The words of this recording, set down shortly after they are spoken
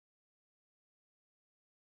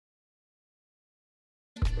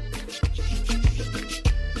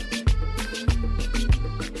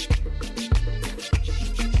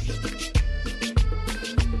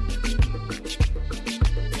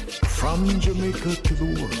Jamaica to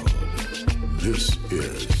the world, this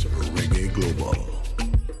is Reggae Global.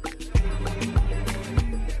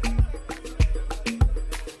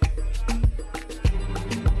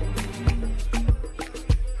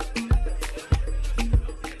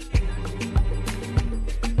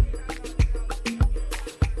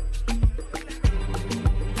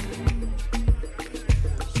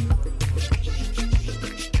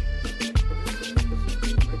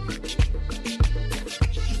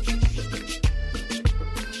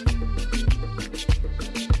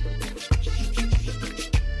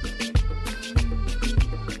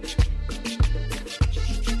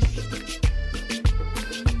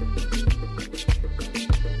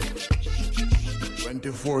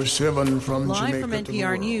 From Live Jamaica from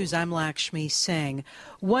NPR News, I'm Lakshmi Singh.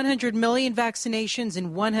 100 million vaccinations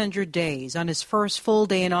in 100 days. On his first full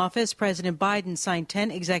day in office, President Biden signed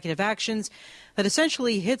 10 executive actions that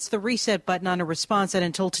essentially hits the reset button on a response that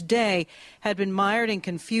until today had been mired in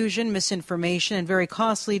confusion, misinformation, and very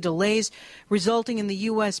costly delays, resulting in the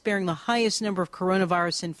U.S. bearing the highest number of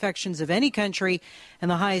coronavirus infections of any country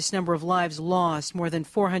and the highest number of lives lost, more than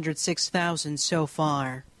 406,000 so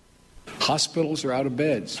far. Hospitals are out of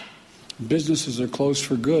beds. Businesses are closed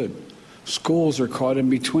for good. Schools are caught in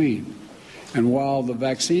between. And while the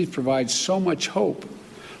vaccine provides so much hope,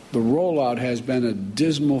 the rollout has been a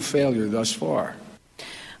dismal failure thus far.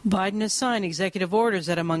 Biden has signed executive orders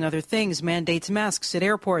that, among other things, mandates masks at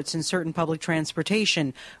airports and certain public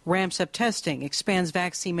transportation, ramps up testing, expands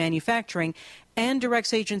vaccine manufacturing, and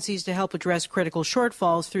directs agencies to help address critical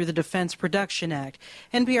shortfalls through the Defense Production Act.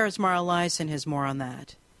 NPR's Mara Liasson has more on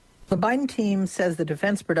that. The Biden team says the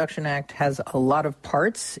Defense Production Act has a lot of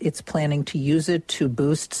parts. It's planning to use it to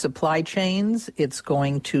boost supply chains. It's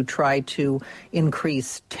going to try to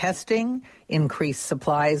increase testing, increase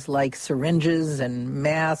supplies like syringes and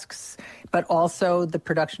masks, but also the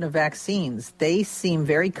production of vaccines. They seem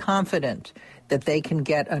very confident that they can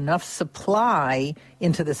get enough supply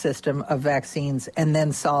into the system of vaccines and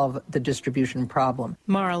then solve the distribution problem.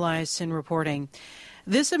 Mara Liasson reporting.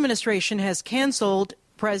 This administration has canceled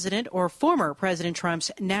President or former President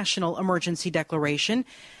Trump's national emergency declaration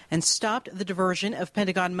and stopped the diversion of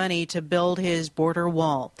Pentagon money to build his border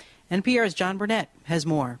wall. NPR's John Burnett has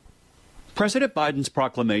more. President Biden's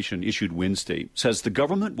proclamation issued Wednesday says the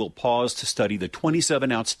government will pause to study the 27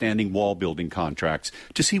 outstanding wall building contracts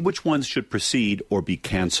to see which ones should proceed or be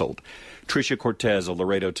canceled. Tricia Cortez of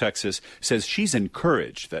Laredo, Texas, says she's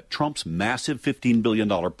encouraged that Trump's massive $15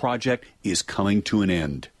 billion project is coming to an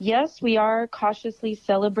end. Yes, we are cautiously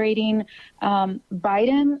celebrating.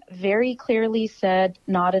 Biden very clearly said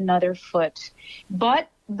not another foot. But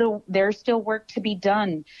there's still work to be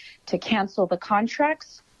done to cancel the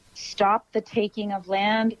contracts, stop the taking of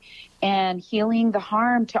land, and healing the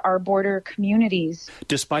harm to our border communities.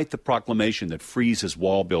 Despite the proclamation that freezes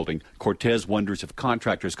wall building, Cortez wonders if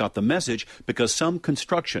contractors got the message because some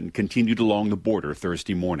construction continued along the border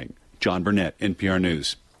Thursday morning. John Burnett, NPR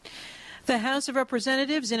News. The House of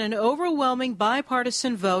Representatives, in an overwhelming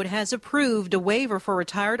bipartisan vote, has approved a waiver for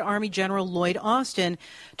retired Army General Lloyd Austin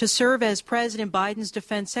to serve as President Biden's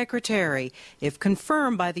defense secretary. If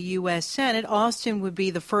confirmed by the U.S. Senate, Austin would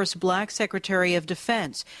be the first black Secretary of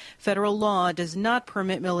Defense. Federal law does not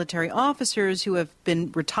permit military officers who have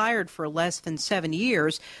been retired for less than 7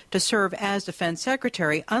 years to serve as defense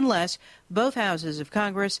secretary unless both houses of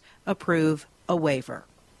Congress approve a waiver.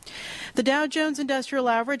 The Dow Jones Industrial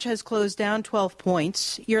Average has closed down 12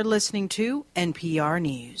 points. You're listening to NPR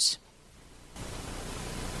News.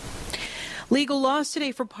 Legal loss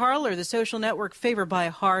today for Parler, the social network favored by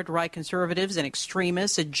hard-right conservatives and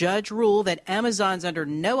extremists. A judge ruled that Amazon's under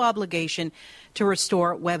no obligation to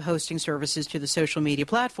restore web hosting services to the social media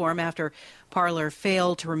platform after Parler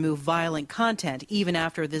failed to remove violent content, even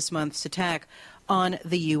after this month's attack on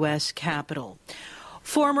the U.S. Capitol.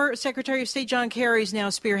 Former Secretary of State John Kerry is now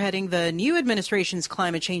spearheading the new administration's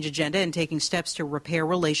climate change agenda and taking steps to repair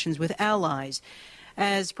relations with allies.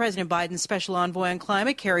 As President Biden's special envoy on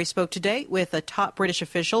climate, Kerry spoke today with a top British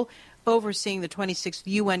official overseeing the 26th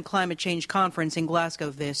UN Climate Change Conference in Glasgow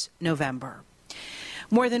this November.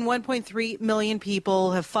 More than 1.3 million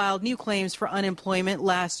people have filed new claims for unemployment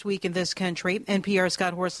last week in this country. NPR's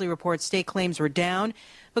Scott Horsley reports state claims were down,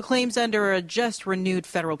 but claims under a just renewed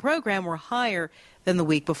federal program were higher than the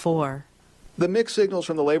week before. The mixed signals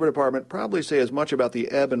from the Labor Department probably say as much about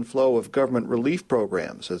the ebb and flow of government relief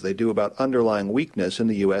programs as they do about underlying weakness in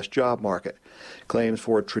the U.S. job market. Claims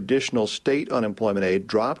for traditional state unemployment aid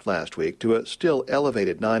dropped last week to a still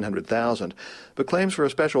elevated 900,000, but claims for a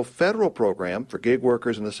special federal program for gig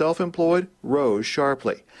workers and the self-employed rose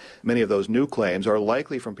sharply. Many of those new claims are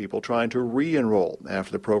likely from people trying to re-enroll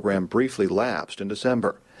after the program briefly lapsed in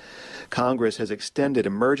December. Congress has extended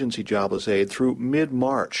emergency jobless aid through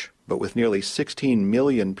mid-March, but with nearly 16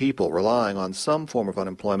 million people relying on some form of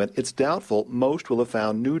unemployment, it's doubtful most will have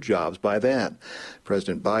found new jobs by then.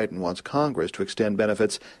 President Biden wants Congress to extend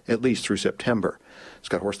benefits at least through September.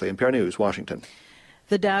 Scott Horsley, NPR News, Washington.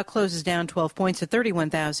 The Dow closes down 12 points at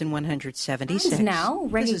 31,176. Now,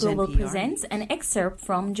 Reggae Global presents an excerpt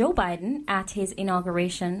from Joe Biden at his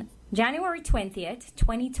inauguration, January 20th,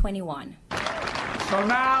 2021. So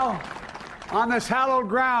now, on this hallowed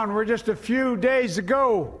ground where just a few days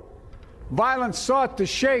ago violence sought to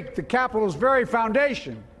shake the Capitol's very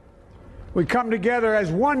foundation, we come together as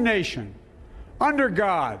one nation, under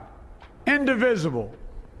God, indivisible,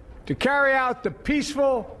 to carry out the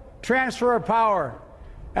peaceful transfer of power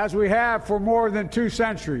as we have for more than 2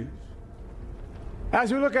 centuries.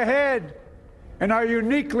 As we look ahead in our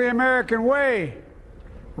uniquely American way,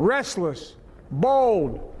 restless,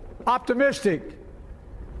 bold, optimistic,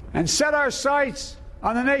 and set our sights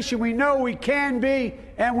on the nation we know we can be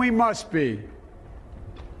and we must be.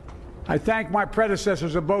 I thank my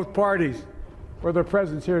predecessors of both parties for their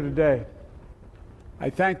presence here today. I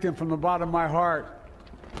thank them from the bottom of my heart.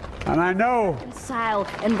 And I know reconcile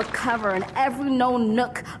and recover in every known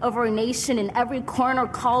nook of our nation, in every corner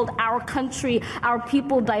called our country, our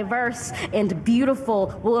people diverse and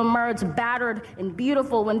beautiful will emerge battered and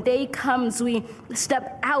beautiful. When day comes, we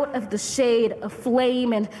step out of the shade,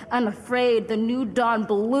 aflame and unafraid. The new dawn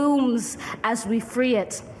blooms as we free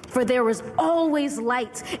it. For there is always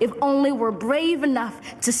light if only we're brave enough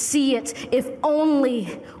to see it, if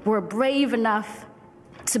only we're brave enough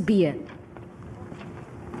to be it.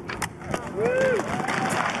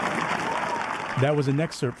 That was an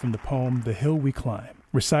excerpt from the poem The Hill We Climb,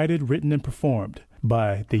 recited, written, and performed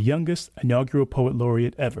by the youngest inaugural poet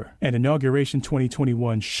laureate ever and Inauguration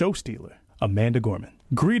 2021 show stealer, Amanda Gorman.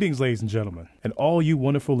 Greetings, ladies and gentlemen, and all you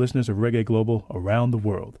wonderful listeners of Reggae Global around the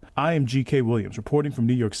world. I am G.K. Williams, reporting from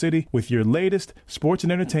New York City with your latest sports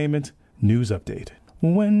and entertainment news update.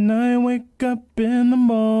 When I wake up in the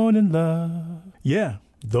morning, love. Yeah.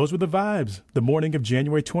 Those were the vibes, the morning of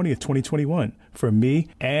January 20th, 2021, for me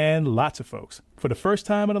and lots of folks. For the first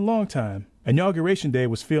time in a long time, Inauguration Day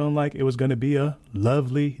was feeling like it was going to be a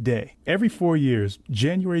lovely day. Every 4 years,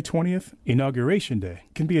 January 20th, Inauguration Day,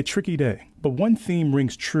 can be a tricky day. But one theme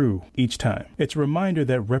rings true each time. It's a reminder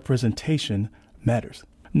that representation matters.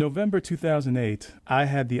 November 2008, I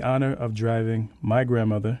had the honor of driving my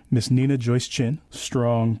grandmother, Miss Nina Joyce Chin,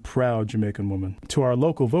 strong, proud Jamaican woman, to our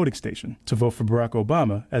local voting station to vote for Barack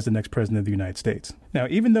Obama as the next president of the United States. Now,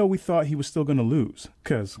 even though we thought he was still going to lose,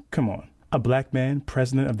 because, come on, a black man,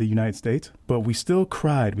 president of the United States, but we still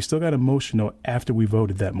cried, we still got emotional after we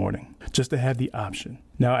voted that morning, just to have the option.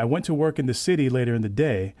 Now, I went to work in the city later in the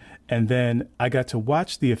day, and then I got to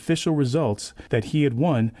watch the official results that he had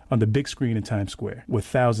won on the big screen in Times Square with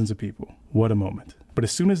thousands of people. What a moment. But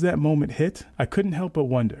as soon as that moment hit, I couldn't help but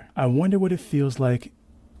wonder. I wonder what it feels like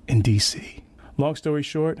in D.C. Long story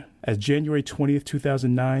short, as January 20th,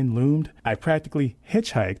 2009 loomed, I practically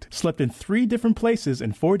hitchhiked, slept in 3 different places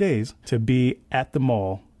in 4 days to be at the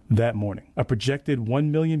mall that morning. A projected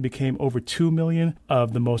 1 million became over 2 million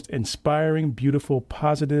of the most inspiring, beautiful,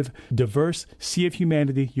 positive, diverse sea of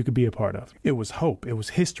humanity you could be a part of. It was hope. It was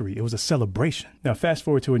history. It was a celebration. Now, fast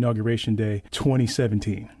forward to Inauguration Day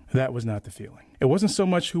 2017. That was not the feeling. It wasn't so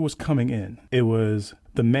much who was coming in. It was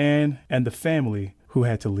the man and the family who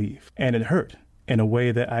had to leave. And it hurt in a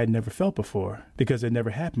way that I had never felt before, because it never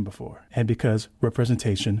happened before, and because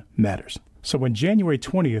representation matters. So when January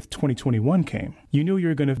 20th, 2021 came, you knew you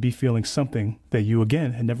were going to be feeling something that you,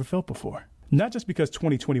 again, had never felt before. Not just because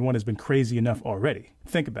 2021 has been crazy enough already.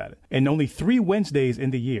 Think about it. In only 3 Wednesdays in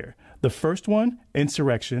the year, the first one,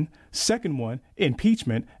 insurrection, second one,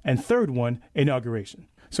 impeachment, and third one, inauguration.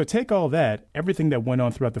 So take all that, everything that went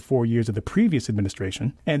on throughout the 4 years of the previous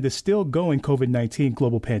administration, and the still going COVID-19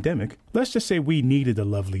 global pandemic, let's just say we needed a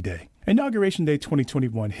lovely day. Inauguration Day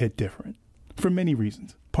 2021 hit different for many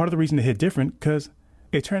reasons. Part of the reason it hit different because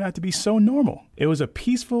it turned out to be so normal. It was a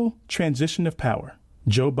peaceful transition of power.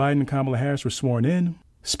 Joe Biden and Kamala Harris were sworn in,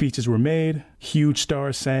 speeches were made, huge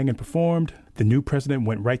stars sang and performed. The new president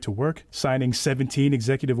went right to work, signing 17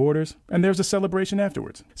 executive orders, and there was a celebration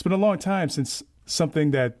afterwards. It's been a long time since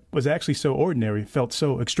Something that was actually so ordinary felt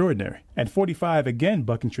so extraordinary. And 45, again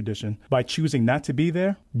bucking tradition, by choosing not to be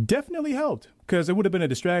there, definitely helped, because it would have been a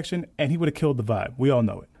distraction and he would have killed the vibe. We all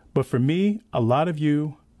know it. But for me, a lot of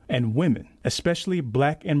you and women, especially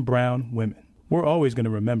black and brown women, we're always going to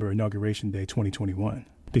remember Inauguration Day 2021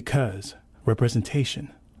 because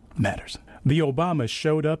representation matters. The Obamas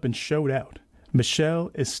showed up and showed out.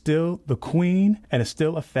 Michelle is still the queen and is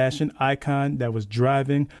still a fashion icon that was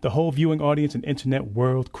driving the whole viewing audience and internet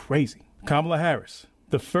world crazy. Kamala Harris,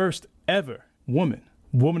 the first ever woman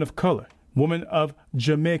of color, woman of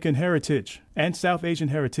Jamaican heritage and South Asian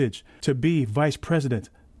heritage to be vice president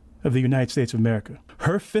of the United States of America.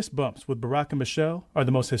 Her fist bumps with Barack and Michelle are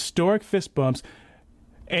the most historic fist bumps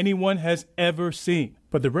anyone has ever seen.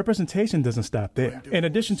 But the representation doesn't stop there. In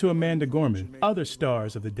addition to Amanda Gorman, other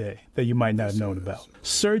stars of the day that you might not have known about.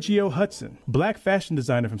 Sergio Hudson, black fashion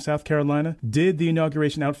designer from South Carolina, did the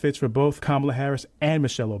inauguration outfits for both Kamala Harris and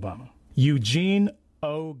Michelle Obama. Eugene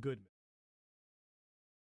O. Goodman.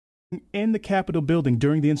 In the Capitol building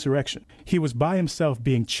during the insurrection, he was by himself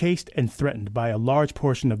being chased and threatened by a large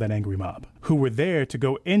portion of that angry mob, who were there to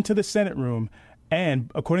go into the Senate room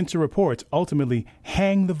and, according to reports, ultimately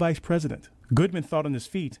hang the vice president. Goodman thought on his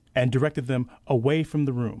feet and directed them away from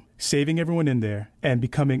the room, saving everyone in there and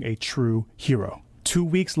becoming a true hero. 2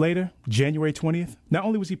 weeks later, January 20th, not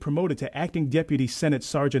only was he promoted to acting deputy Senate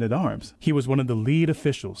Sergeant-at-Arms, he was one of the lead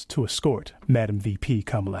officials to escort Madam VP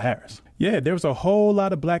Kamala Harris. Yeah, there was a whole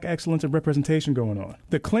lot of black excellence and representation going on.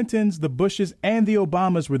 The Clintons, the Bushes, and the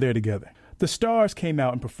Obamas were there together. The stars came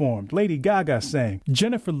out and performed. Lady Gaga sang.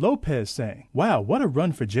 Jennifer Lopez sang. Wow, what a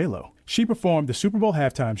run for J-Lo. She performed the Super Bowl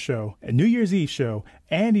halftime show, a New Year's Eve show,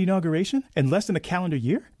 and the inauguration in less than a calendar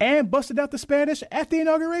year, and busted out the Spanish at the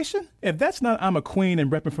inauguration? If that's not I'm a queen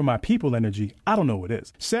and repping for my people energy, I don't know what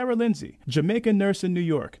is. Sarah Lindsay, Jamaican nurse in New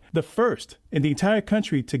York, the first in the entire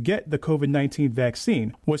country to get the COVID-19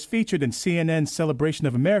 vaccine, was featured in CNN's Celebration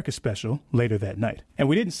of America special later that night. And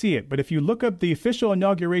we didn't see it, but if you look up the official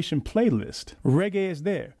inauguration playlist, reggae is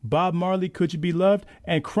there. Bob Marley, Could You Be Loved,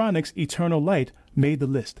 and Chronic's Eternal Light made the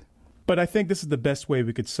list. But I think this is the best way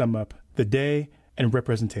we could sum up the day and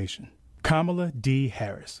representation. Kamala D.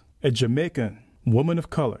 Harris, a Jamaican woman of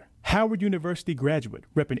color, Howard University graduate,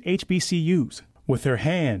 repping HBCUs, with her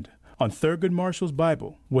hand on Thurgood Marshall's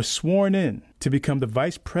Bible, was sworn in to become the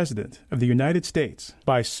Vice President of the United States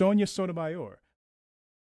by Sonia Sotomayor.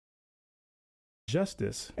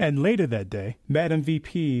 Justice. And later that day, Madam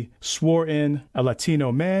VP swore in a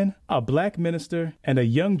Latino man, a black minister, and a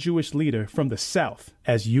young Jewish leader from the South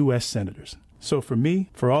as U.S. senators. So for me,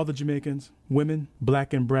 for all the Jamaicans, women,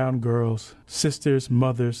 black and brown girls, sisters,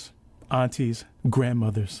 mothers, aunties,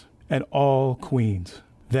 grandmothers, and all queens,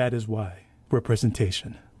 that is why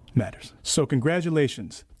representation matters. So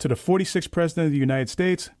congratulations to the 46th President of the United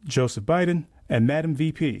States, Joseph Biden, and Madam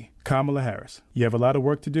VP, Kamala Harris. You have a lot of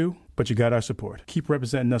work to do, but you got our support. Keep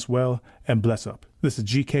representing us well and bless up. This is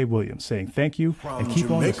G.K. Williams saying thank you and keep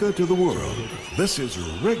on listening. From Jamaica to the world, this is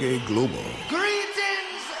Reggae Global.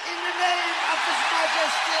 Greetings in the name of His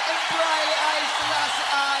Majesty Emperor I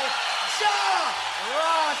Selassie Jah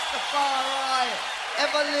Rastafari,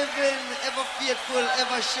 ever living, ever faithful,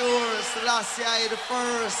 ever sure, Selassie I the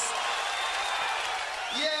first.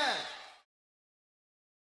 Yeah.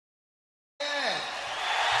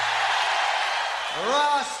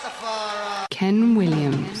 Rastafari. Ken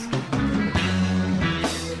Williams.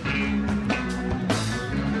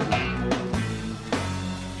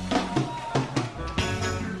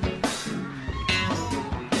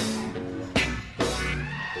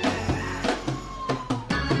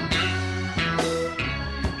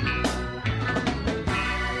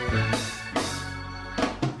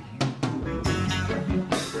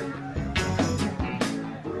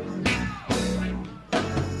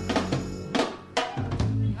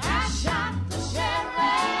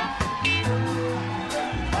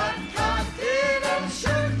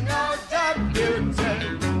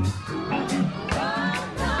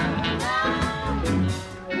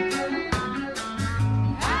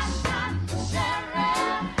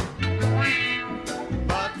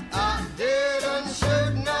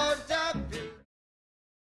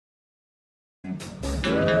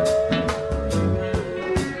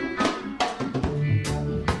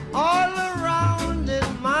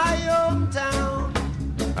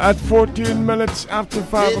 At 14 minutes after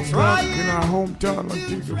 5 o'clock in our hometown of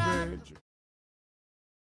Antigua Bay.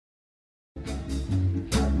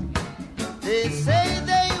 They say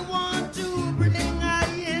they want to bring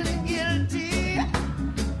Ian guilty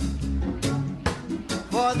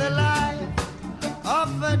for the life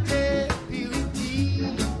of a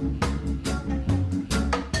deputy,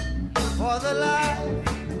 for the life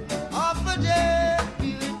of a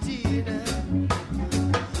deputy.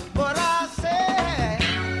 But I say,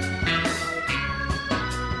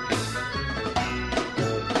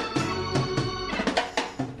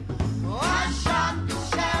 oh, I shot the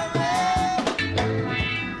sheriff,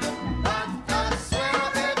 but I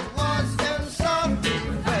swear it was in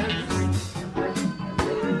self-defense.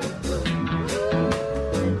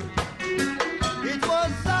 It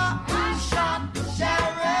was I shot the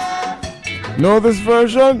sheriff. Know this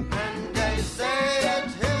version? They say it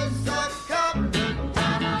is a company.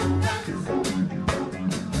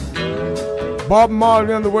 Bob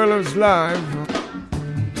Marley and the Wailers live.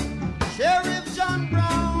 Sheriff John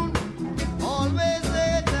Brown, always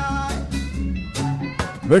they die.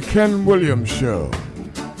 The Ken Williams Show.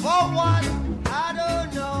 For what? I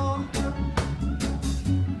don't know.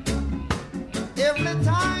 Every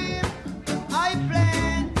time I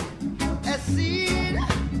plant a seed,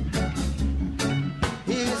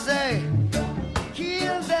 he say,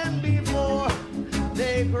 kill them before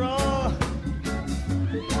they grow.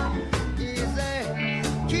 He say,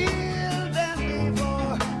 kill them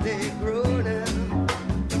before they grow them.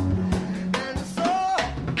 And so,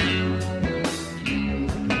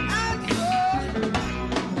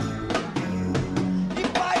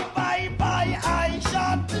 I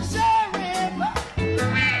shot the sheriff.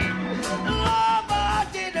 Love, I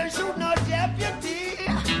didn't shoot no deputy.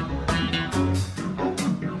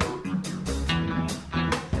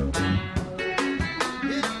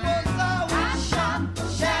 It was I shot the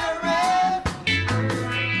sheriff,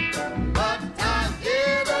 but I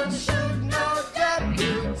didn't shoot no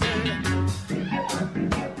deputy.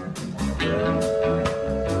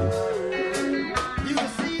 You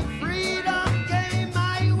see, freedom came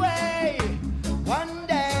my way one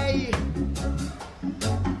day,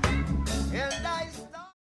 and I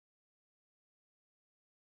stopped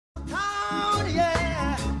town,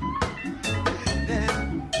 yeah.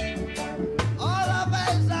 Then all of a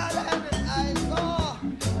sudden I saw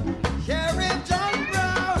Sheriff John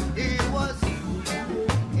Brown. He was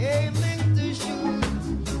aiming to shoot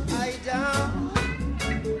I down.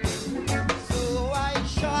 So I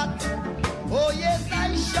shot. Oh yes,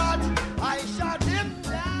 I shot him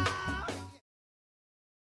down.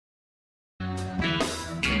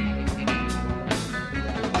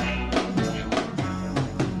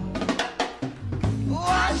 Oh,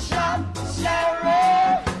 I shot the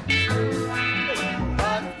sheriff,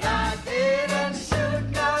 but I didn't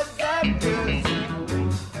shoot no deputy.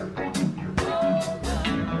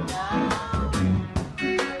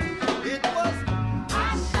 It was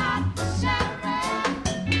I shot the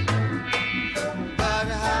sheriff, but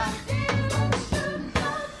I didn't shoot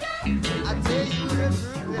no deputy. I tell you the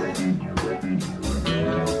truth,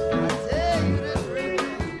 I tell you the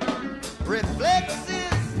truth.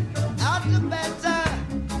 Reflexes are the better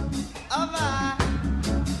of I.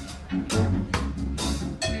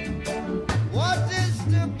 What is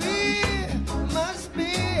to be must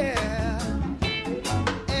be.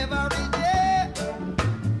 Every day,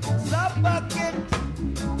 some bucket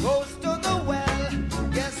goes to the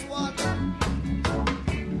well. Guess what?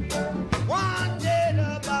 One day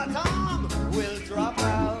the bottom will drop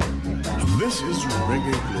out. This is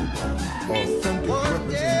Reggae Global, authentic One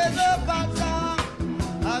day representation. the bottom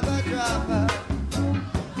I go drop out.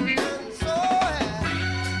 And so,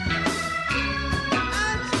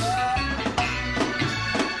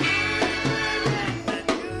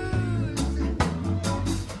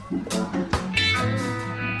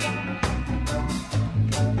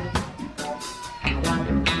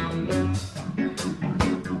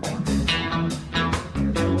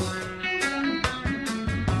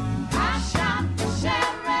 I shot the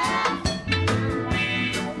sheriff,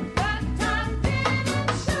 but I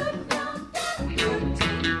didn't shoot no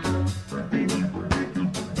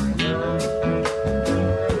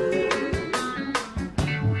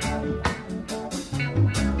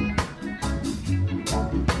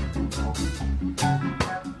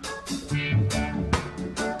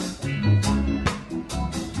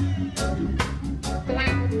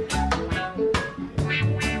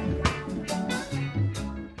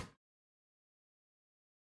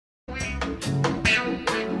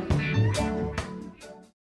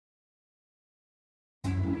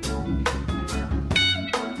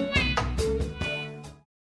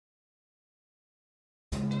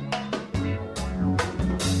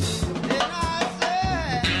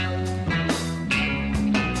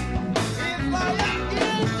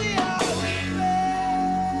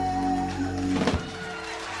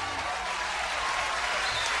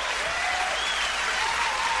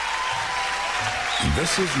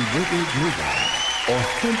This is Reggae Global,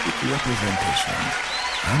 authentic representation.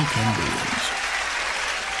 and Cambodians.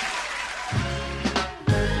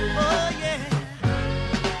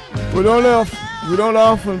 We don't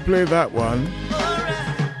often play that one,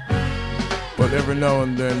 but every now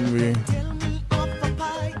and then we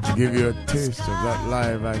give you a taste of that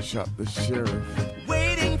live I Shot the Sheriff.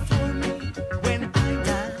 Waiting for me when I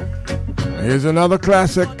die. Here's another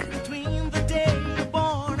classic.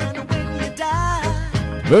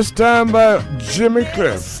 This time by Jimmy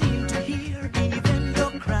Cliff.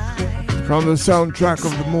 From the soundtrack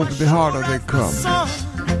of the movie The Harder They Come.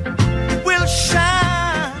 Will shine.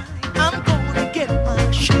 I'm gonna get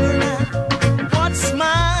my share now. What's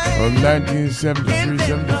mine? From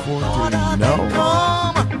 1973-74 to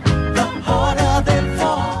now. The harder they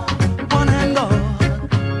fall, one and all.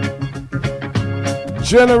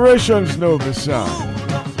 Generations know the sound.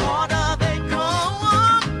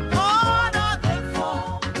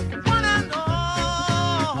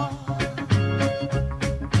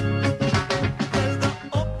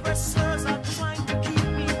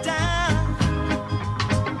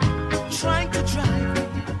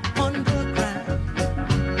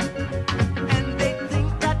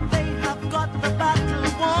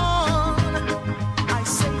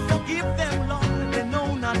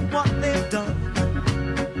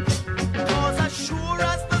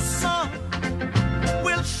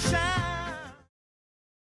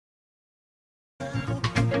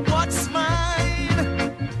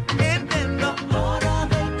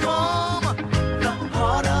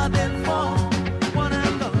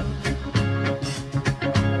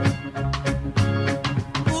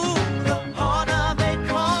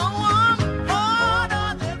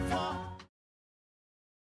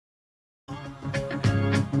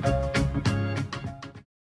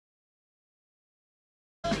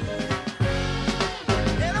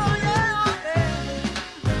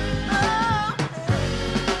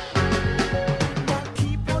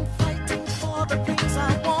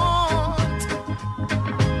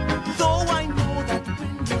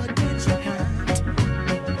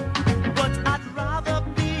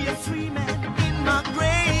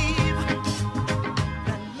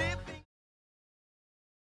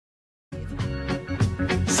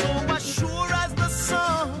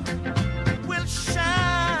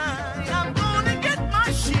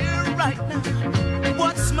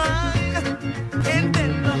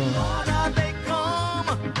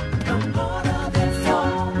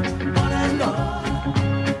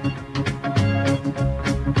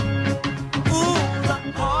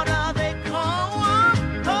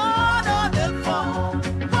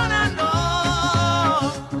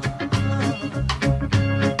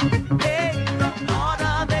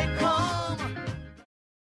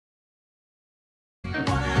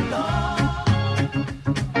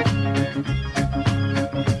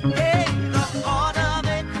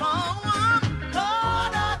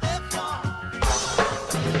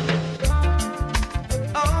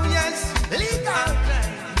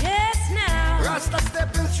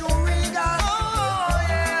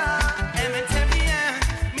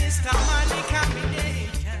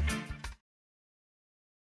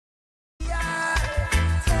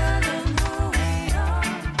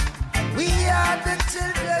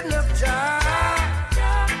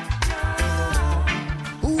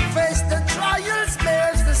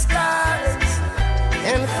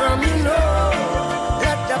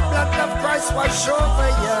 Wash over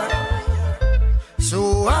you. So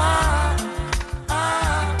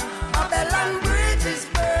Babylon Bridge is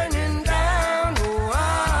burning down.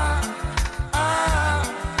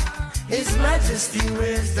 His Majesty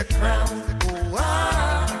wears the crown.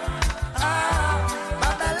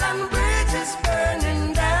 Babylon Bridge is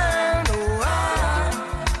burning down.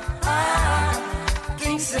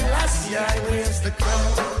 King Selassie wears the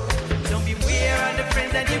crown. Don't beware of the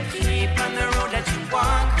friends that you keep on the road that you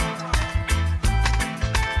walk.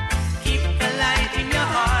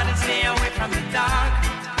 Stay away from the dark.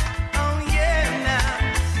 Oh yeah,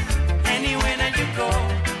 now. Anywhere that you go,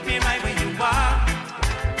 be right where you are.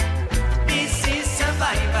 This is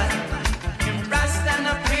survival. You rust and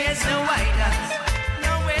the praise no wider.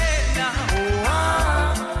 Nowhere now.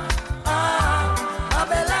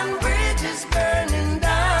 Babylon Bridge is burning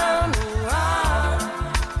down.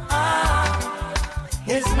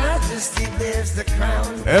 His Majesty bears the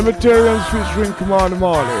crown. Emitarians featuring Commander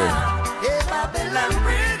Marley.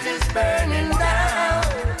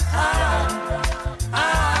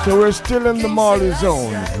 So we're still in the Marley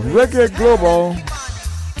zone. Reggae Global.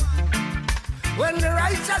 When the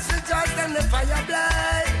righteous is just and the fire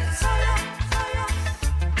blaze,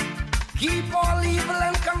 keep all evil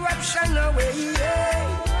and corruption away.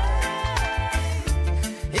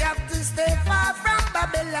 You have to stay far from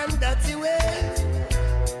Babylon dirty way.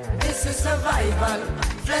 this is survival.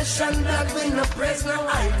 Flesh and blood, we no praise, no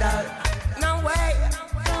idol. No way.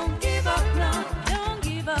 Don't give up now. Don't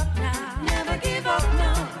give up now. Never give up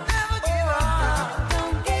now. Never give up.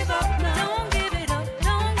 Don't give up now. Don't give it up.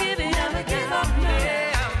 Don't give it up. Never give up now.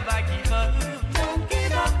 Never give up. Don't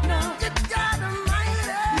give up now. You gotta mind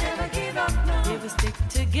it. Never give up now. We will stick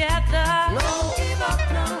together. No. Give up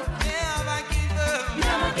now. Never give up.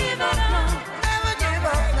 Never give up now. Never give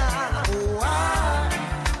up now. Oh,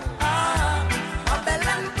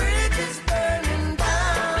 Babylon Bridge is burning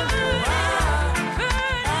down.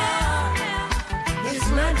 His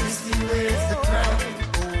Majesty wears the crown.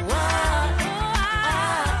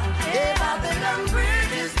 Yeah, Babylon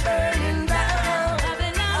Bridge is burning down.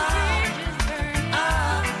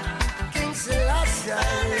 King Selassie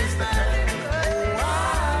wears the crown.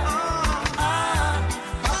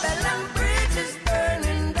 Babylon Bridge is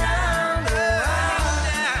burning down.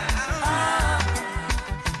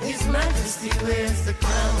 His Majesty wears the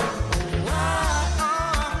crown.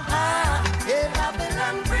 Yeah,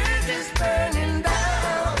 Babylon Bridge is burning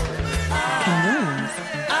down.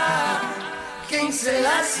 King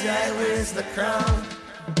Selassie wears the crown.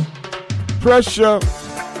 Pressure.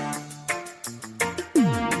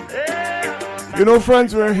 You know,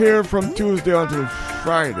 friends, we're here from Tuesday until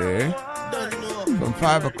Friday, from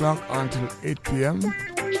 5 o'clock until 8 p.m.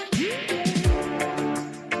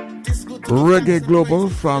 Reggae Global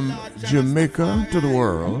from Jamaica to the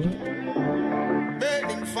world.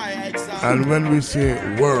 And when we say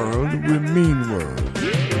world, we mean world.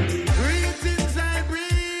 Greetings I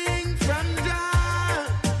bring from Jah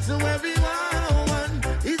to everyone.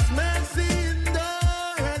 His mercy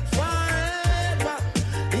endureth forever.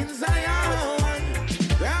 In Zion,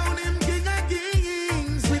 crown him King of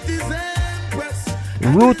Kings with his empress.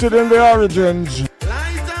 Rooted in the origins,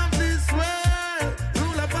 Light of this world,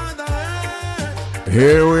 ruler of the earth.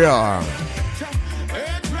 here we are.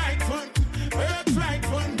 Earth rightful, Earth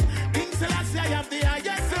rightful. King Selassie have the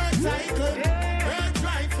highest earth cycle.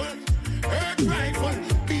 Earth rightful,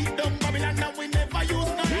 beat down Babylon and we never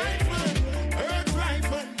use no rifle. Earth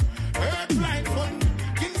rightful.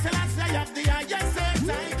 King Selassie have the highest earth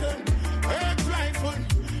cycle. Earth rightful.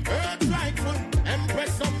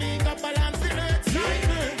 Empress Omega balance the earth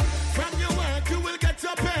cycle. From your work you will get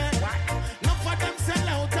your pay. Not for them sell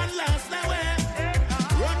out and last their way.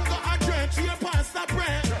 Run go a church, your pastor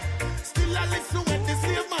pray. Still a listen when the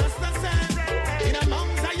slave master said. In a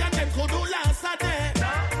Mount Zion, them could do last a day.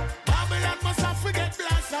 Babylon must have forget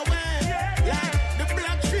blast away. Like the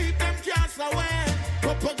black sheep, them cast away.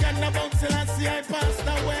 Propaganda about Selassie, I passed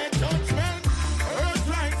away. Judgment, earth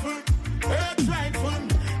rightful.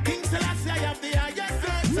 King Selassie, I have the highest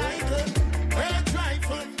earth cycle. Earth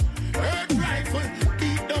rightful.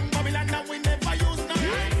 Beat down Babylon and we never use no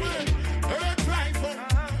rifle. Earth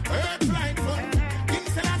rightful. King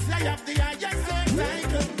Selassie, I have the highest earth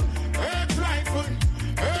cycle.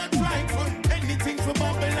 Earth rightful. Anything for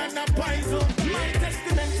Babylon and poison. My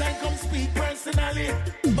testament I come speak personally.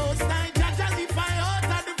 Most night I justify out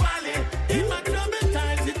of the valley. In my troubled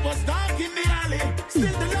times it was dark in the alley.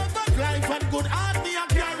 Still the love of life and good heart me a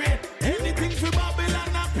carry. Anything for Babylon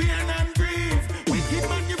and pain and grief. Wicked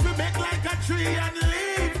man you fi make like a tree and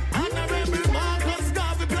leave. Honorable Marcus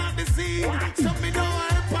Garvey plant the seed. Some me know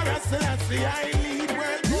Emperor Selassie I lead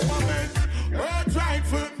world government. Earth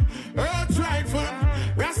rightful.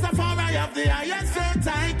 Rastafari have the highest earth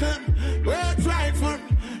icon. Earth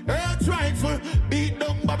rightful. Beat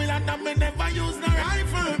down Babylon and me never use no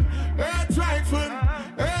rifle. Earth rightful.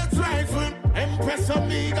 Empress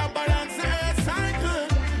Omega balance the earth cycle.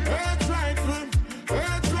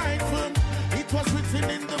 Earth rightful. It was written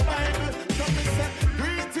in the Bible. So me say,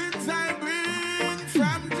 greetings I bring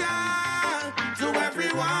from Jah to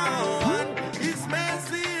everyone. His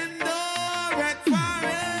mercy endureth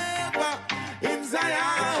forever. In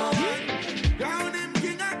Zion, crown him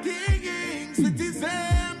King of Kings with his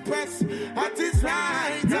empress at his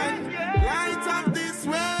right hand. Light of this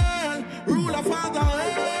world, ruler for the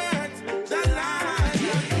earth, the lion.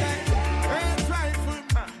 Earth rightful.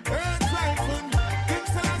 King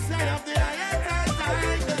Selassie of the highest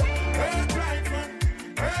title.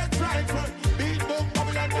 Earth rightful. Beat down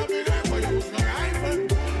Babylon and we never use no rifle.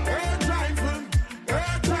 Earth rightful.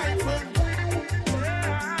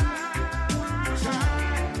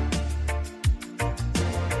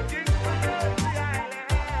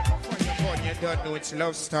 You don't know it's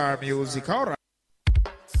Love Star music, alright.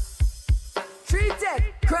 Treated,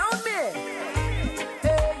 crown me.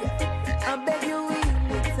 Hey, I beg you, we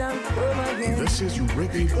need some come again. This is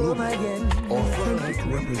Reggae Global, Come again. authentic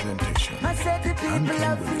representation. I said the and people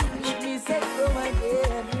have seen me say come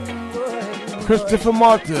again. Christopher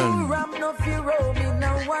Martin.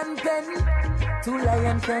 Two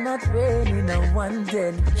lions cannot reign in a one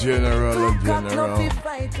den. General and General. Two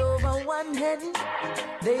fight over one hen.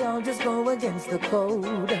 They all just go against the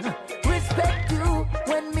code. Respect you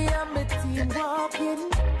when me and my team walking.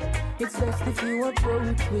 It's best if you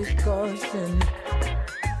approach with caution.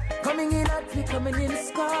 Coming in hot, we coming in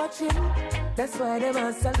scorching. That's why them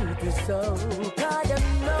a salute you so. Cause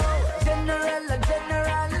them know General and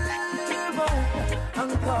General, boy,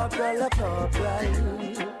 and Corporal a Corporal.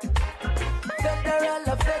 Federal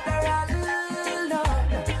a Federal,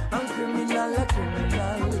 Lord, and Criminal a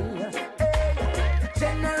Criminal. Hey,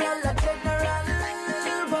 General a General,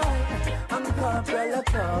 boy, and Corporal a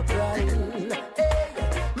Corporal. Hey,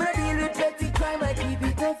 when I deal with petty crime, I keep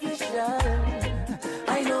it official.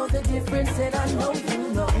 I know the difference and I know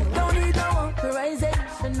you know. Don't need no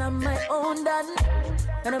authorization, I'm my own done.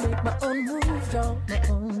 And I make my own moves, draw my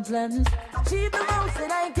own plans. Achieve the most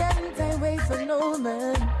that I can, I wait for no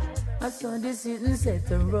man. I saw this sit and set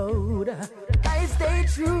the road. I stay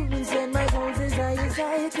true and set my goals as high as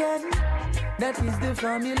I can. That is the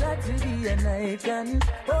formula to be an icon.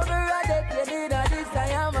 Over a decade of this, I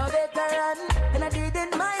am a veteran. And I did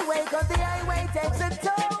it my way, cause the highway takes a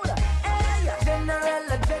toll. Hey, General,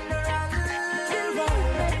 a General,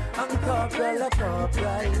 and Corporal, a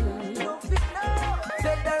Corporal.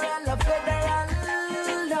 Federal, a Federal,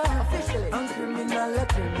 and Criminal, a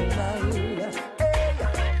Criminal.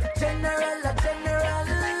 General, a General,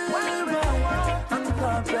 and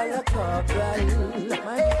Corporal, a Corporal.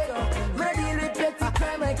 When I deal with petty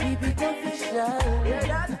crime, I keep it official.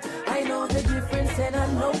 I know the difference and I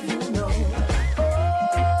know you know. Oh,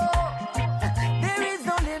 there is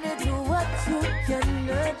no limit to what you can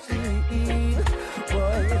achieve,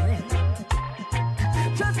 boy.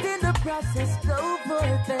 Trust in the process, go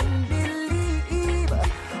forth and believe.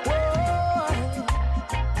 Boy,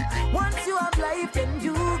 once you have life, then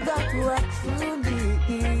you got what you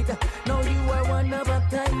need. Now you are one of a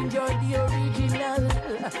kind, you're the original.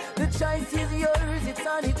 The choice is yours, it's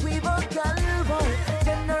unequivocal, boy.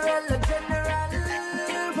 General, a General,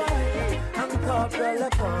 boy, and Corporal, a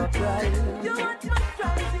Corporal. You want my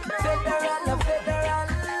choice? Federal, a Federal,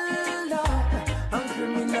 and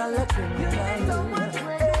Criminal, a Criminal.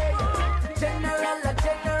 General, a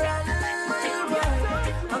General,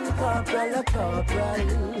 and Corporal, a Corporal.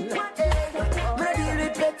 When I deal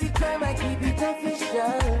with petty crime, I keep it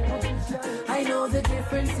official. I know the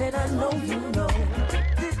difference and I know you know.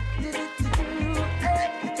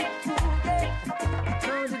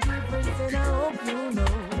 Know the difference and I hope you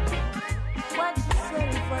know. What you say,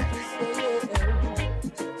 what you say.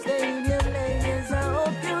 Stay in your lane, yes, I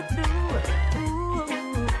hope you do.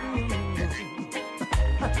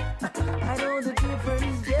 I know the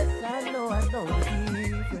difference, yes, I know the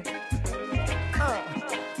difference.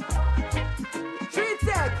 Street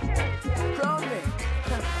Tech, crown me.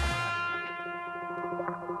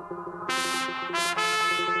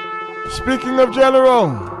 Speaking of General,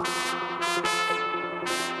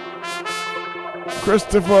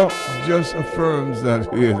 Christopher just affirms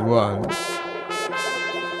that he is one.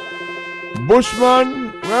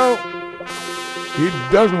 Bushman, well, he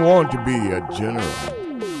doesn't want to be a general.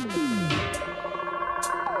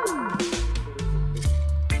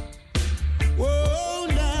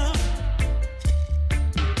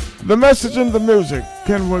 The message and the music,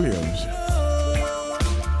 Ken Williams.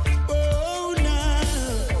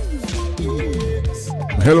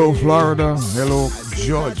 Hello, Florida. Hello,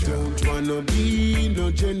 Georgia. I don't wanna be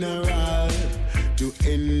no general to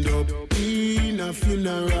end up in a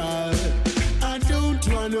funeral. I don't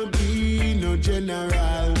wanna be no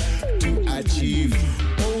general to achieve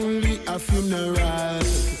only a funeral.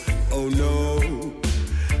 Oh no.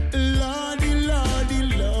 Lordy, Lordy,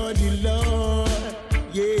 Lordy, Lord.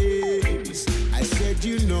 Yes, I said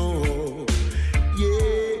you know.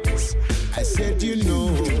 Yes, I said you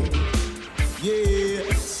know.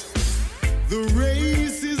 Yes, the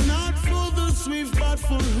race is not for the swift, but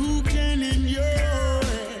for who can endure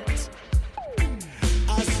it.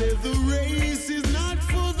 I said the race is not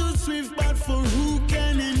for the swift, but for who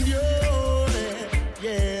can endure it.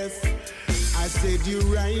 Yes, I said you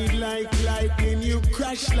ride like lightning, you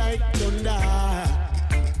crash like thunder.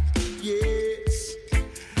 Yes,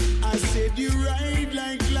 I said you ride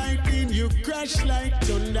like lightning, you crash like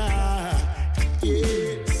thunder.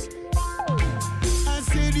 Yes. I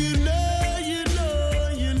said, you know, you know,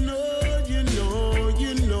 you know, you know,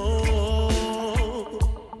 you know.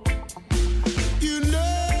 You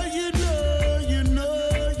know, you know, you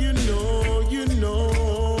know, you know, you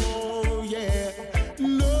know, yeah.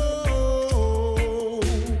 No,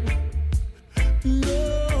 no.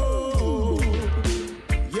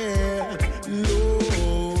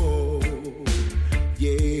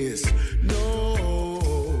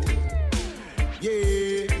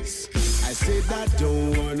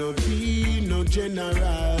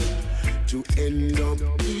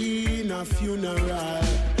 a funeral.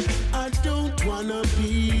 I don't wanna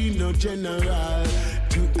be no general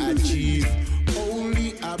to achieve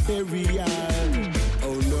only a burial.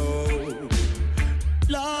 Oh no,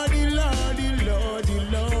 Lordy, Lordy, Lordy,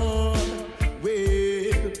 Lord.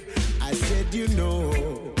 Well, I said you know.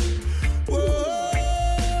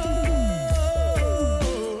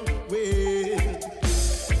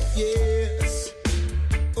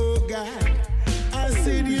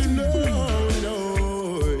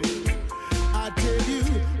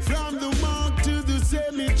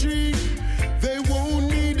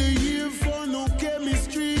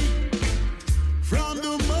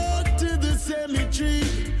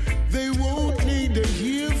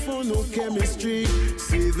 Chemistry,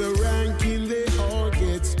 see the ranking, they all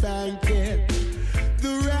get spanking.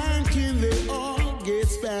 The ranking, they all get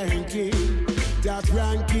spanking. Top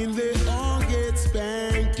ranking, they all get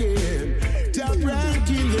spanking. Top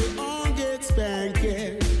ranking, they all get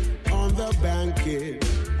spanking. On the banking,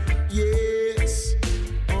 yes.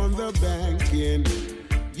 On the banking,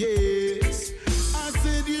 yes. I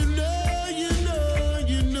said, you know, you know,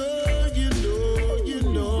 you know, you know, you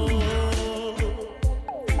know.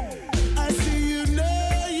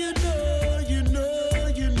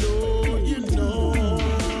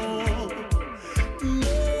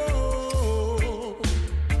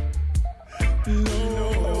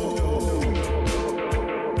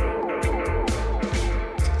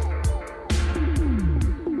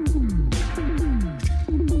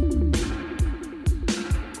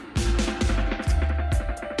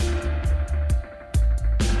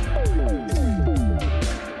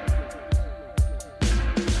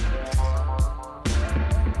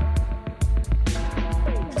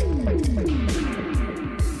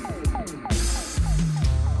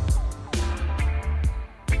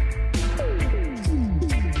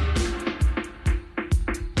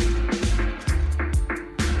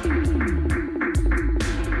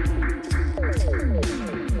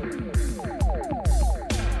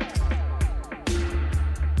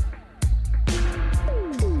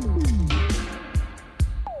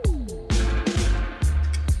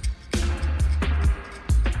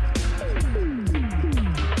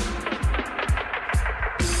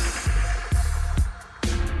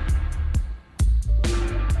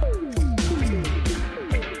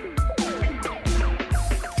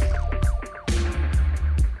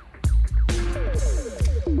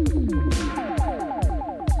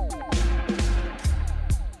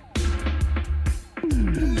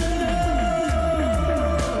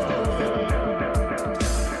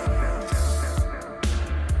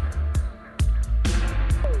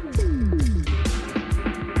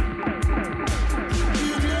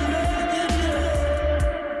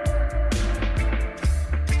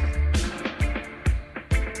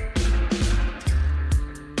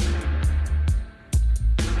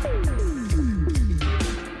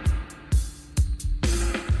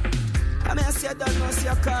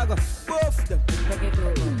 Chicago, both them.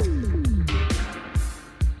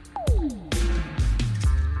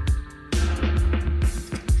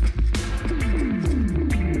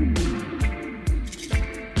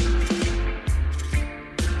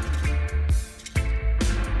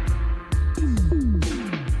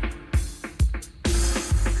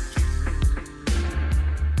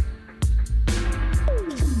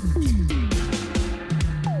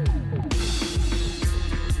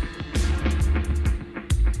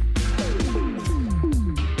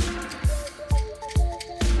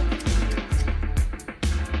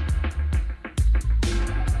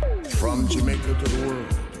 From Jamaica to the world,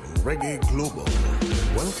 Reggae Global.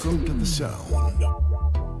 Welcome to the sound.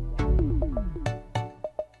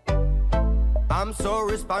 I'm so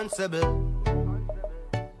responsible.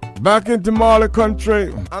 Back into Mali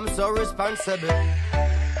country. I'm so responsible.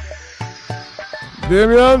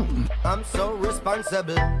 Damien. I'm so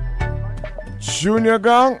responsible. Junior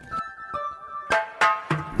Gang.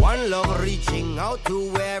 One love reaching out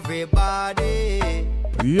to everybody.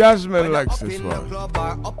 Yasmin likes this in one. The club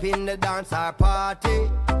or up in the dance or party.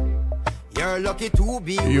 You're lucky to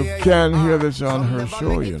be You can hear this on her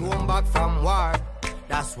show, you know. Back from war.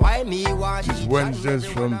 That's why me want It's Wednesdays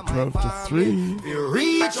from 12 to 3. you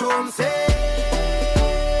reach home safe.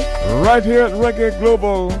 Right here at Reggae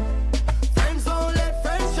Global. Friends don't let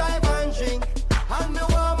friends drive and drink. And me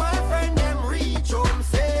want my friend them reach home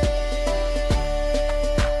safe.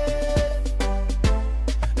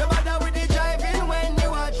 No matter with the driving when you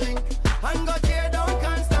are drink. And go tear down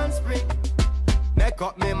Constant Spring. Make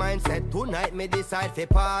up my mindset tonight me decide to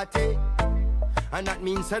party. And that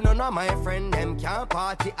means that none of my friends them can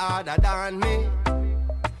party harder than me.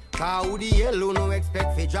 Cause who the hell who no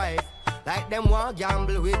expect to drive? Like them want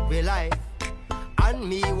gamble with me life. And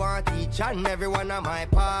me want each and every one of my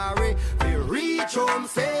party to reach home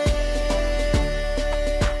safe.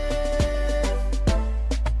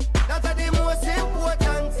 That's the most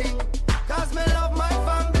important thing, cause me love my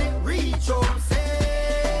family, reach home safe.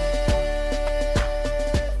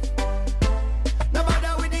 No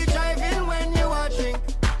matter with the driving when you are drink,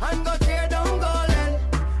 and go tear down golden.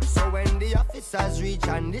 So when the officers reach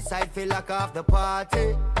and decide to lock off the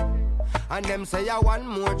party, and them say I want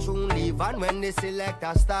more tune leave, and when the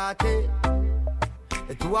selector started,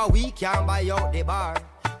 the 2 a week can't buy out the bar,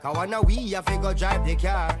 cause one a we have to go drive the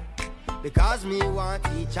car. Because me want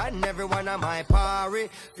each and every one of my party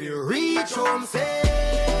to reach home safe.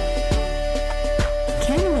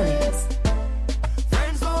 Ken Williams.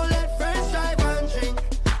 Friends don't let friends drive and drink,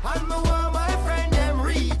 and me want my friend them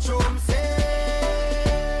reach home safe.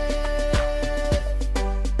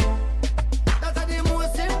 That's the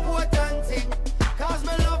most important thing, cause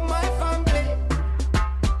me love my family.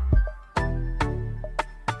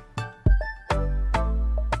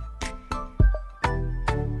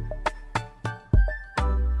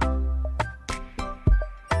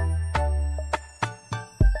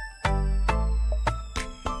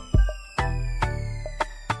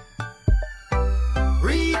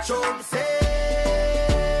 Reach home safe.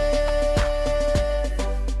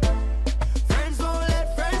 Friends don't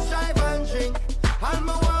let friends drive and drink, and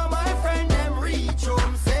me want my friend them reach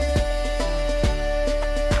home safe.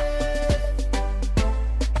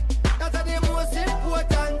 That's the most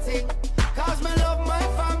important thing, cause me love my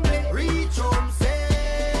family. Reach home safe.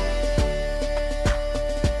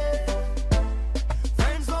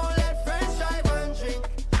 Friends don't let friends drive and drink,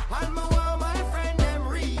 and me want my friend them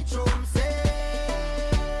reach home safe.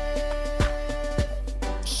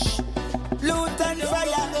 Luton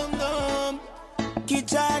Fire,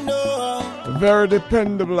 Kitano. A very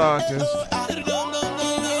dependable artist.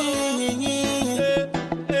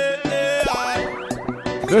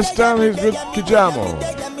 This time he's with Kijamo.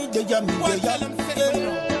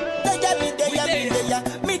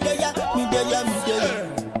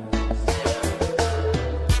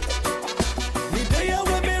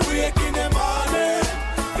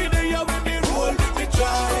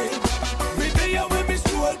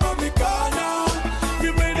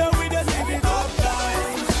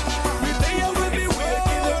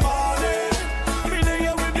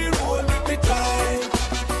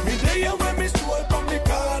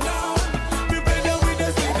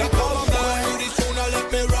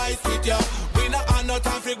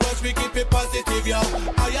 We keep it positive, yo.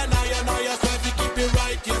 I and I, so we keep it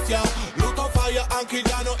right, yes, yo. Look on fire and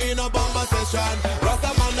Kijano in a bomber session.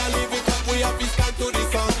 Rasta man, I leave it up, we have to stand to the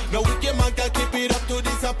sun. No wicked man can keep it up to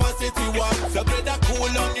this a positive one. So play that cool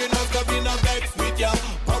on, you know, stop in a vex with ya.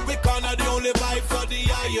 Public corner, the only vibe for the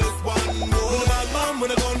highest one. With a bad man,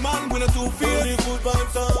 with a gun man, with a two-feet, the good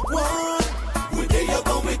vibes up one. We day up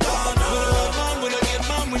on we corner. With a bad man, with a hit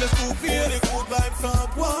man, with a two-feet, the good vibes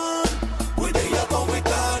up one. We day up on we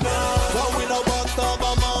corner.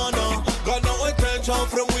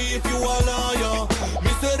 From we if you are liar,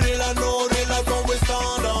 Mr. Real and no real as when we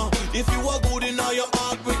stand on. If you are good in all your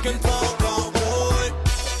heart, we can talk on, boy.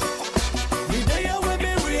 Me day when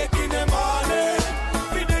me wake in the morning,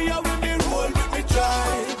 me day when me roll with me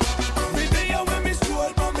try, me day when me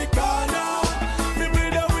stroll from me corner, me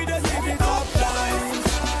brother with the living up lines.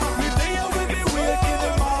 Me day when me wake in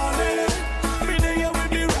the morning, me day when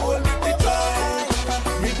me roll with me try,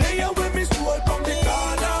 me day when me stroll from the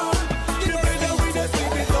corner.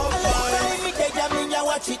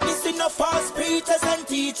 This is no false preachers and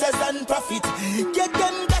teachers and prophet. Get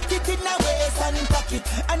them got it in a waist and pocket.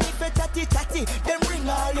 And if you chatty, then bring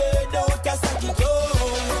all your head out your socket.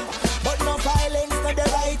 Oh, but no violence, no the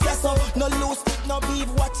right, yeah, so no loose stick, no beef,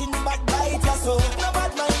 watching backbite, yeah, so no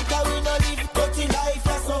bad mind, cause we no live dirty life,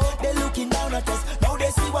 yeah, so they looking down at us, now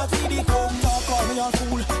they see what we become. Talk call me a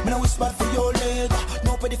fool, me no whisper for your leg.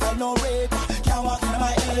 No pedophile, no rape, can't walk in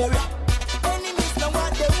my area. Enemies know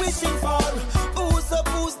what they wishing for. Who's up,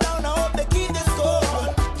 who's down, I hope they keep the score.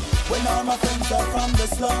 When all my friends are from the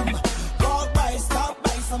slum, walk by, stop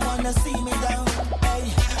by, someone to see me down. Hey,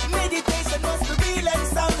 meditation must be real and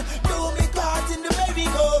sound. Do me caught in the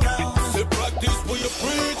merry-go-round. Say practice what you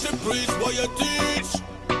preach and preach what you teach.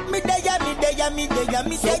 Me day,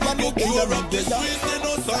 me say, me day. You're up the streets, they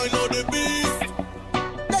no sign of the beast.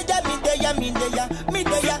 Me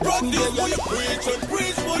day. Practice what you preach and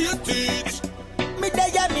preach what you teach. Me day.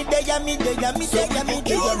 Me say, me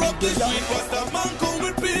day. You're up the street, what's the man come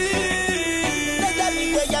with peace?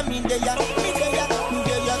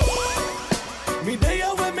 Me day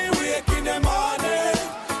when me wake in the morning.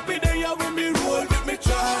 Me day when me roll with me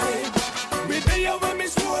child. Me day when me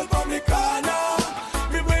stroll from the corner.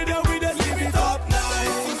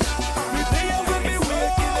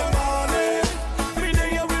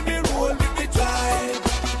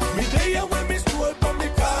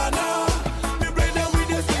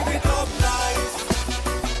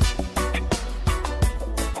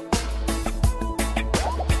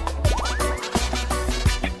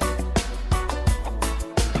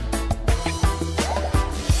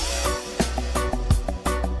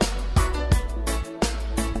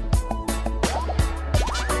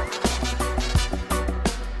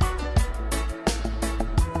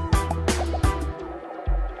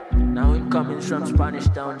 from Spanish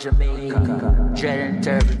Town, Jamaica. Dread and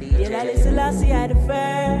Turbo DJ. Selassie I the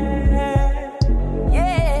first.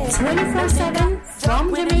 Yeah. 24/7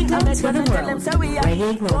 from Jamaica to the world.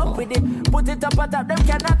 Reggae Global. With it, put it up on top, them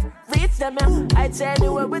cannot reach them. Yeah. I'd say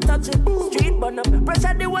anywhere we touch it. Street burn up,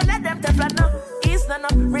 pressure the one of them Teflon up. East none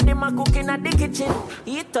up, rhythm a cooking at the kitchen.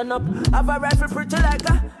 Heat turn up, have a rifle pretty like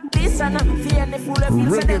a this and a fear any fool that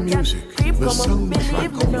feels them can creep come up,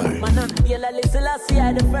 believe me no man. Yellow listen, I see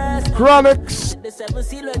I the first. Chronics. The 7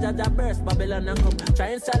 seal wedge at the burst, Babylon and come. Try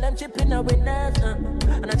and sell them chip in our nerves,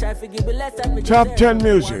 and I try to give it less than me. Top 10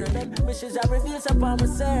 music. Missions are reveals upon my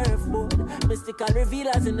surfboard. Mystical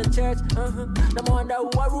revealers in the church. Them wonder who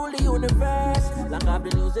I rule the universe. Like I've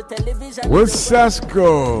been using television. With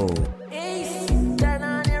Sasko. Hey, turn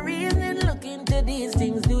on your reason, look into these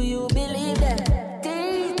things. Do you believe that?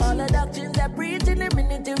 Teach all the doctrines that preach in a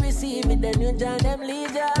minute to receive it. Then you join them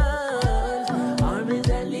legions, armies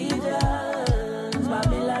and legions,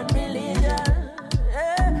 Babylon religion,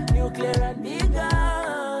 nuclear and big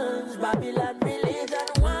guns, Babylon religion.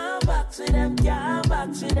 One box with them, can't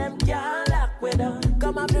box with them, can't lock with them.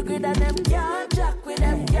 Come up the grid and them can't jack with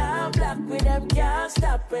them, can't block with them, can't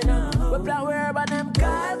stop with them. We plan herb and them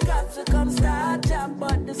call cops to come start job,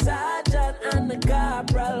 but the sergeant and the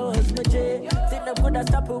corporal was my J. Think them coulda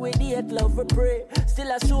stop it with the hate, love for pray.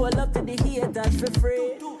 Still I show love to the haters for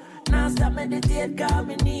free. Now stop meditate, cause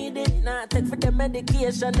me need it. Now take for the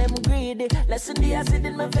medication, them greedy. Listen the acid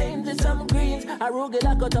in my veins with some greens.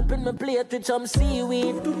 Arugula cut up in my plate with some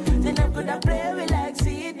seaweed. Then them coulda play with like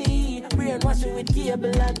CD. Brainwashing with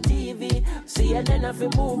cable and TV. See and then if you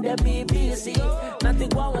move the BBC. Nothing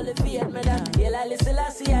wrong with the fear me that. Yeah, listen, I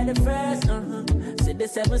see I the first. See the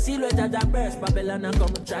 7 seal wedge at the burst. Babylon and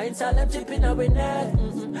come try and sell them chip in our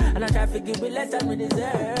nerves. And I try to give it less than we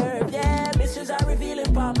deserve. Yeah, mysteries are revealing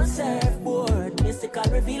upon my surfboard. Mystical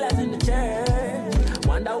revealers in the church.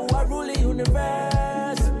 Wonder who I rule the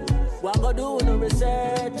universe. What go do no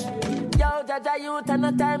research? Yo, Jaja youth and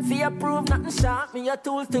no time for your proof. Nothing sharp me your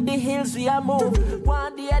tools to the hills we are move.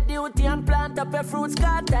 One day a duty and plant up your fruits.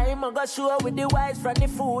 Got time I go show with the wise from the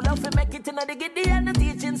fool. How to make it in the giddy and the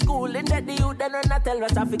teaching school. And that the youth then run and tell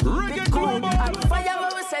us how to keep it cool. And fire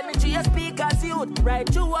when we send it to your speakers youth. Right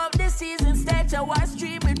throughout the season stage I was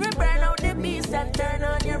streaming. We burn out the beast and turn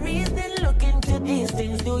on your reason. Look into these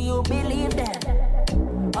things, do you believe that?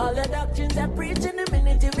 All the doctrines are preaching the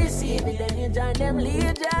minute you receive it. Then you join them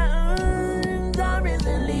legions, armies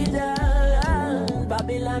and legions,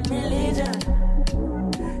 Babylon religion,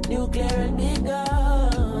 nuclear and big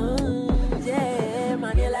guns. Yeah,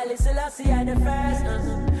 man, you like listen, I see I the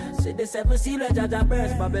first. See the 7 seal wedge at the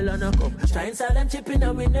burst, Babylon a come. Try and sell them chip in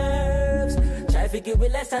our nerves. Try to give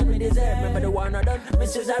it less than we deserve. Remember the one I done.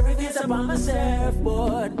 Mysteries I reveal upon my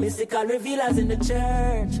surfboard. Mystical revealers in the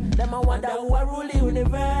church. Them I wonder who I rule the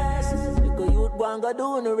universe. Because youth go and go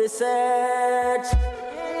do no research.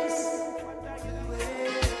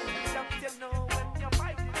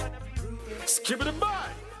 Skip it by.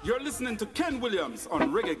 You're listening to Ken Williams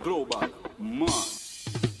on Reggae Global. Man.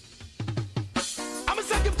 I'ma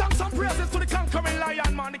say give thanks and praises to the conquering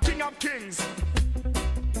lion, man, the king of kings.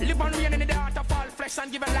 Live and reign in the heart of all flesh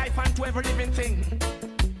and give a life unto every living thing.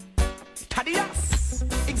 Thaddeus,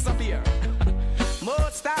 Xavier,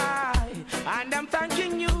 Most High, and I'm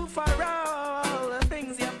thanking you for all the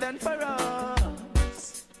things you've done for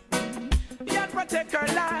us. You protect our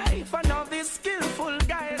life and all this skillful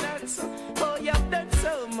guidance. Oh, you've done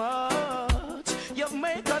so much. You've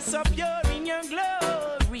made us so pure in your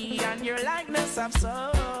glory and your likeness of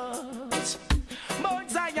such. Mount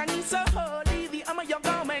Zion is so holy, the arm of your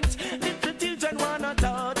garment. Little children wanna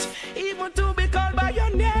touch, even to be called by your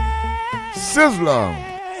name. Sizzler.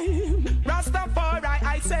 Rastafari,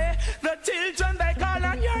 I say, the children they call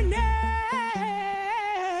on your name.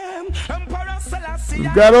 Emperor Selassie,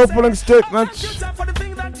 we've got opening statements. For the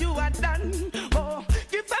thing that you had done. Oh,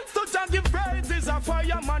 give thanks to Jah, give praises for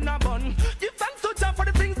your man abun. Give thanks to Jah for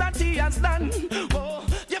the things that he has done. Oh,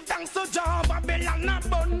 give thanks to Jah, Babylon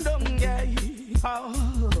abundant, yeah. Oh,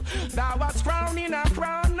 thou was crowned in a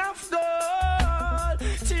crown of gold.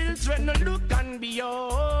 Children look and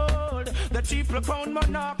behold, the triple crown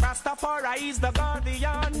monarch Rastafari is the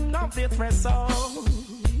guardian of the threshold.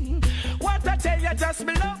 What I tell you, just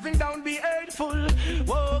be loving, don't be hateful.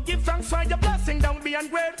 Whoa, give thanks for your blessing, don't be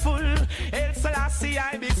ungrateful. El Selassie,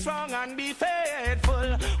 I be strong and be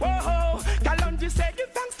faithful. Whoa, Kalonji say, give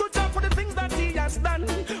thanks to Jah for the things that he has done.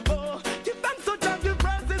 Oh, give thanks to Jah, give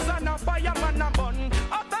praises and a fireman a bun.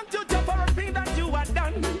 Oh, thank you Jah for everything that you have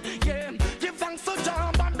done. Yeah, give thanks to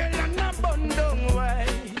Jah, Babylon a bun, don't way.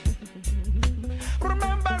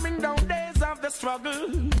 Remembering those days of the struggle,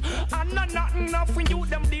 and nothing enough when you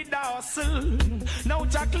them did hustle. Now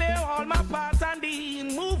to clear all my paths and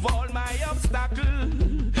move all my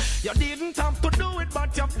obstacles. You didn't have to do it,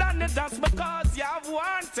 but you've done it just because you have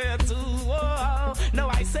wanted to. Oh, now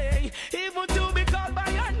I say, even to be called by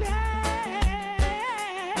your name,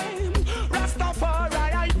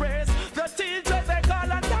 Rastafari, I praise the teachers they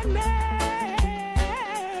call on your name.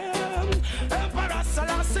 Emperor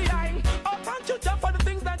Selassie, oh, thank you, Jah, for the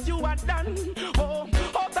things that you have done. Oh,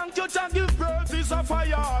 thank you, Jah, give praises of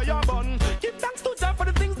fire, your bun. Give thanks to Jah for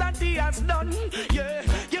the things that he has done. Yeah,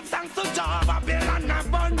 give thanks to Jah, Babylon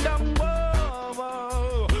abundant. Whoa,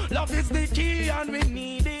 whoa. Love is the key and we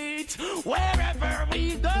need it wherever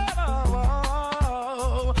we go.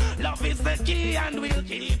 Love is the key and we'll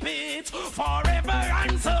keep it forever.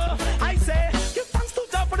 And so I say, give thanks to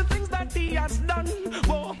Jah for the things that he has done.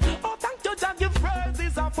 Whoa. Oh, thank you, Jah, give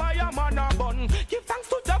praises of fireman a bun. Give thanks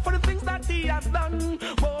to Jah for the things that he has done.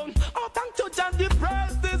 Whoa. Oh, thank you, Jah, give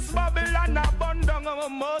praises Babylon abundant,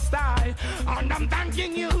 most high. And I'm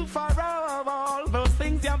thanking you for all those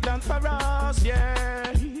things you have done for us,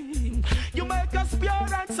 yeah. You make us pure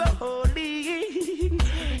and so holy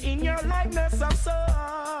in your likeness of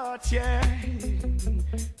such, yeah.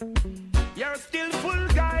 You're still full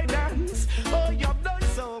guidance. Oh, you've done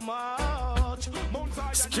so much.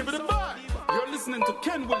 Skip it by. You're listening to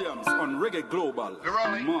Ken Williams on Reggae Global.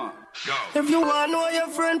 Come on. Go. If you want to know your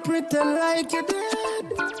friend, pretend like you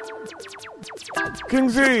dead. King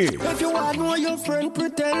Z. If you want to know your friend,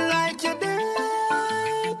 pretend like you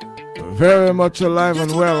dead. Very much alive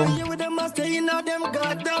and well. You with them must stay in them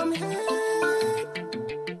goddamn head.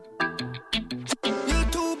 You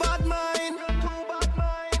too bad mind.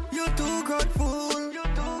 You too grateful. You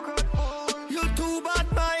too bad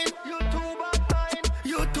mind.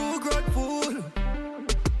 You too grateful.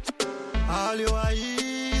 All you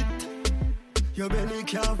eat, your belly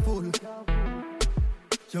can't full.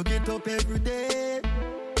 You get up every day,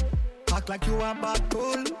 act like you are bad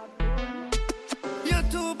bull. You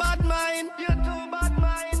too bad mind. You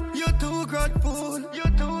too grateful.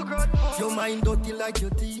 Your mind dirty like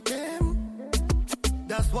your teeth them.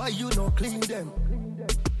 That's why you don't clean them.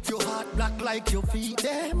 Your heart black like your feet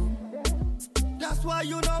them. That's why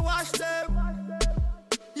you don't wash them.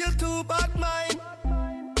 You too bad mind.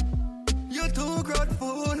 You too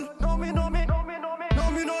grateful. Know me friend.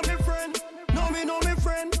 Know me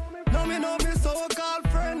friend. Know me so-called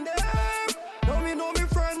friend. Know me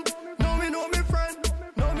friend. Know me friend.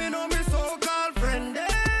 Know me so-called friend.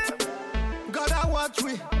 Gotta watch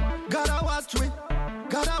me.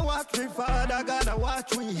 Gotta watch me, Father, gotta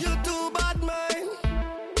watch me. You too bad mind.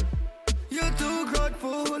 You too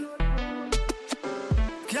grateful.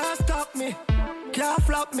 Can't stop me. Can't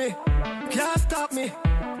flop me. Can't stop me.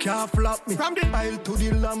 Can't flop me. From the aisle to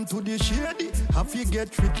the lamb to the shady. Have you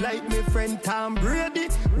get rich like me friend Tom Brady?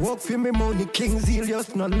 Work for me money, King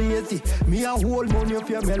Zelius, not lazy. Me a whole money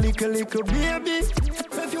for me little baby.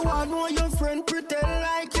 If you want to know your friend, pretend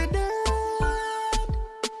like you dead.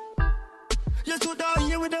 You stood out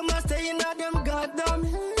here with them and stay in them goddamn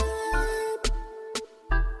head.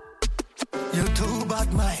 You too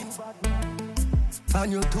bad mind.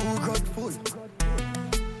 And you too grateful.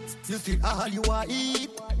 You see all you are eat.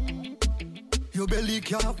 Your belly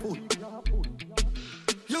can't full.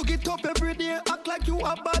 You get up every day, act like you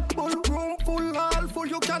a bad bull. Room full, all full,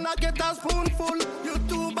 you cannot get a spoonful. You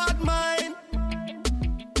too bad mind.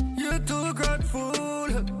 You too grateful.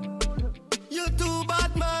 You too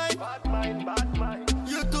bad mind.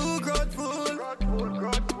 You too grateful.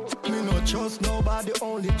 Me not trust nobody,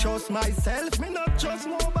 only trust myself. Me not trust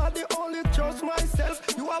nobody, only trust myself.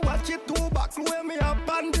 You are watch it too back, where me up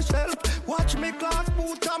on the shelf. Watch me class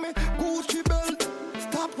boot on me Gucci belt.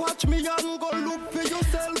 Stop watch me and go look for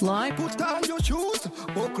yourself. Live. Put on your shoes,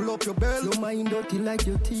 buckle up your belt. Your mind dirty like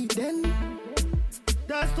your teeth then.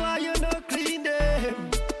 That's why you not clean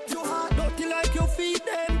them. Your heart dirty like your feet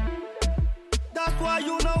then. That's why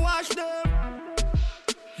you not wash them.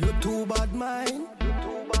 You too bad mind.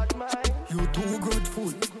 You too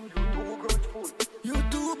grateful. You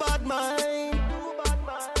too bad mind.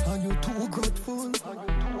 And you too grateful.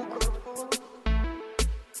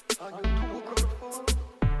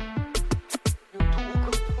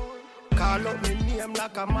 Call up me name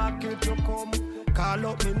like a market you come. Call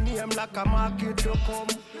up me name like a market you come.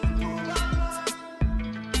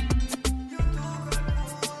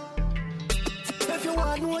 If you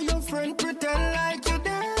want to know your friend, pretend like you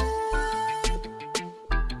dead.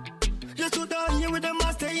 You stood out here with them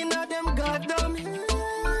and stay in them goddamn head.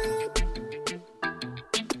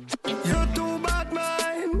 You too bad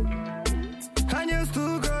mind. And you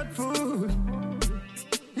too grateful.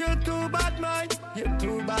 You too bad mind. You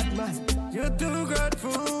too bad mind. You You're too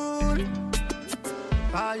grateful.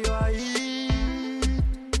 All you are eat,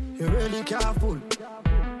 you're really careful.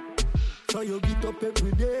 So you get up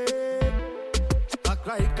every day, act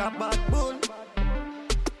like a bad bull.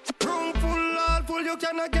 Room full, all full, you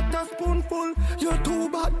cannot get a spoonful. You're too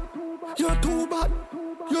bad, you're too bad,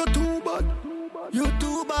 you're too bad, you're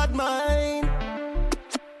too bad, mine.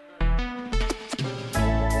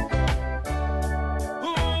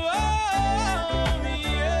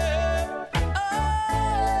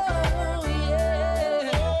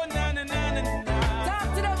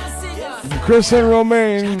 Chris and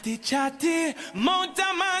Romaine. Chatty,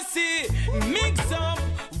 Montamasi, mix up.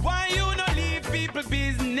 Why you not leave people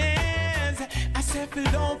business? I said,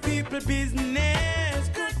 below people business.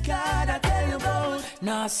 Good God, I tell you about.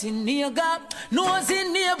 Nothing near gap,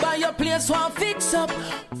 nothing nearby your place won't fix up.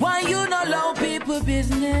 Why you not allow people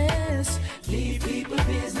business? Leave people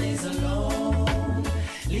business alone.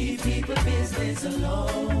 Leave people business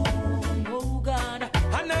alone. Oh God.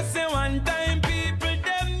 And I say one time people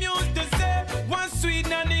them used to say one sweet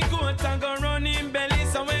nanny goat and go run in belly.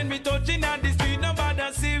 So when we touching at the street,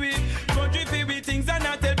 nobody see we. Country feel with things and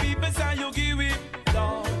I tell people say you give it.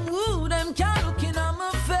 Ooh, them can't look in on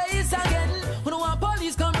my face again. When one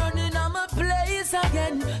police come running on my place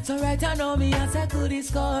again. So right I know me as I could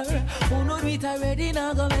score. Who know it already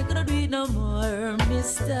now go make no do it no more,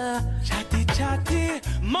 mister. Chatty chatty,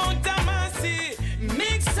 Montamasi,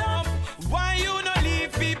 mix up. Why you not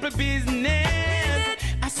leave people business?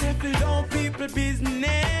 I said below people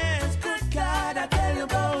business. Good God, I tell you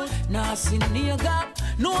about. Nothing near gap,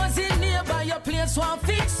 nothing nearby your place won't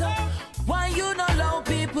fix up. Why you not allow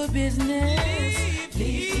people business?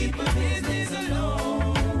 Leave people business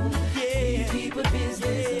alone. Leave people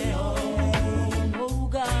business alone. Oh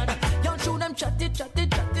God, y'all show them chatty, chatty,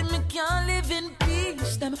 chatty. Me can't live in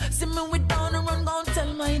peace. Them see me with down and run, gon'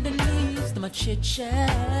 tell my Denise. Them a chit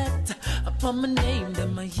chat upon my name,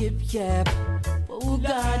 them a yip yap. Oh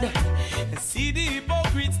God, see the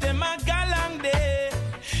hypocrites, them a galang day.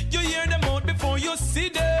 You hear them out before you see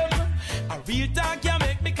them. A real talk can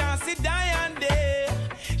make me can't sit down day.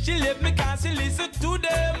 She left me cause she listen to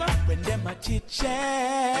them. When them a chit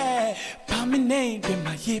chat, by my name, them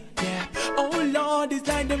a yip yap. Oh Lord, it's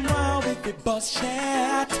like them wild with the bus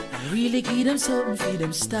chat. I really give them something for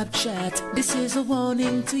them stop chat. This is a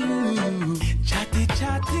warning to you. Chatty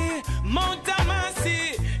chatty,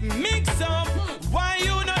 Montamasi, mix up. Why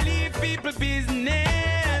you not leave people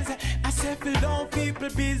business? I said below people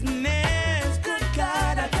business. Good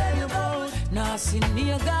God, I tell you about. Nothing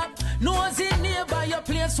near gap, nothing nearby your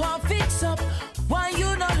place won't fix up. Why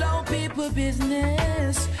you not allow people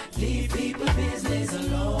business? Leave people business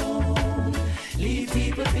alone. Leave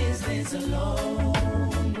people business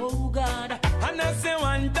alone. Oh God. And I say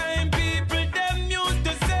one time people them used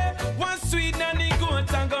to say one sweet nanny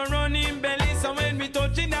goat and go run in belly. So when we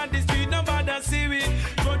touching at the street, nobody see we.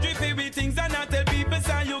 Country feel with things and I tell people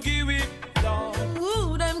say you give it.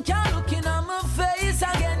 Ooh, them can't look in on my face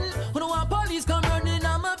again. When one police come running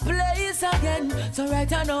on my place again. So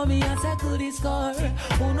right I know me as I could score.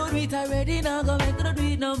 Who know it already now go make no do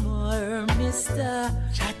it no more, mister.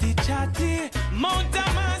 Chatty chatty,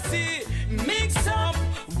 Montamasi, mix up.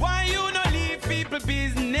 Why you not leave people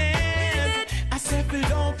business? I said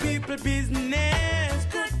below people business.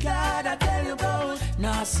 Good God, I tell you about.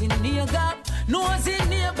 Nothing near gap, nothing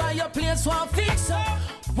nearby your place won't fix up.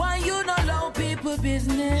 Why you not allow people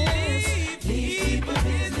business? Leave people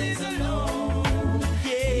business alone.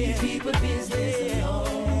 Leave people business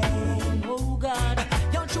alone. Oh God,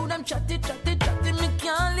 y'all show them chatty, chatty, chatty. Me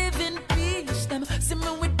can't live in peace. Them see me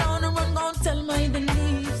with down and run, gon' tell my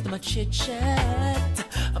Denise. Them a chit chat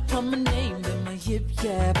upon my name, them a yip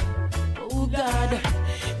yap. Oh God,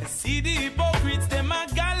 see the hypocrites, them a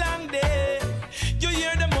galang day. You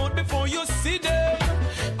hear them out before you see them.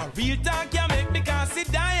 A real talk can make me can't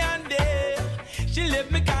sit down day. She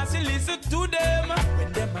left me cause she listen to them.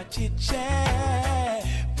 When them a chit chat,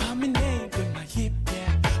 by my name, them a yip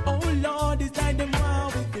yap. Oh Lord, it's like them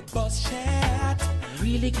wild with the bus chat. I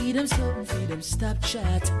really give them something for them stop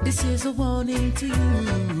chat. This is a warning to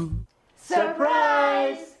you.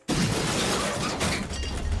 Surprise!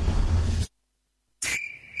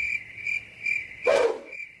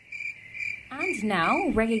 And now,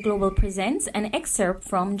 Reggae Global presents an excerpt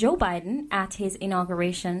from Joe Biden at his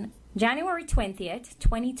inauguration, January 20th,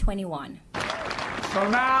 2021. So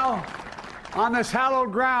now, on this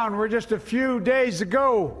hallowed ground where just a few days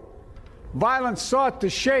ago, violence sought to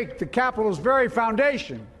shake the Capitol's very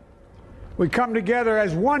foundation, we come together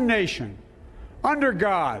as one nation, under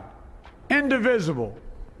God, indivisible,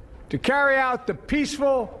 to carry out the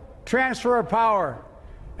peaceful transfer of power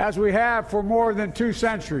as we have for more than 2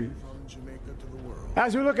 centuries.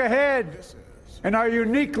 As we look ahead in our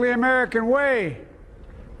uniquely American way,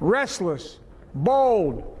 restless,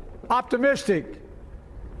 bold, optimistic,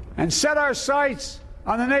 and set our sights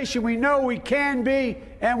on the nation we know we can be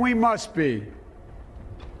and we must be.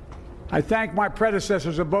 I thank my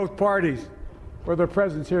predecessors of both parties for their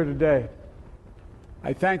presence here today.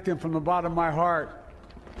 I thank them from the bottom of my heart.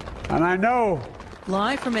 And I know...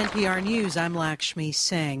 Live from NPR News, I'm Lakshmi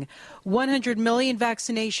Singh. 100 million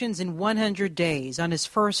vaccinations in 100 days. On his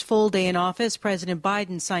first full day in office, President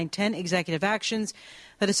Biden signed 10 executive actions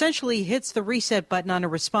that essentially hits the reset button on a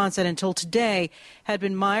response that until today had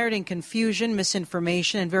been mired in confusion,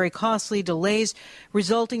 misinformation, and very costly delays,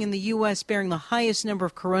 resulting in the U.S. bearing the highest number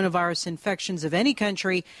of coronavirus infections of any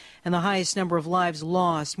country and the highest number of lives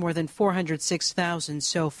lost, more than 406,000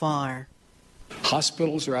 so far.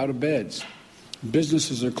 Hospitals are out of beds.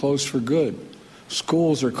 Businesses are closed for good.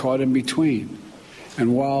 Schools are caught in between.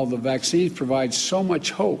 And while the vaccine provides so much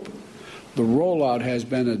hope, the rollout has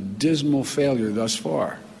been a dismal failure thus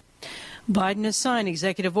far. Biden has signed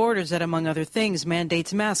executive orders that, among other things,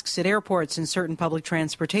 mandates masks at airports and certain public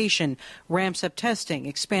transportation, ramps up testing,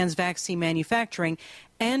 expands vaccine manufacturing,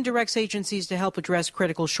 and directs agencies to help address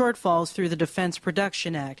critical shortfalls through the Defense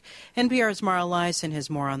Production Act. NPR's Mara Liasson has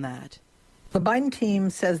more on that. The Biden team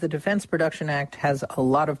says the Defense Production Act has a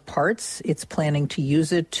lot of parts. It's planning to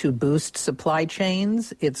use it to boost supply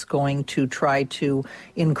chains. It's going to try to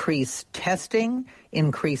increase testing,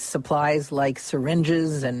 increase supplies like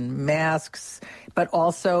syringes and masks, but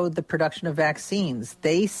also the production of vaccines.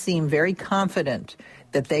 They seem very confident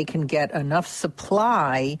that they can get enough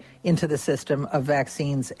supply into the system of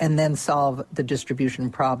vaccines and then solve the distribution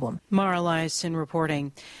problem. Mara Liasson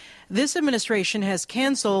reporting. This administration has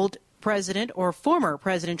canceled President or former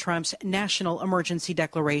President Trump's national emergency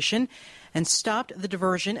declaration and stopped the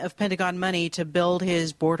diversion of Pentagon money to build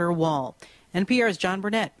his border wall. NPR's John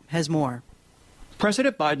Burnett has more.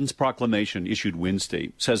 President Biden's proclamation issued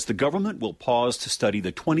Wednesday says the government will pause to study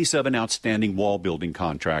the 27 outstanding wall building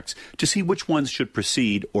contracts to see which ones should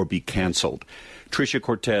proceed or be canceled. Tricia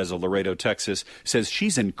Cortez of Laredo, Texas, says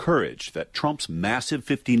she's encouraged that Trump's massive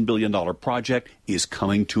 $15 billion project is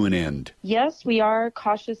coming to an end. Yes, we are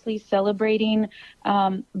cautiously celebrating.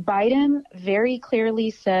 Biden very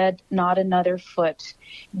clearly said not another foot.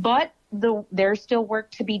 But there's still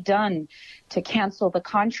work to be done to cancel the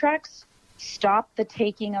contracts, stop the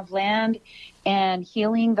taking of land, and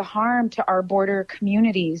healing the harm to our border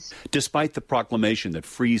communities. Despite the proclamation that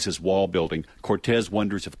freezes wall building, Cortez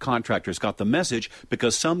wonders if contractors got the message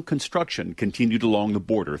because some construction continued along the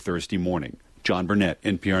border Thursday morning. John Burnett,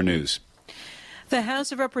 NPR News. The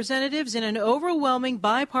House of Representatives, in an overwhelming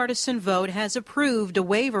bipartisan vote, has approved a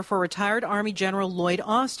waiver for retired Army General Lloyd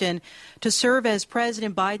Austin to serve as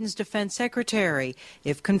President Biden's defense secretary.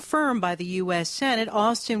 If confirmed by the U.S. Senate,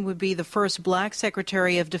 Austin would be the first black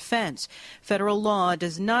Secretary of Defense. Federal law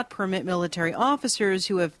does not permit military officers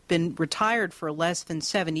who have been retired for less than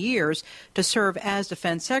 7 years to serve as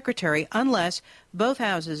defense secretary unless both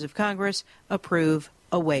houses of Congress approve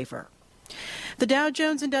a waiver. The Dow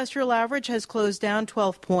Jones Industrial Average has closed down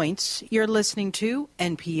 12 points. You're listening to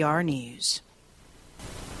NPR News.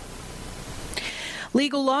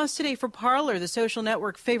 Legal loss today for Parler, the social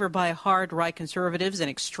network favored by hard right conservatives and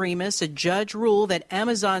extremists. A judge ruled that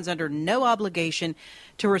Amazon's under no obligation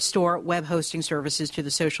to restore web hosting services to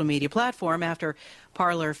the social media platform after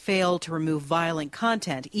Parler failed to remove violent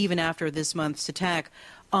content, even after this month's attack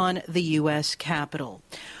on the U.S. Capitol.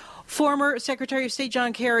 Former Secretary of State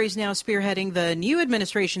John Kerry is now spearheading the new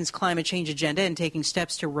administration's climate change agenda and taking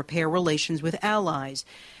steps to repair relations with allies.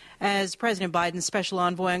 As President Biden's special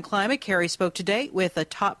envoy on climate, Kerry spoke today with a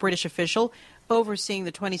top British official overseeing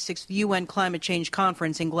the 26th UN Climate Change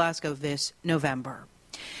Conference in Glasgow this November.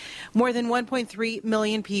 More than 1.3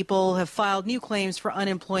 million people have filed new claims for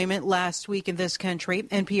unemployment last week in this country.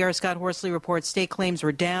 NPR's Scott Horsley reports state claims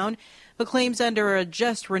were down, but claims under a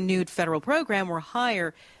just renewed federal program were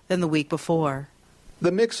higher than the week before.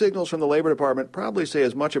 The mixed signals from the Labor Department probably say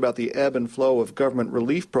as much about the ebb and flow of government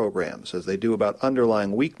relief programs as they do about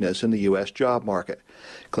underlying weakness in the U.S. job market.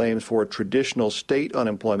 Claims for traditional state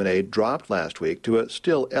unemployment aid dropped last week to a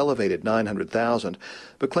still elevated 900,000,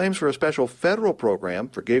 but claims for a special federal program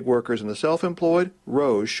for gig workers and the self-employed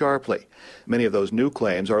rose sharply. Many of those new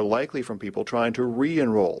claims are likely from people trying to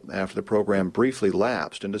re-enroll after the program briefly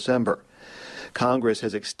lapsed in December. Congress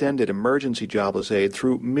has extended emergency jobless aid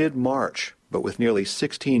through mid-March, but with nearly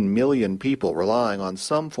 16 million people relying on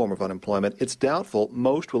some form of unemployment, it's doubtful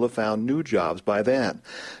most will have found new jobs by then.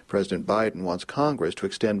 President Biden wants Congress to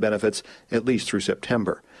extend benefits at least through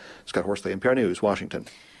September. Scott Horsley, NPR News, Washington.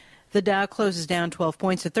 The Dow closes down 12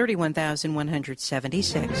 points at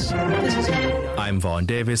 31,176. I'm Vaughn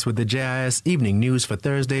Davis with the JIS Evening News for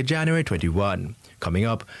Thursday, January 21. Coming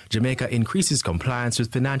up, Jamaica increases compliance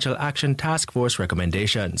with Financial Action Task Force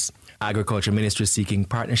recommendations. Agriculture Ministry seeking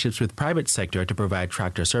partnerships with private sector to provide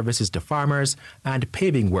tractor services to farmers, and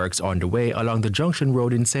paving works underway along the Junction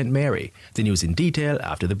Road in St. Mary. The news in detail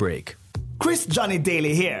after the break. Chris Johnny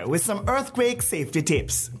Daly here with some earthquake safety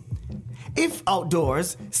tips. If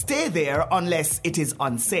outdoors, stay there unless it is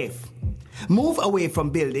unsafe. Move away from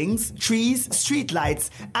buildings, trees,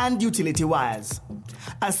 streetlights, and utility wires.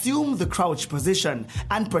 Assume the crouch position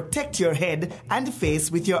and protect your head and face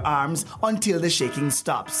with your arms until the shaking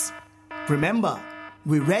stops. Remember,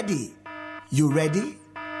 we're ready. You ready?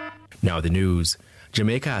 Now the news.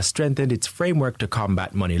 Jamaica has strengthened its framework to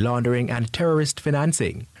combat money laundering and terrorist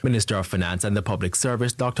financing. Minister of Finance and the Public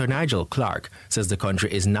Service Dr. Nigel Clark says the country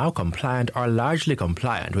is now compliant or largely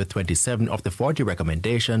compliant with 27 of the 40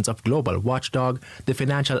 recommendations of global watchdog, the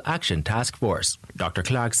Financial Action Task Force. Dr.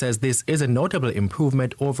 Clark says this is a notable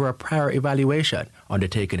improvement over a prior evaluation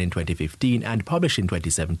undertaken in 2015 and published in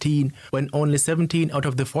 2017 when only 17 out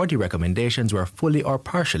of the 40 recommendations were fully or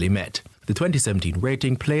partially met. The 2017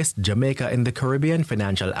 rating placed Jamaica in the Caribbean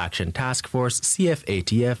Financial Action Task Force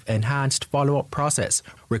CFATF enhanced follow-up process,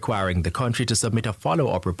 requiring the country to submit a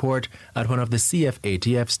follow-up report at one of the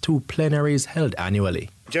CFATF's 2 plenaries held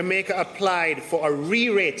annually. Jamaica applied for a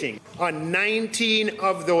re-rating on 19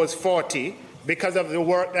 of those 40 because of the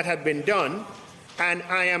work that had been done, and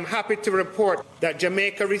I am happy to report that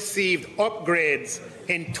Jamaica received upgrades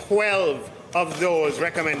in 12 of those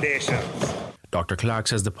recommendations. Dr. Clark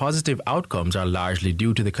says the positive outcomes are largely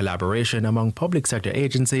due to the collaboration among public sector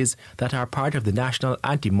agencies that are part of the National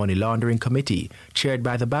Anti-Money Laundering Committee, chaired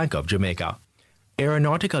by the Bank of Jamaica.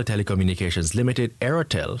 Aeronautical Telecommunications Limited,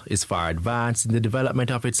 Aerotel, is far advanced in the development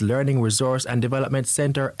of its Learning Resource and Development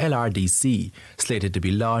Centre, LRDC, slated to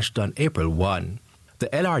be launched on April 1. The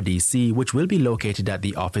LRDC, which will be located at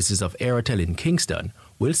the offices of Aerotel in Kingston,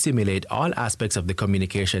 will simulate all aspects of the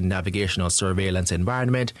communication navigational surveillance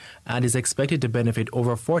environment and is expected to benefit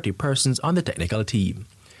over 40 persons on the technical team.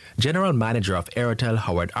 General Manager of Aerotel,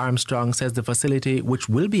 Howard Armstrong, says the facility, which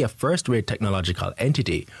will be a first-rate technological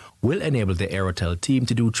entity, will enable the Aerotel team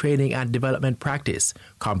to do training and development practice,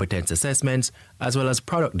 competence assessments, as well as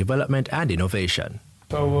product development and innovation.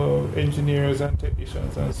 Our engineers and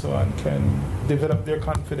technicians and so on can develop their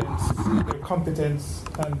confidence, their competence,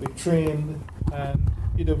 and be trained and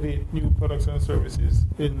innovate new products and services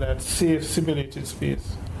in that safe, simulated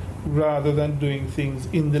space, rather than doing things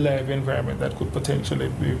in the live environment that could potentially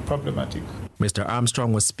be problematic. Mr.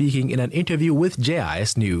 Armstrong was speaking in an interview with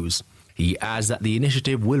JIS News. He adds that the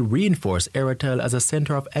initiative will reinforce Aerotel as a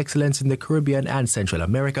center of excellence in the Caribbean and Central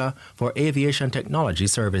America for aviation technology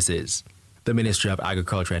services. The Ministry of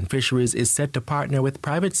Agriculture and Fisheries is set to partner with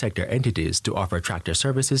private sector entities to offer tractor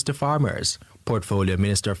services to farmers. Portfolio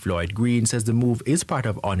Minister Floyd Green says the move is part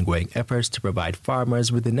of ongoing efforts to provide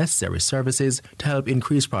farmers with the necessary services to help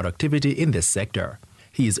increase productivity in this sector.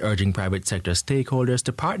 He is urging private sector stakeholders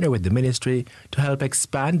to partner with the ministry to help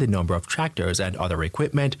expand the number of tractors and other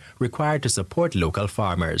equipment required to support local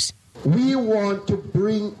farmers. We want to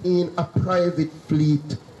bring in a private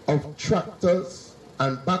fleet of tractors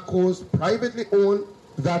and backhoes, privately owned,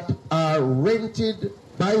 that are rented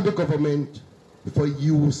by the government for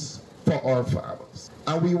use for our farmers.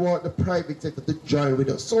 And we want the private sector to join with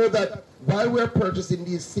us so that while we're purchasing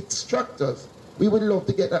these 6 tractors, we would love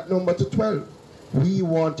to get that number to 12. We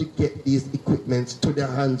want to get these equipments to the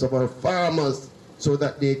hands of our farmers so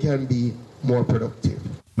that they can be more productive.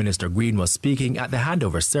 Minister Green was speaking at the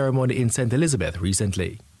handover ceremony in St. Elizabeth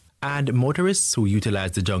recently. And motorists who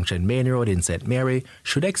utilize the Junction Main Road in St. Mary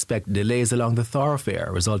should expect delays along the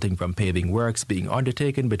thoroughfare resulting from paving works being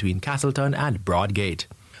undertaken between Castleton and Broadgate.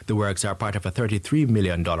 The works are part of a $33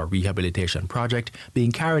 million rehabilitation project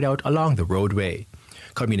being carried out along the roadway.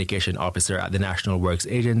 Communication Officer at the National Works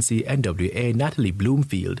Agency, NWA, Natalie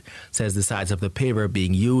Bloomfield, says the size of the paver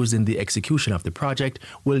being used in the execution of the project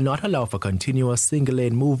will not allow for continuous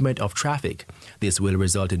single-lane movement of traffic. This will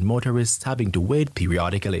result in motorists having to wait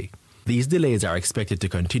periodically. These delays are expected to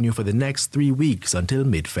continue for the next 3 weeks until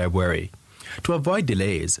mid-February. To avoid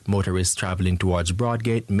delays, motorists traveling towards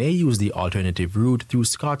Broadgate may use the alternative route through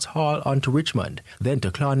Scotts Hall onto Richmond, then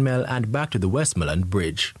to Clonmel and back to the Westmoreland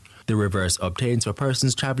Bridge. The reverse obtains for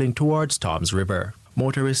persons traveling towards Toms River.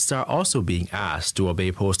 Motorists are also being asked to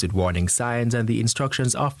obey posted warning signs and the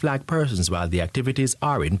instructions of flagged persons while the activities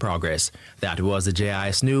are in progress. That was the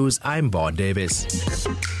JIS News. I'm Vaughn Davis.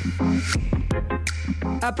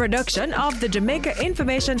 A production of the Jamaica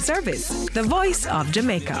Information Service, the voice of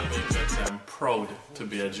Jamaica. I'm proud to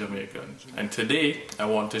be a Jamaican, and today I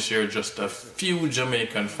want to share just a few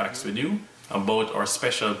Jamaican facts with you about our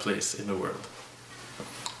special place in the world.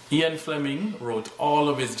 Ian Fleming wrote all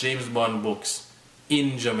of his James Bond books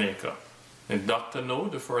in Jamaica. And Dr. No,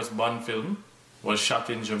 the first Bond film, was shot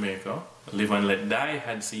in Jamaica. Live and Let Die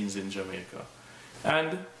had scenes in Jamaica.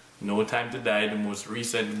 And No Time to Die, the most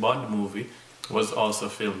recent Bond movie, was also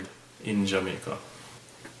filmed in Jamaica.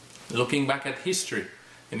 Looking back at history,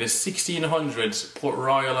 in the 1600s, Port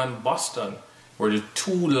Royal and Boston were the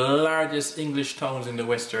two largest English towns in the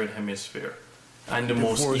Western Hemisphere, and the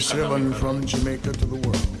most economical. From Jamaica to the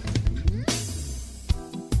world.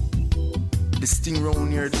 This thing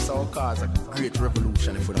round here, this all cause a great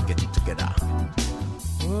revolution if we don't get it together.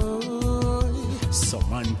 So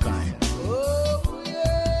mankind,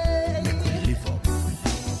 make we live up.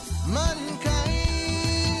 Mankind,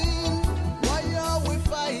 why are we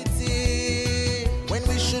fighting when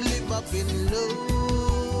we should live up in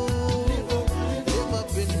love? Live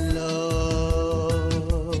up in love.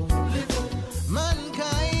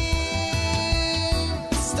 Mankind,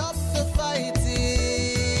 stop the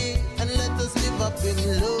fighting and let us live up in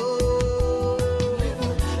love.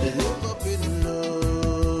 Live up in love.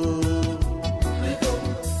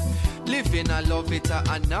 Living I love it, I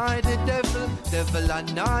annoy the devil. Devil I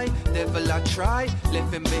nigh, devil I try,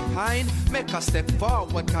 left him behind. Make a step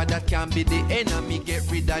forward, cause that can be the enemy. Get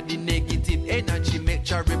rid of the negative energy, make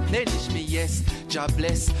Jah replenish me, yes, Jah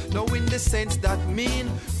bless. Now in the sense that mean,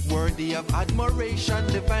 worthy of admiration,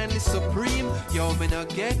 divinely supreme. Yo, me not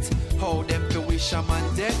get how them to wish a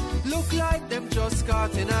man dead. Look like them just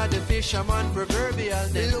caught in a the fisherman proverbial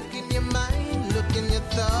net. Look in your mind, look in your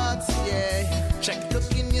thoughts, yeah. Check. Look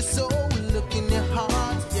in your soul, look in your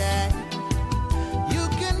heart, yeah. You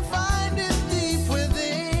can find it deep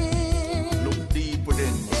within. Look deep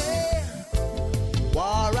within. Yeah.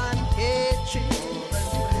 War and hatred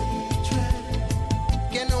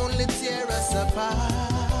can only tear us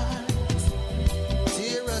apart.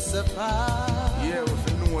 Tear us apart. Yeah,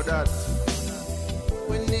 we know that.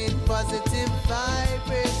 We need positive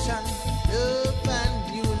vibration, love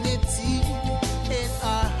and unity in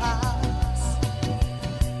our hearts.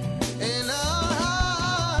 In our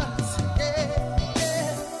hearts, yeah,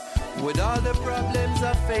 yeah. With all the problems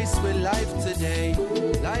I face with life today,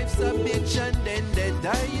 life's a bitch and then they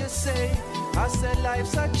die, you say. I said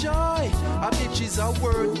life's a joy. A bitch is a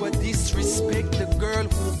word but disrespect the girl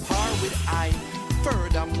who par with I.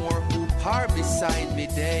 Furthermore, who par beside me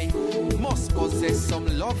day must possess some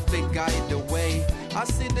love to guide the way. I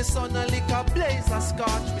see the sun a lick a blaze, a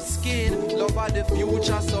scorch with skin. Love of the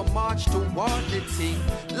future, so march toward the thing.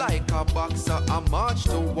 Like a boxer, I march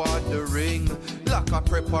toward the ring. Like a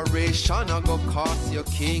preparation, I go cost your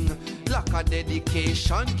king. Like a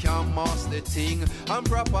dedication, can master the thing. And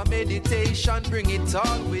proper meditation, bring it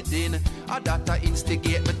all within. I that I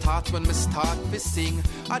instigate my thoughts when me start to sing.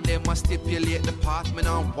 I them I stipulate the path, me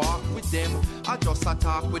and walk with them. I just a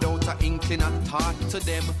talk without a inkling and talk to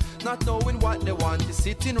them. Not knowing what they want is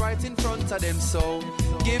sitting right in front of them. So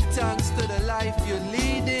give thanks to the life you're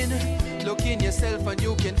leading. Look in yourself and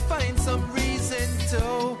you can find some reason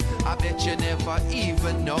to. I bet you never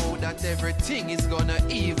even know that everything is gonna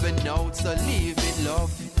even out. So live in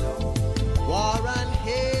love. War and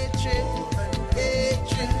hatred,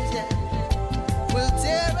 yeah, will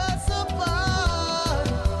tear us apart.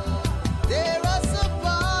 Tear us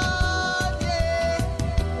apart, yeah.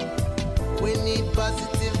 We need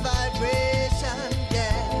positive vibration,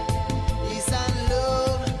 yeah. Peace and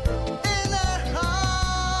love in our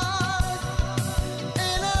heart,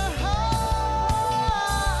 in our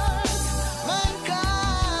hearts.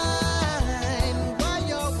 Mankind, why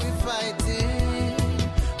are we fighting?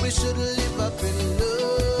 We should live up in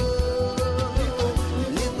love,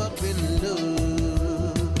 live up in love.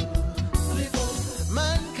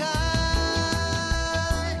 Mankind,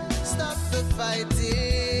 stop the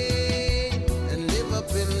fighting and live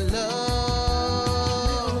up in love,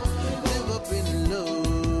 live up in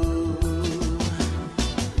love.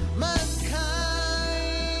 Mankind.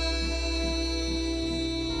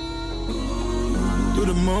 To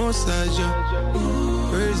the Most High, Jah.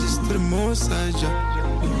 Praises to the Most High, Jah.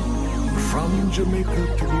 From Jamaica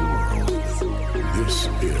to the world, this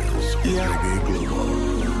is Reggae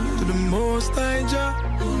Global. To the Most High, Jah.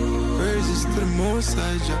 Praises to the Most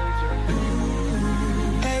High, Jah.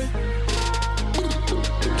 Hey.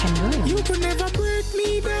 You could never break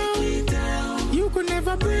me down. You could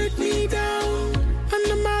never break me down. And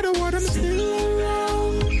no matter what, I'm still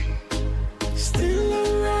around. Still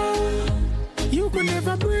around. You could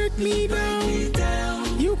never break me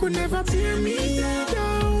down. You could never tear me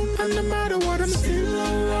down. And no matter what, I'm still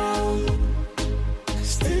around.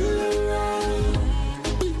 Still around.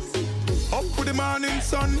 Up with the morning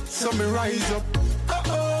sun, so me rise up.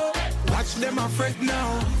 Watch them afraid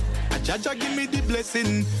now. A Jaja give me the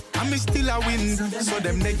blessing, and me still a win. So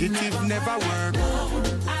them negative never work.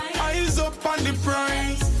 Eyes up on the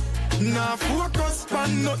prize. Nah, focus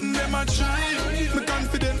on nothing them a try. Me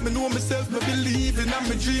confident, me know myself, me believe in, and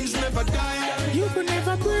my dreams never die. You could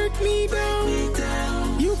never break me down.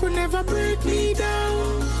 You could never break me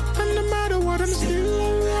down. And no matter what, I'm still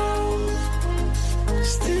around.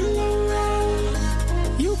 Still around.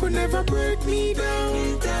 You could never break me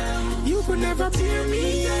down. You could never tear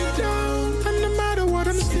me down. And no matter what,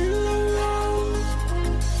 I'm still around.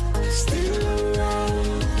 Still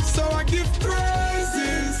around. So I give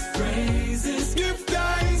praises, give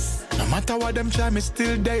thanks. No matter what them try, me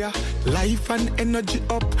still there. Life and energy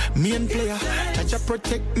up, main player. Catch up,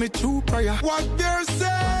 protect me through prayer. What they're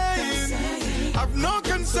saying, have no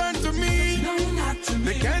concern to me.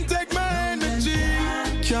 They can't take my energy.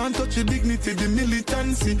 Can't touch the dignity, the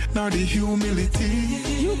militancy, nor the humility.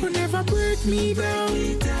 You could never break me down.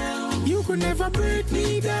 You could never break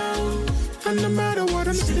me down. And no matter what,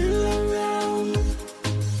 I'm still around.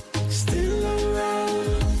 Still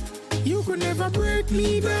around. You could never break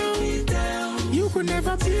me down. You could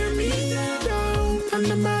never tear me down. And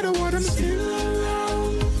no matter what, I'm still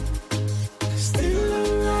around. Still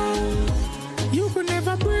around. You could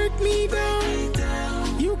never break me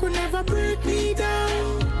down. You could never break me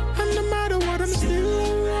down. And no matter what, I'm still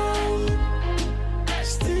around.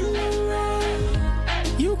 Still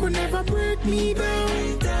around. You could never break me down.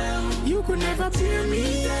 You could never tear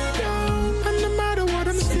me down. And no matter what,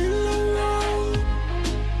 I'm still around.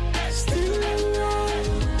 Still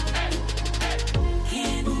around.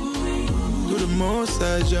 To the Most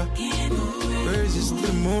High, Jah. Praises to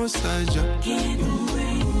the Most High, Jah.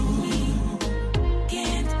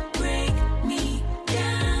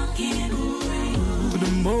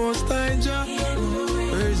 Most High Jah,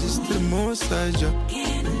 praises to the Most High Jah,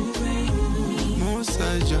 Most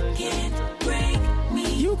High Jah.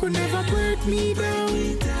 You could never break me down.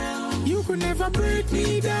 You could never break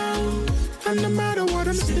me down. And no matter what,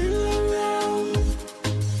 I'm still around.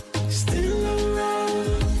 Still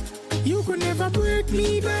around. You could never break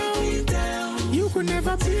me down. You could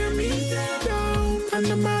never tear me down. And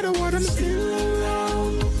no matter what, I'm still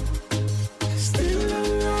around. Still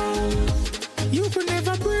around. You could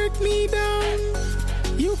never break me down.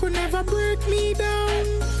 You could never break me down.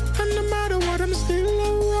 And no matter what, I'm still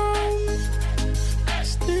around.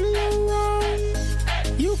 Still around.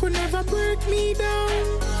 You could never break me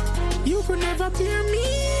down. You could never tear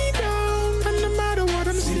me down. And no matter what,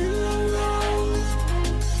 I'm still around.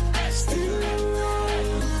 Still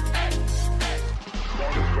around.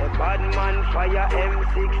 The bad man fire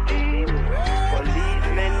M16.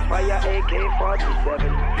 Policemen fire AK-47.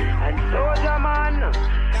 And soldier man,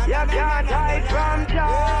 you can't hide from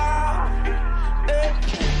Jah.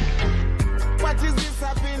 What is this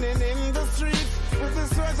happening in the streets with the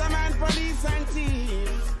soldier man, police and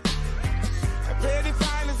teams? A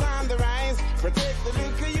pedophile is on the rise. Protect the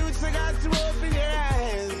little youth, you got to open your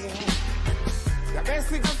eyes. The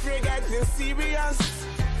basic affair getting serious.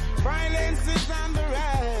 Violence is on the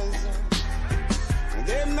rise.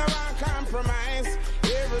 Them no one compromise.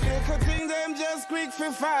 Every little thing them just quick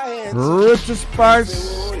for fight. Richard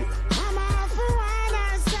Spice. I'm off for one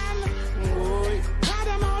I stand. Got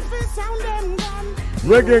them out for sound them gun.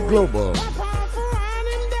 Reggae Global. Pop off for one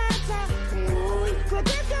in data.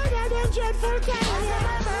 Protect the dreadful terror.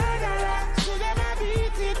 So them a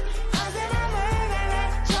beat it. Cause them a murderer.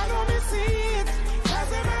 Try to me see it. Cause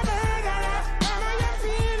them a murderer. Mama you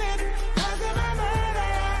feel it. Cause them a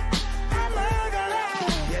murderer. A murderer.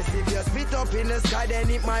 Yes, if you spit up in the sky, then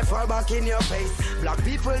it might fall back in your face. Black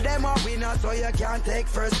people, them are winners, so you can't take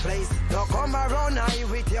first place. Don't come around here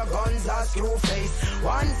with your guns or screw face.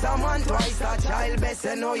 Once a man, twice a child, best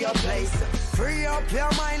to know your place. Free up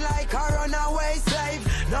your mind like a runaway slave.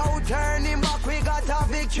 No turning back, we got a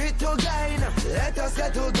victory to gain. Let us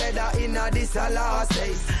get together in this last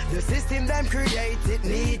days. The system them create, it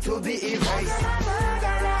need to be erased. Cause them a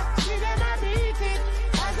murderer, see them a beat it.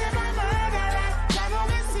 Cause them a murderer, you know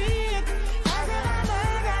we see it. Cause them a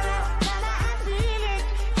murderer, mama I feel it.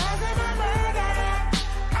 Cause them a murderer.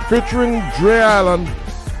 Featuring Dre Island.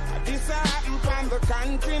 This happen from the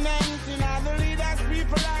continent. In all the leaders,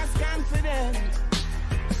 people are confident.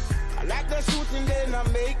 I like the shooting, they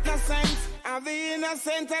don't make no sense. And the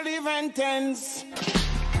innocent are living tense.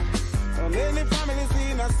 So many families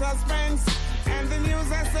in a suspense. And the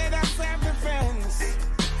news I said I serve the defense.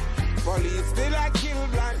 Police still a kill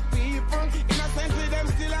black people. Innocently them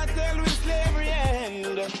still a tell with slavery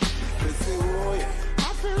end. They say, boy,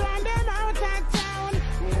 I feel run them out of town.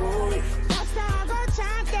 Boy, just I go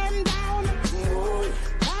chant them down. Boy,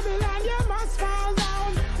 Babylon you must fall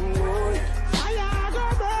down. Boy, fire go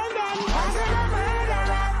burn them. Cause them a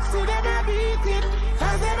murderer. See them a beat it.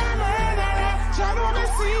 Cause them a murderer. Show them a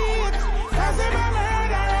see it. Cause them a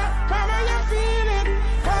murderer. Mama you feel it.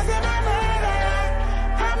 Cause them a murderer.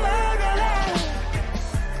 A murderer.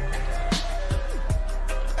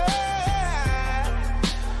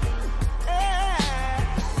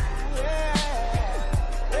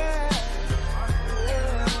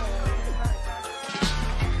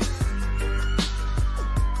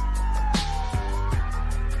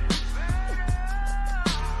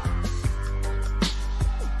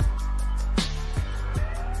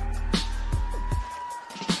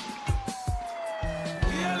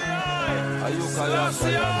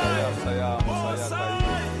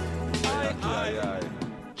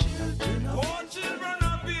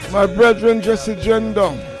 My brethren, Jesse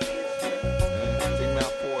Jendong,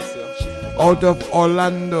 out of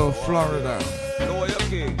Orlando, Florida.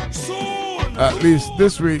 At least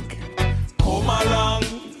this week. Come along,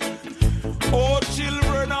 oh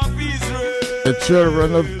children of Israel. The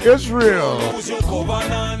children of Israel. Lose your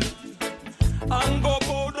covenant and go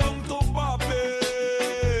bow down to Babel.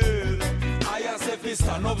 I say we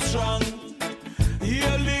stand up strong.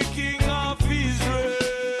 Hear the King of Israel.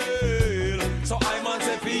 So I man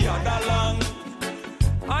say we are the long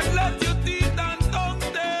and let your teeth and tongue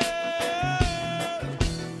tell.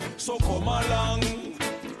 So come along,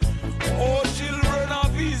 oh children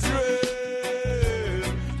of Israel.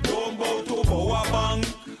 Don't bow to power bank.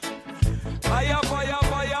 Fire, fire,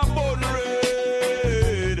 fire, burn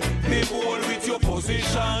red. Be bold with your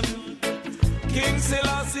position. King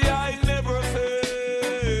Selassie, I never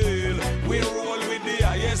fail. We roll with the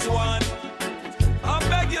highest one. I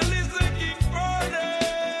beg you listen, King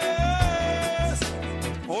Furnace.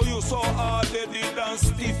 Oh, you so hard-headed and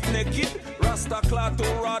stiff-necked. Rasta clot to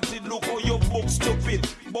rotted. Look how your book stupid.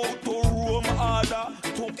 Bow to Rome harder.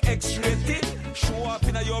 Took X-rated. Show up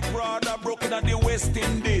in your brother. Broken at the West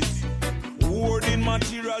Indies. Wording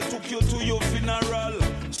material took you to your funeral.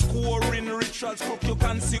 Scoring rituals cook your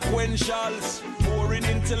consequentials. Pouring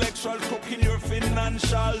intellectual cooking your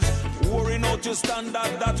financials. Worrying out your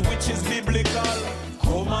standard, that which is biblical.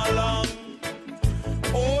 Come along,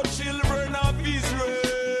 oh children of Israel.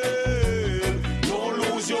 Don't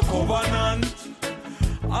lose your covenant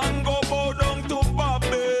and go bow down to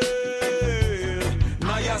Babel.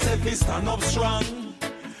 Now yourself is stand up strong.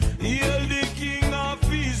 Hail the King of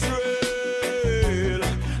Israel.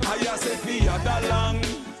 Along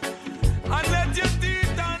and let your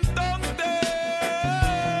teeth and tongue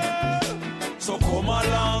tell. So come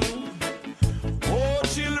along, oh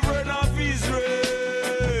children of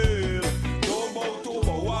Israel. Don't bow to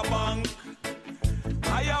power bank.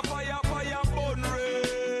 Fire, fire, fire, burn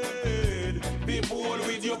red. Be bold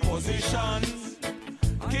with your position.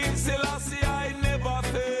 King Selassie, I never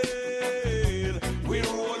fail. We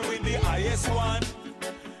roll with the highest one.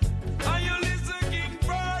 And you listen, King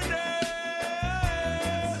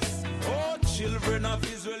Children of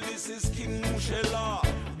Israel, this is King Mushela.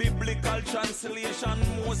 Biblical translation,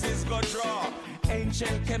 Moses got draw.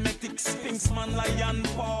 Ancient Kemetic Sphinx man lion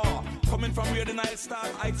paw. Coming from where the Nile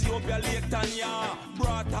start, Ethiopia, Lake Tanya.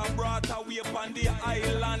 Brata, we upon the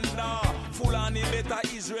island. Fulani better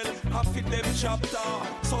Israel, have fit them chapter.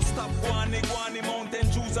 So stop Guani,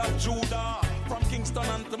 mountain Jews of Judah. From Kingston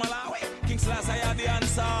and to Malawi, King Selassie had the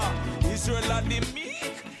answer. Israel are the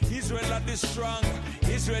meek, Israel are the strong.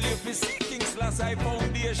 Israel, if you see King Selassie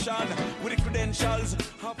foundation with the credentials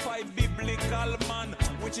of a biblical man,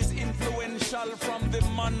 which is influential from the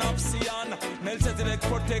man of Sion. Melchizedek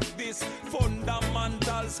protect this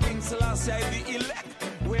fundamentals. King Selassie the elect,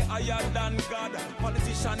 way higher than God.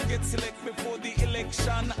 Politician get select before the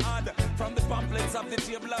election ad. From the pamphlets of the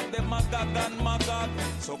table of the Magog and Magog.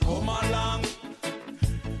 So come along,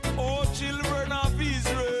 oh children of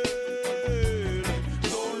Israel.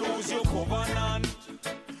 Don't lose your covenant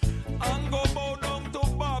and go bow down to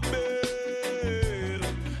Babel.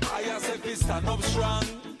 I yourself is stand up strong.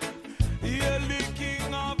 Hail the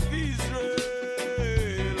King of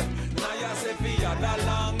Israel. Now yourself he had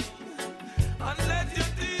along and let your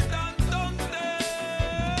teeth and tongue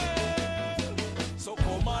tell. So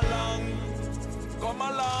come along.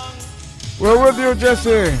 We're with you,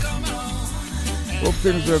 Jesse. Hope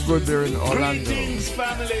things are good there in Orlando. Greetings,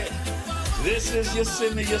 family. This is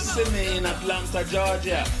Yosemite in Atlanta,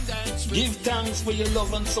 Georgia. Give thanks for your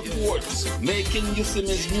love and support, making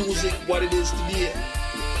Yosemite's music what it is today.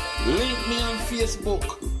 Link me on Facebook,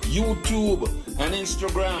 YouTube, and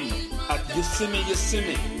Instagram at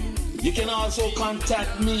Yosemite. You can also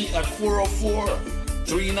contact me at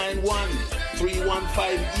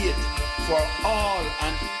 404-391-3158 for all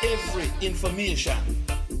and every information.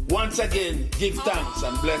 Once again, give thanks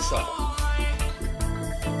and bless her.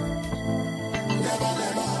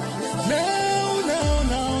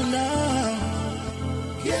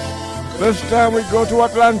 This time we go to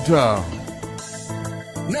Atlanta.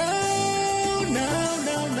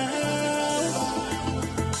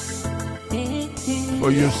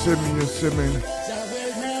 For Yosemite.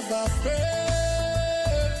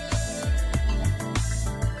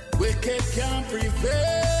 Wicked can't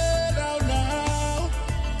prevail now.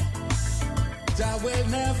 That will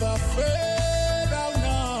never fail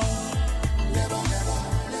now.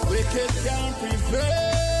 Wicked can't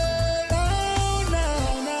prevail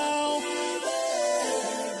now.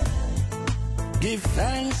 Give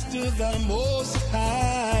thanks to the Most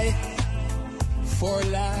High for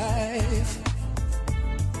life.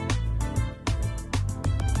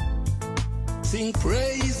 Sing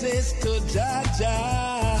praises to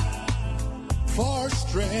Jaja for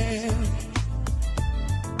strength.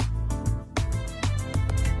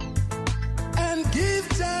 And give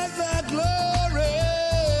Jah the glory.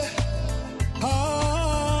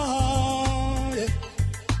 Oh, yeah.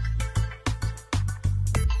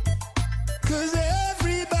 'Cause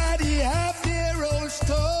everybody have their own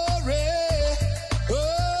story.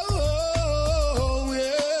 Oh,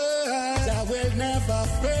 yeah. Jah will never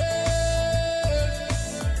fail.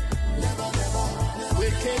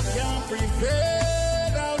 Wicked can't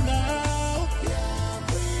prevail now.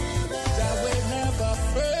 That will never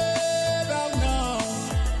fail now.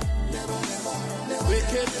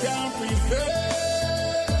 Wicked can't prevail.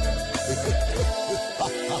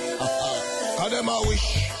 Cause them a wish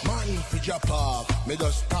man fi drop off. Me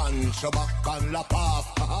just stand so back and lap off.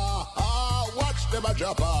 Watch them a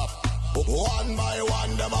drop off. One by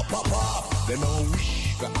one them a pop off. Them a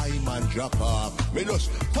wish the eye man drop off. Me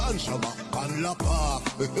just turn so back and lap off.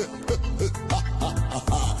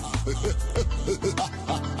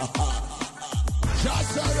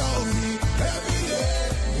 Just around me every day.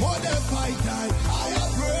 More than 5 times I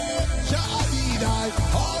pray. Shall lead I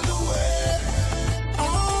all the way.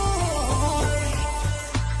 Oh,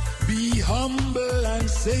 be humble and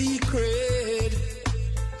sacred,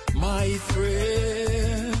 my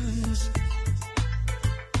friends.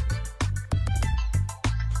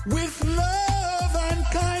 With love and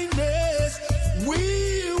kindness, we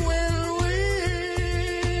will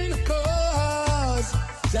win. 'Cause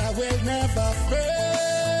Jah will never fail.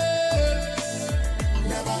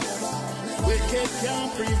 Wicked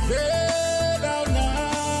can't prevail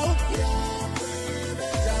now.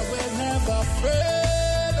 Jah will never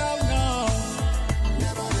fail now.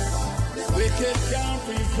 Wicked can't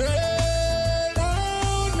prevail.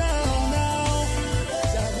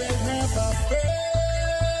 Jah will never fail.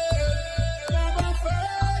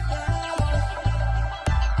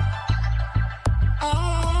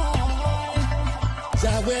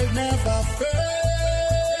 Never fail.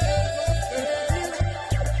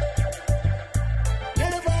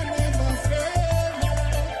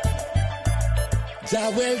 Jah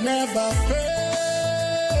will never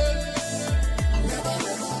fail.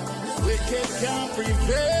 Wicked can't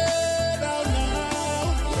prevail now.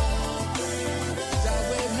 Jah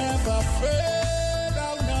will never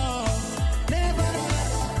fail now.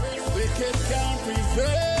 Wicked can't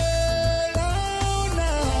prevail.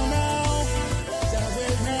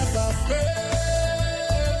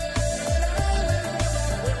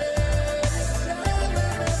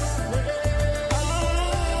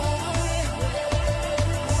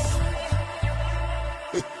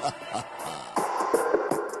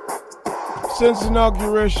 Since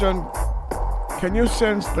inauguration, can you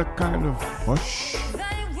sense the kind of hush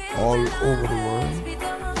all over the world?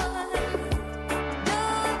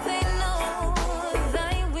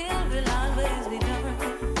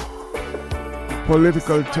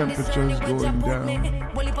 Political temperatures going down.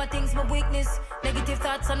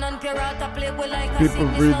 People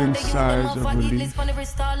breathing sighs of relief.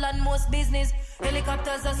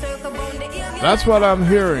 That's what I'm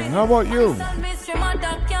hearing. How about you?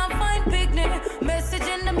 Message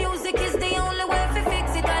in the music is the only way to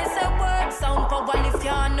fix it. I said word, sound power, lift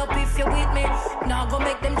your hand up if you're with me. Now go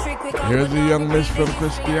make them trick quick. Here's a young miss from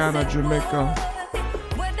Christiana, Jamaica.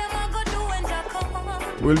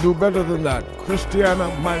 We'll do better than that. Christiana,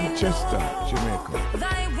 Manchester, Jamaica.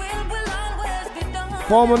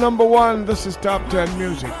 Former number one, this is Top 10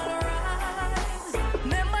 Music.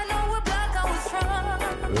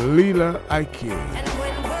 Lila Ike.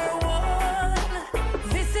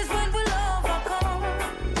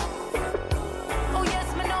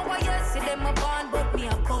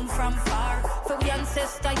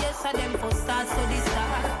 Sister, yes, I them for start so the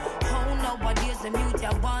star. Oh, nowadays the mute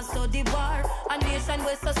ya want so the bar. A nation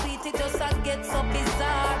where so sweet it just a get so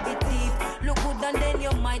bizarre. Be deep, look good and then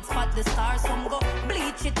you might spot the stars. Some go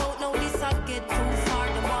bleach it out, now this a get too far.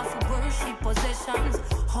 They want to worship possessions,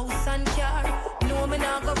 house and car. No, me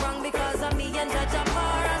not go wrong because of me and Jaja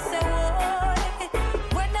Bar. I say, whoa,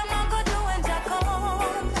 what them a go do when Jaja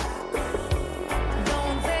come?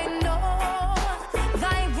 Don't they know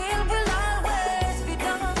thy will always be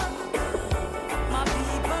done? My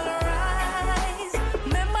people rise.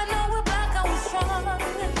 Remember now we're black and we're strong.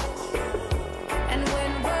 And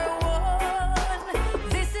when we're one,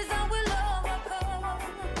 this is how we'll overcome.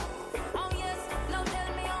 Oh yes, now tell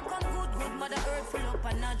me how come good Mother Earth full up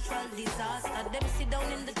a natural disaster. Them sit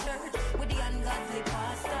down in the church with the ungodly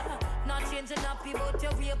pastor. Not changing up about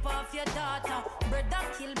your rape off your daughter. Brother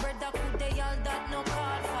kill brother, could they all that no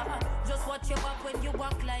call for? Just watch your back when you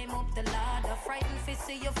walk, climb up the ladder. Frightened fi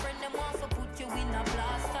see your friend, them want to put you in a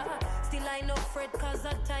blaster. Still I no fret cause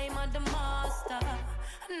the time of the master.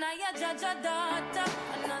 Now you judge a daughter.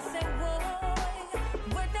 And I say, whoa,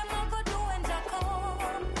 where them a go do when Jah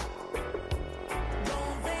come?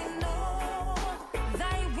 Don't they know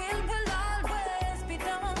thy will always be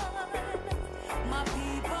done? My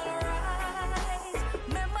people rise.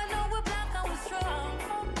 Remember now we're black and we're strong.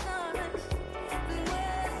 And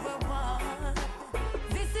when we're one,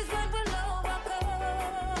 this is when we'll overcome.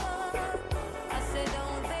 I say,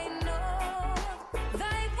 don't they know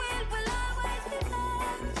thy will always be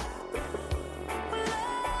done? Will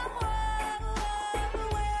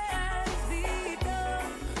always be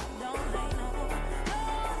done. Don't they know?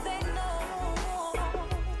 Don't they know?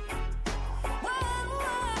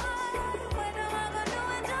 What am I gonna do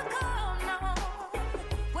when Jah come now?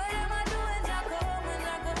 What am I doing when Jah come? When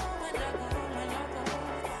Jah come? When Jah come? When Jah come?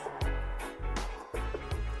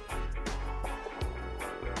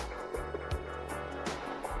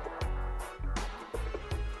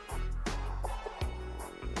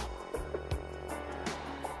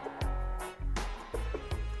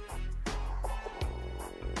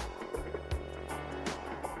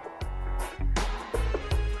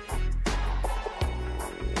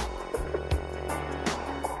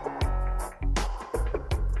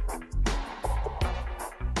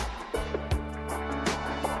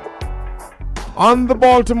 On the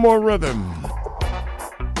Baltimore Rhythm,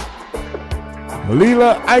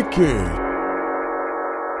 Lila Ike.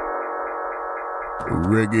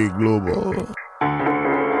 Reggae Global.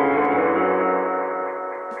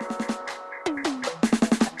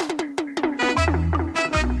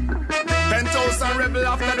 Penthouse and Rebel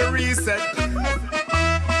after the reset.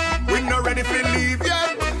 We not ready for leave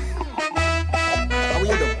yet. Are we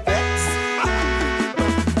the best?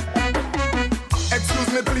 Excuse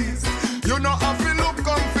me please. You know I feel look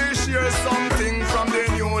comfy, share something from the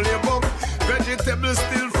newly book. Vegetables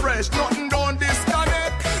still fresh, nothing don't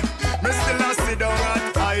disconnect. Me still a sit down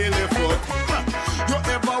at highly foot. You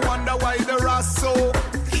ever wonder why the rust so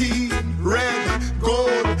keen? Red,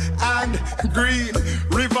 gold, and green.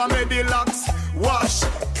 River Medilax, wash,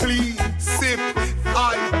 clean, sip,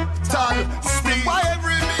 I, tan, steam. Why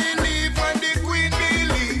every me leave when the queen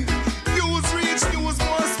believe? News reach news,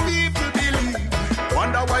 most people believe.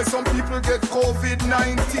 Wonder why some people get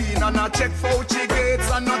COVID-19 and not check Fauci gates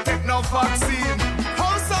and not take no vaccine.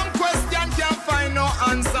 How some question can't find no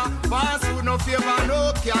answer. Fast food no favor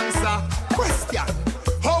no cancer. Question.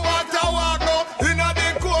 How water walk up in a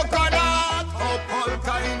the coconut? How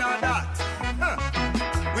polka in a that?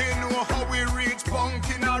 We know how we reach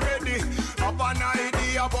pumpkin already. Have an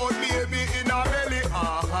idea about baby in a belly.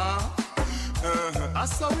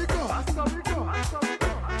 That's how we go. That's how we go. That's how we go.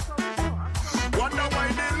 Wonder why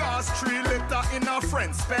the last three letter in a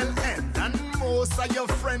friend spell N, and most of your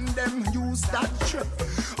friend them use that trick.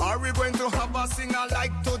 Are we going to have a singer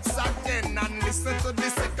like Toots again and listen to the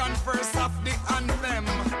second verse of the anthem?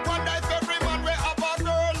 Wonder if every man will have a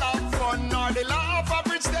girl have fun, or the law of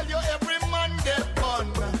average tell you every man get fun.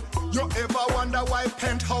 You ever wonder why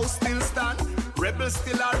Penthouse still stand? Rebel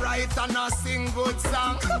still a write and a sing good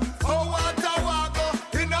song. How water walk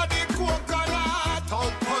in a the coconut, how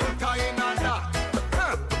polka in a that.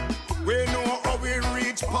 We know how we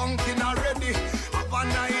reach pumpkin already. Have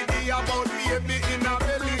an idea about baby in a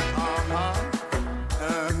belly.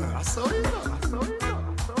 That's how we go.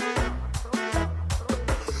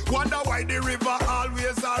 Wonder why the river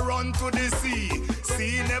always a run down to the sea.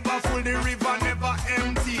 Sea never full, the river never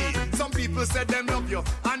empty. Some people say them love you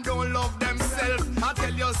and don't love themselves. I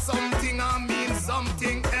tell you something, I mean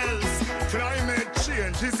something else. Climate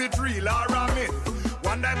change, is it real or a myth?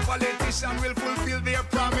 One day politician will fulfill their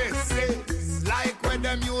promises, like when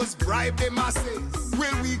them use bribe the masses.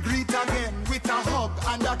 Will we greet again with a hug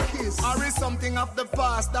and a kiss? Or is something of the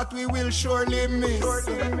past that we will surely miss?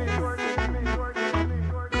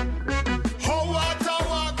 How water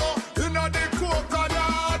wago inna the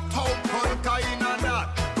coconut, how polka inna that.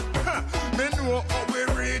 Me know how we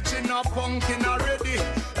reaching a pumpkin already.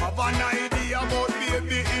 Have an idea about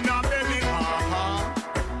baby in a belly.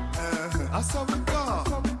 That's how we go.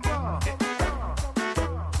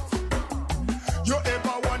 You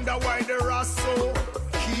ever wonder why the rust so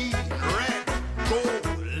key, red, gold,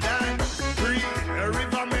 and green? The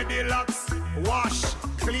river Medilax, wash,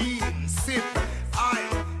 clean, sip,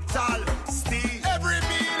 tal, steam. Every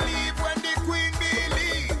believe when the queen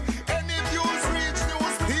believe. Any views reach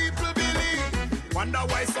news, people believe. Wonder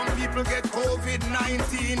why some people get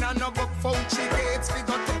COVID-19 and no go Fauci Gates, we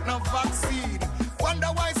got take no vaccine.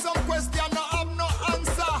 Wonder why some question no have no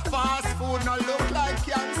answer. Fast food no look like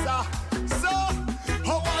cancer. So,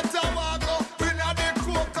 how water wago inna the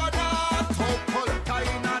coconut, how polka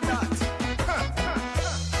inna that.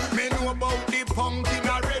 Me know about the pumpkin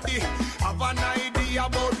already. Have an idea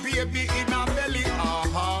about baby in a belly.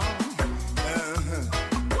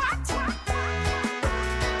 What?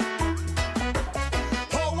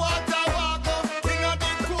 How water wago inna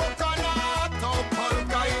the coconut, how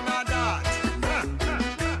polka inna that.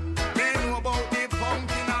 Me know about the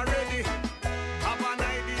pumpkin already. Have an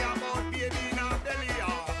idea about baby in a belly.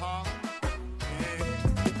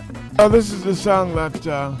 Now, this is the song that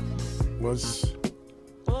was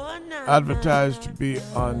advertised to be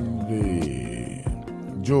on the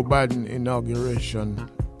Joe Biden inauguration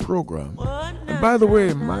program. And by the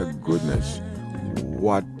way, my goodness,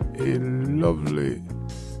 what a lovely,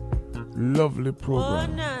 lovely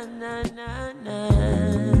program.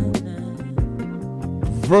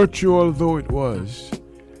 Virtual though it was,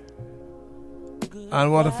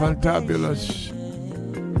 and what a fantabulous,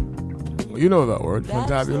 you know that word,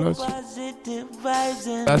 fantabulous?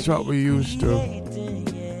 That's what we used to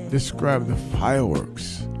describe the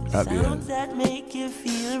fireworks at the end. That make you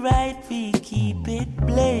feel right, we keep it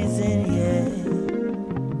blazing, yeah.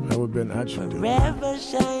 That would be an attribute. Forever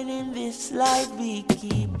shining this light, we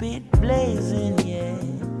keep it blazing, yeah.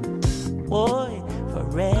 Boy,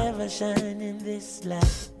 forever shining this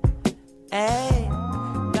light. Hey,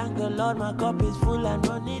 thank the Lord, my cup is full and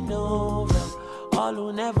running over. All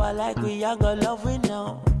who never like we are gonna love we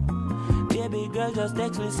know. Baby girl just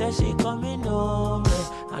text me, say she coming over.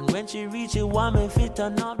 And when she reach it, want me fit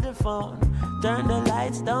turn off the phone. Turn the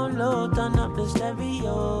lights down low, turn up the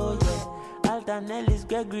stereo, yeah. Alton Ellis,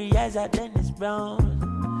 Gregory Isaac, Dennis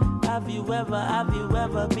Brown. Have you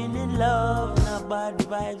ever been in love? Now bad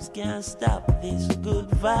vibes can't stop this good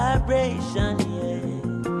vibration, yeah.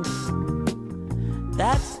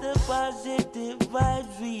 That's the positive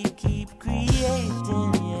vibes we keep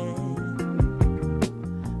creating, yeah.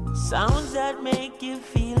 Sounds that make you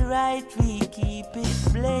feel right, we keep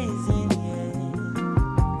it blazing, yeah.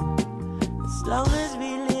 As long as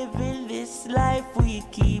we live in this life, we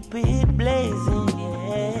keep it blazing,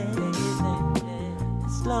 yeah.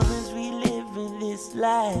 As long as we live in this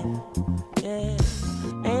life, yeah.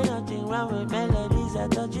 Ain't nothing wrong with melodies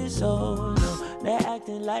that touch your soul, no. They're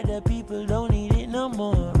acting like the people don't need it no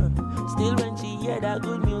more. Still when she hear that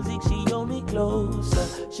good music, she hold me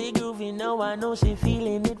closer. She groovy now, I know she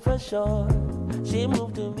feeling it for sure. She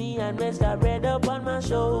moved to me and rest her head up on my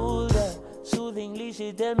shoulder. Soothingly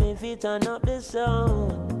she tell me if it turn up the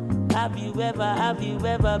sound. Have you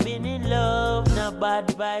ever been in love? Now bad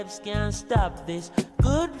vibes can't stop this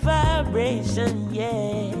good vibration,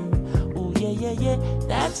 yeah. Oh yeah, yeah, yeah.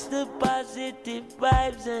 That's the positive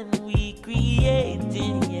vibes and we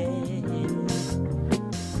creating, yeah.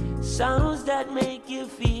 Sounds that make you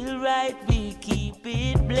feel right, we keep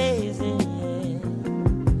it blazing, yeah.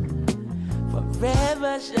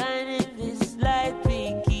 Forever shining this light,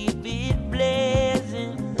 we keep it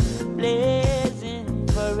blazing, blazing.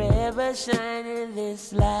 Forever shining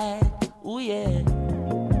this light, ooh yeah.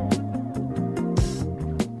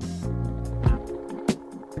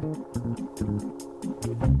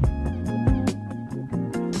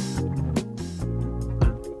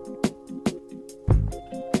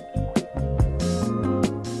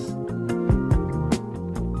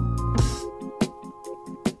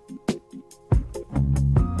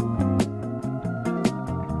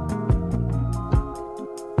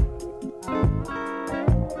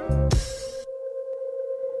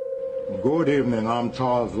 Good evening, I'm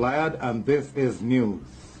Charles Ladd, and this is news.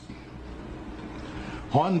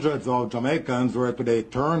 Hundreds of Jamaicans were today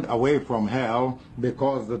turned away from hell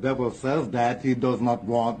because the devil says that he does not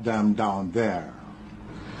want them down there,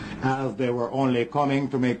 as they were only coming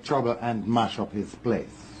to make trouble and mash up his place.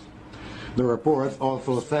 The reports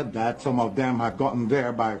also said that some of them had gotten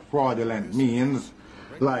there by fraudulent means,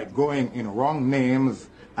 like going in wrong names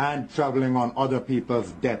and traveling on other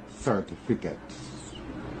people's death certificates.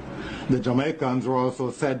 The Jamaicans were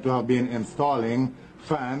also said to have been installing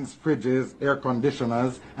fans, fridges, air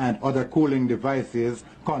conditioners, and other cooling devices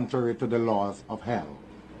contrary to the laws of hell.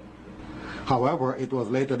 However, it was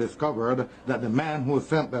later discovered that the man who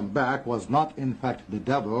sent them back was not in fact the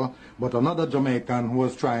devil, but another Jamaican who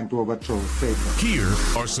was trying to overthrow Satan. Here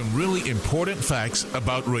are some really important facts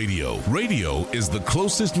about radio. Radio is the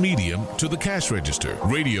closest medium to the cash register.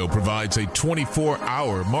 Radio provides a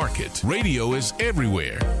 24-hour market. Radio is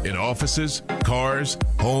everywhere, in offices, cars,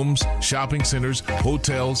 homes, shopping centers,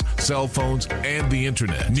 hotels, cell phones, and the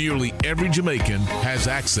internet. Nearly every Jamaican has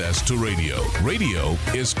access to radio. Radio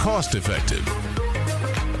is cost-effective.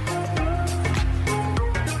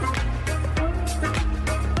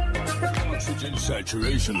 Oxygen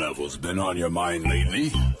saturation levels been on your mind lately?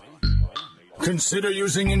 Consider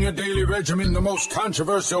using in your daily regimen the most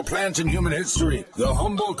controversial plant in human history, the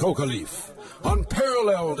humble coca leaf.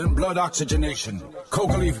 Unparalleled in blood oxygenation,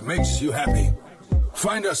 coca leaf makes you happy.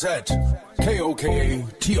 Find us at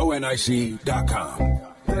KOKATONIC.com.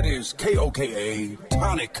 That is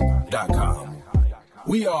KOKATonic.com.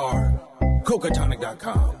 We are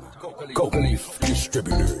Cocatonic.com. Coca Leaf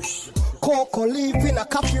Distributors. Coca Leaf in a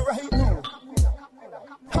coffee right now.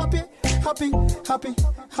 Happy, happy, happy,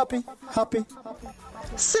 happy, happy.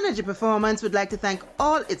 Synergy Performance would like to thank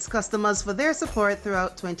all its customers for their support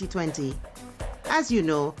throughout 2020. As you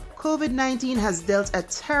know, COVID-19 has dealt a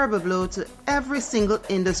terrible blow to every single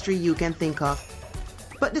industry you can think of.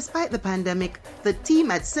 But despite the pandemic, the team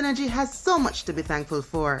at Synergy has so much to be thankful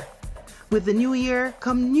for. With the new year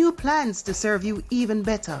come new plans to serve you even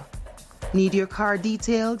better. Need your car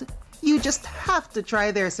detailed? You just have to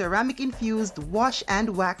try their ceramic-infused wash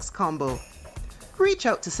and wax combo. Reach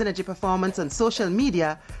out to Synergy Performance on social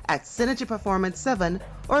media at Synergy Performance 7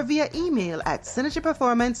 or via email at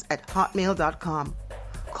synergyperformance@hotmail.com.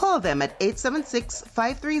 Call them at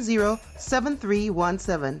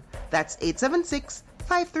 876-530-7317. That's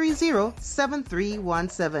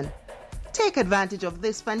 876-530-7317. Take advantage of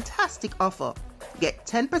this fantastic offer. Get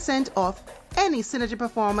 10% off any Synergy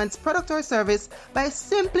Performance product or service by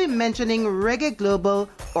simply mentioning Reggae Global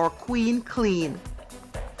or Queen Clean.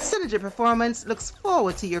 Synergy Performance looks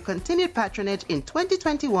forward to your continued patronage in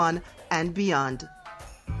 2021 and beyond.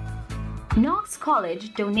 Knox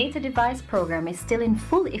College Donate a Device program is still in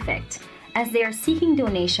full effect as they are seeking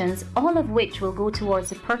donations, all of which will go towards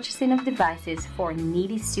the purchasing of devices for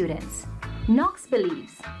needy students. Knox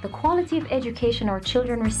believes the quality of education our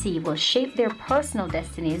children receive will shape their personal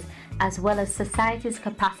destinies as well as society's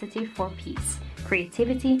capacity for peace,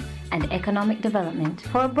 creativity, and economic development.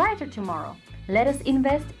 For a brighter tomorrow, let us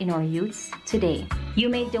invest in our youths today. You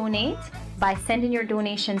may donate by sending your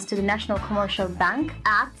donations to the National Commercial Bank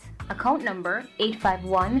at account number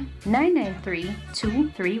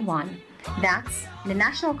 851-993-231. That's the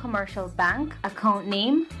National Commercial Bank, account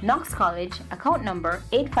name Knox College, account number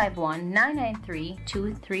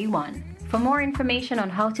 851-993-231. For more information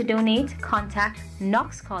on how to donate, contact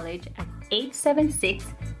Knox College at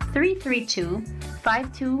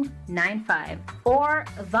 876-332-5295 or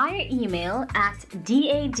via email at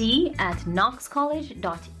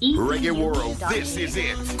dad@knoxcollege.edu. Reggae World, this is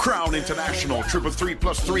it. Crown International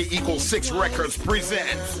 333+3=6 Records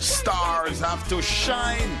presents Stars Have to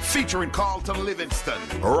Shine, featuring Carlton Livingston,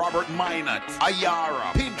 Robert Minot,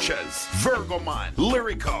 Ayara, Pinchers, Virgoman,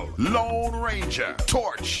 Lyrical, Lone Ranger,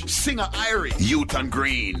 Torch, Singer Irie, Uton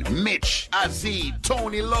Green, Mitch, Azid,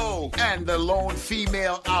 Tony Lowe, and the lone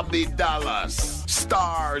female Abby Dallas.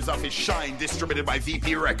 Stars of His Shine, distributed by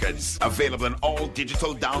VP Records. Available on all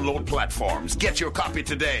digital download platforms. Get your copy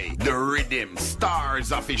today. The Rhythm,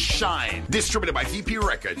 Stars of His Shine, distributed by VP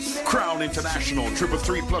Records. Crown International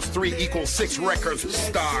 333+3=6 Records.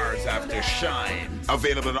 Stars Have to Shine.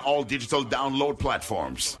 Available on all digital download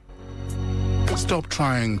platforms. Stop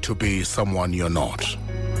trying to be someone you're not.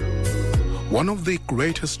 One of the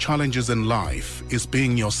greatest challenges in life is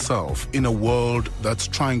being yourself in a world that's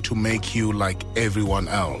trying to make you like everyone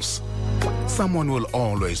else. Someone will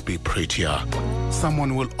always be prettier.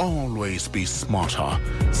 Someone will always be smarter.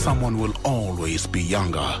 Someone will always be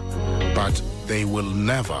younger. But they will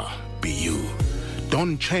never be you.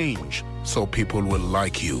 Don't change so people will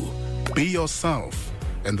like you. Be yourself.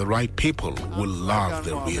 and the right people will love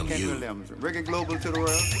the real you. Reggae Global to the world,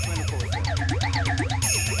 24/7.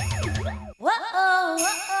 Whoa, whoa,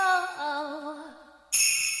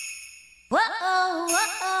 whoa, whoa,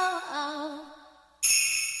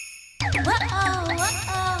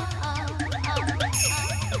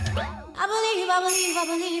 I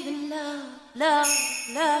believe in love, love,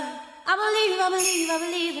 love. I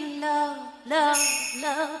believe in love, love,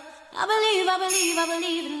 love. I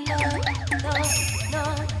believe in love, love,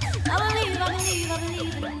 love. I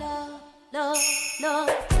believe in love, love, love.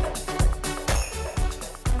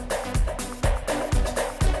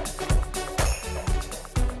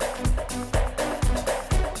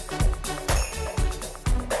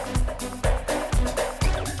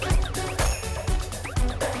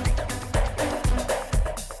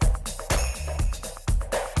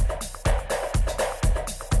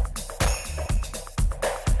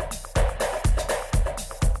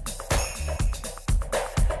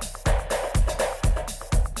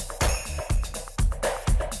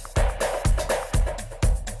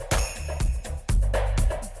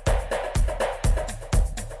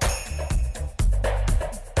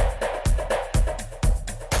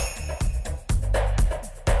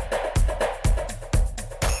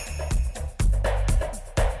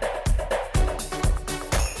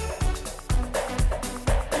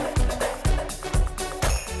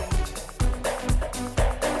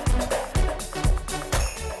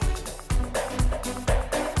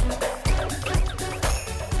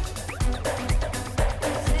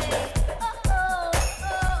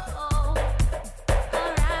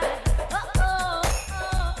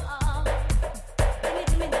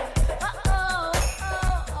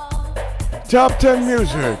 Top 10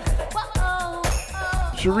 music.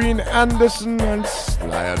 Shireen Anderson and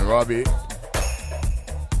Sly and Robbie.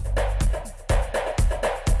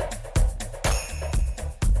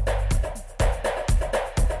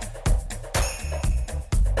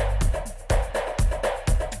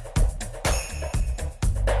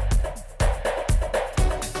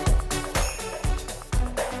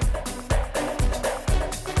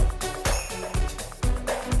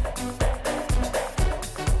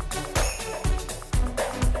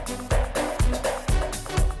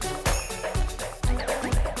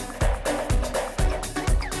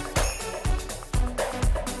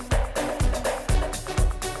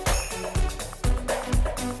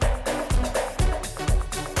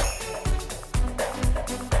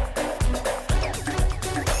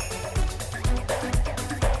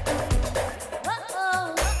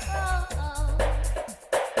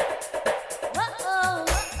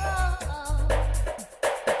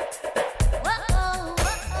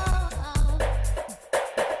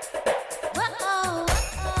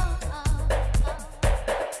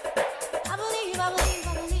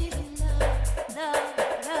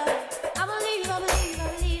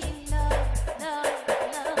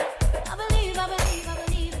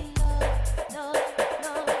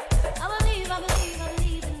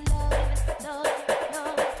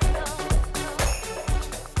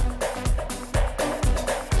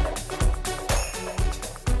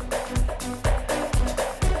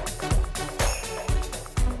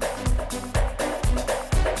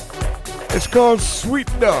 It's called Sweet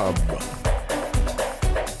Dub.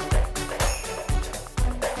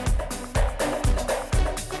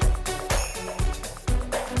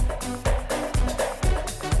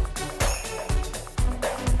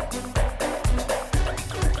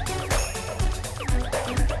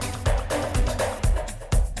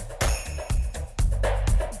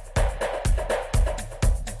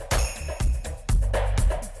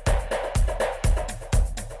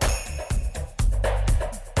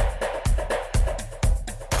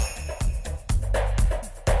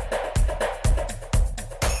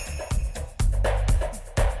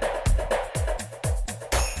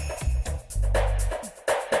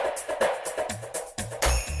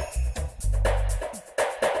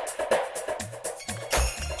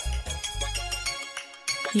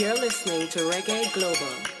 You're listening to Reggae Global.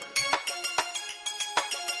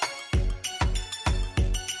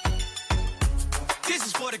 This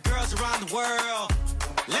is for the girls around the world.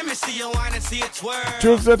 Let me see you whine and see it twirl.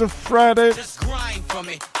 Tuesday to Friday. Just grind for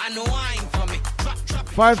me. I know wine for me.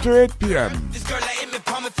 5 to 8 p.m. This girl letting me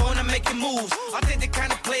palm my phone and making moves. I think the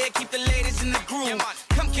kind of player keep the ladies in the groove.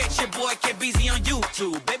 Come catch your boy, get busy on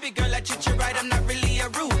YouTube. Baby girl, I treat you right. I'm not really a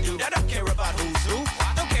rude dude. I don't care about who's who.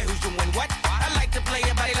 Don't care who's doing what. I like to play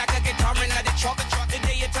your body like a guitar and not a chalk. The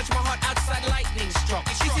day you touch my heart, outside lightning struck.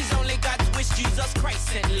 This is only God's wish, Jesus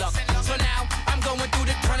Christ sent luck. So now I'm going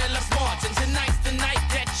through the tunnel of smarts, and tonight's the night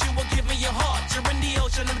that you will give me your heart. You're in the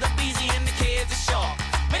ocean of the BZ and the K is the shark.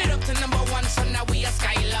 Made it up to #1, so now we are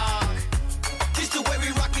Skylark. This the way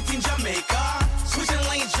we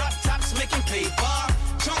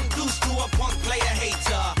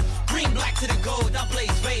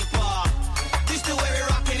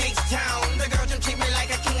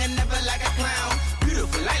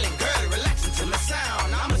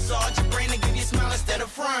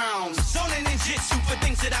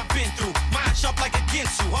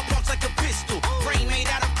Ginsu, her punch like a pistol. Brain made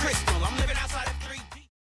out of crystal. I'm living outside of 3D.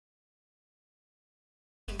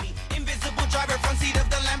 Invisible driver, front seat of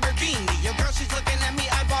the Lamborghini. Your girl, she's looking at me,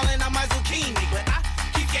 eyeballing on my zucchini. But I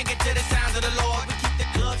can't get to the sounds of the Lord. We keep the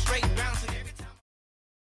club straight bouncing every time.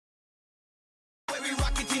 Where we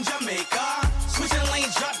rock it in Jamaica. Switching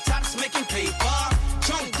lanes, drop tops, making paper.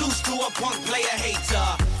 Trunk deuce to a punk player hater.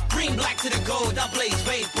 Green black to the gold, I blaze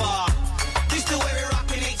vapor. This the way we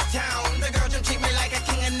rockin' H-Town. The girl just treat me like a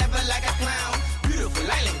king and never like a clown. Beautiful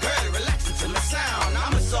island girl, relaxing to my sound. I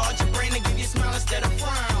massage your brain and give you a smile instead of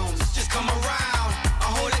frowns. Just come around,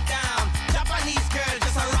 I'll hold it down. Japanese girl,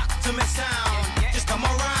 just a rock to my sound. Just come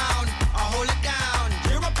around, I'll hold it down.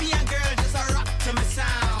 European girl, just a rock to my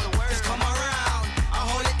sound. Just come around,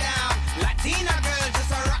 I'll hold it down. Latina girl,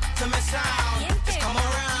 just a rock to my sound. Just come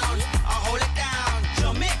around, I'll hold it down.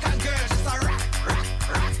 Jamaican girl, just a rock, rock,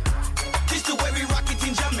 rock. This the way we rock it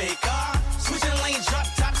in Jamaica. Switching lanes, drop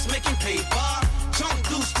tops, making paper. Trunk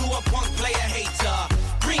deuce to a punk player hater.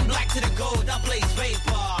 Green black to the gold, I blaze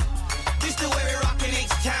vapor. This the way we rockin'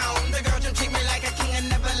 H-Town. The girl just treat me like a king and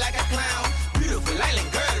never like a clown. Beautiful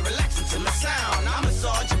island girl, relaxing to my sound. I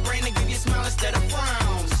massage your brain and give you a smile instead of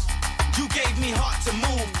frowns. You gave me heart to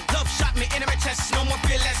move. Love shot me in my chest, no more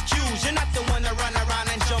fearless cues. You're not the one to run around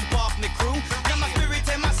and jump off the crew. Now my spirit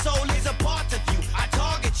and my soul is a part of you. I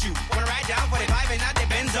target you. Wanna ride down 45 and out the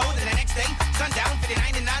benzo. Then the next day, sundown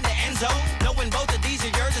 59 and on the Enzo. Knowing both of these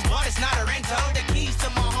are yours is bought, it's not a rental. The keys to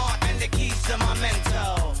my heart and the keys to my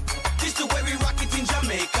mental. This the way we rock it in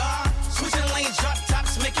Jamaica. Switching lanes, drop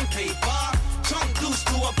tops, making paper. Trunk deuce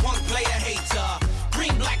to a punk player hater.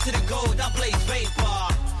 Green black to the gold, I blaze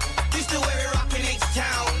vapor. This the way we rockin'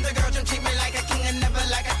 H-Town. The girl just treat me like a king and never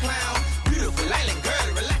like a clown. Beautiful island girl,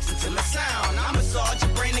 relaxing to my sound. I massage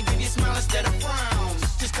your brain and give you a smile instead of frowns.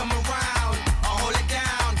 Just come around, I'll hold it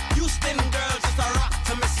down. Houston girl, just a rock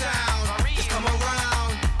to my sound. Just come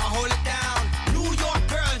around, I'll hold it down. New York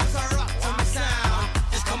girl, just a rock to my sound.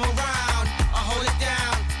 Just come around, I'll hold it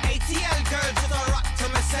down. ATL girl, just a rock to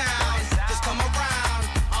my sound. Just come around,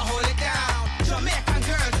 I'll hold it down. Jamaican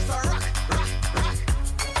girl, just a rock, rock, rock.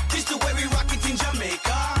 This the way we rock it in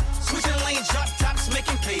Jamaica. Switching lanes, drop tops,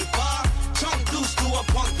 making paper. Trunk deuce to a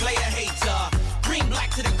punk player hater. Green black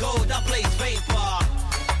to the gold, I blaze vapor.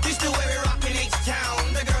 This the way we rockin'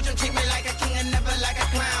 H-Town. The girl just treat me like a king and never like a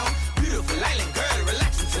clown. Beautiful island girl,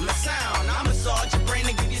 relaxing to my sound. I massage your brain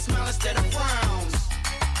and give you a smile instead of frowns.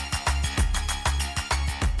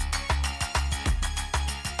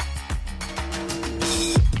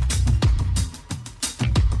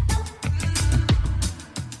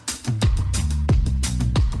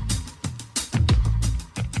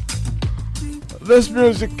 This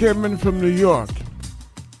music came in from New York.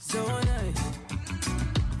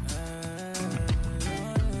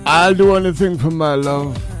 I'll Do Anything for My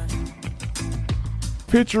Love,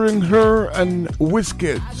 featuring her and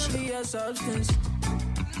Wizkid.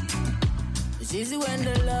 It's easy when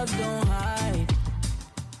the love don't hide.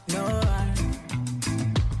 No,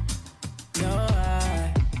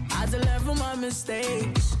 I had to learn from my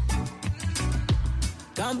mistakes.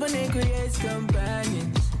 Company creates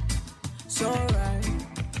companions. So right,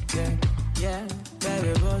 yeah,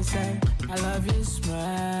 baby, both say I love your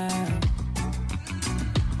smile.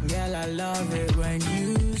 Girl, I love it when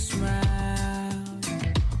you smile.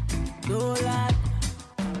 Don't lie,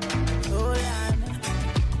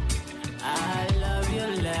 I love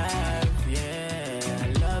your laugh, yeah. I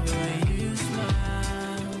love it when you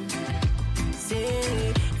smile.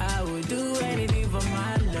 Say I would do anything for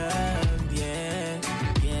my love, yeah.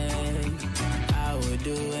 I would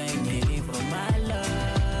do anything for my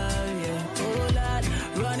love, yeah. Oh Lord,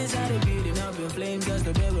 run inside the building up in flames just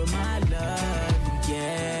to be with my love,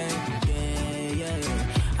 yeah.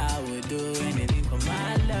 I would do anything for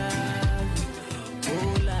my love.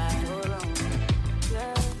 Oh Lord,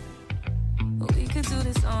 yeah. We could do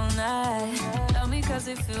this all night. Love me cause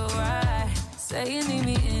it feel right. Say you need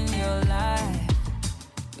me in your life,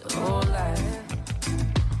 your whole life.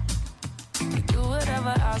 You do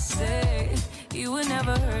whatever I say. You would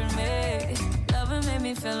never hurt me. Loving made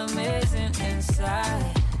me feel amazing inside.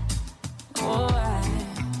 Oh,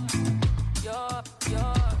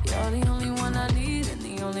 you're the only one I need and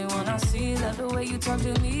the only one I see. Love the way you talk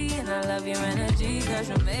to me and I love your energy. Cause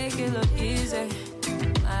you make it look easy.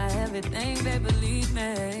 My everything, baby, believe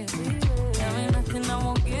me. There ain't nothing I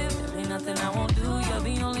won't give, there ain't nothing I won't do. You're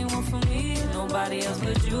the only one for me, nobody else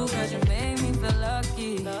but you. Cause you made me feel lucky.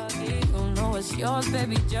 You know it's yours,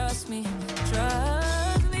 baby, just me.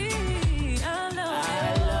 Trust me, I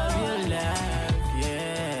love your laugh,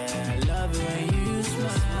 yeah. I love it when you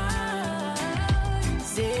smile.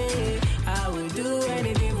 Say I would do it.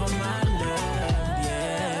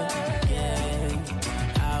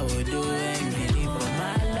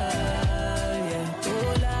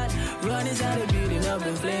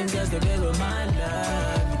 in flames just to be with my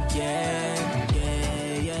love. Yeah,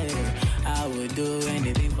 yeah, yeah. I would do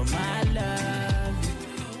anything for my love.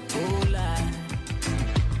 Oh, Lord.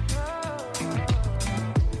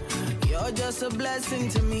 You're just a blessing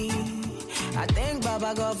to me. I thank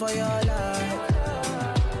Baba God for your love.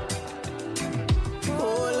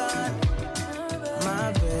 Oh, Lord,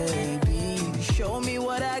 my baby, show me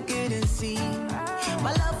what I couldn't see.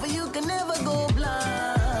 My love for you can never go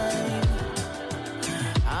blind.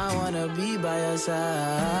 I wanna be by your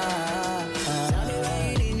side. Tell me when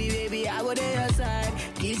you need me, baby, I go to your side.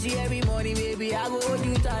 Kiss you every morning, baby, I go hold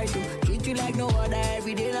you tight. Treat you like no other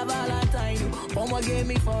every day, like Valentine. Mama gave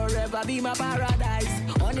me forever, be my paradise.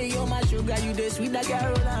 Honey, you're my sugar, you the sweet like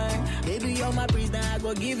Caroline. Baby, you're my prisoner, I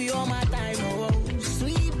go give you all my time. Oh,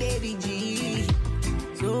 sweet baby G,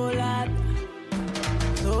 so loud,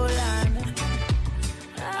 so loud.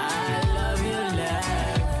 I love your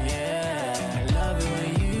laugh, yeah. I love it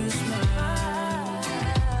when you smile.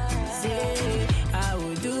 Say, I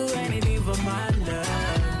would do anything for my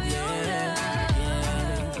love, yeah,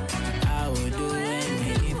 yeah. I would do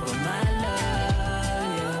anything for my love,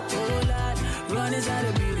 yeah. Oh, Lord, run inside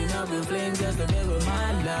the building up in flames just to make with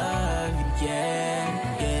my love,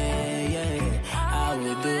 yeah, yeah, yeah. I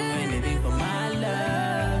would do anything for my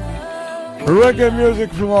love. Reggae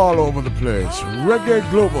music from all over the place. Reggae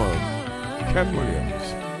Global. Ken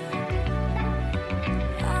Williams.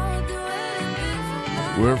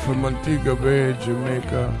 We're from Montego Bay,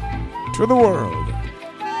 Jamaica, to the world.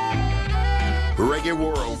 Reggae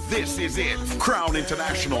World, this is it. Crown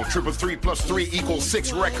International 333+3 =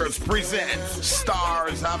 6 Records presents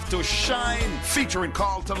Stars Have to Shine, featuring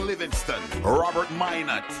Carlton Livingston, Robert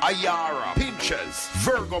Minot, Ayara, Pinches,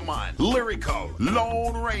 Virgoman, Lyrical,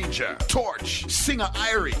 Lone Ranger, Torch, Singer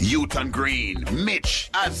Irie, Uton Green, Mitch,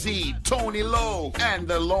 Azid, Tony Lowe, and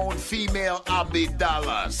the lone female Abby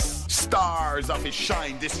Dallas. Stars of His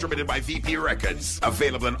Shine, distributed by VP Records.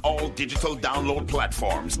 Available on all digital download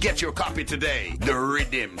platforms. Get your copy today. The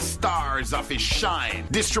Rhythm, Stars of His Shine,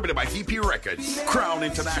 distributed by VP Records. Crown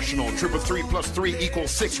International 333+3 =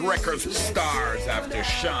 6 Records. Stars Have to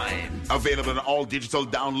Shine. Available on all digital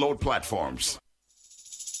download platforms.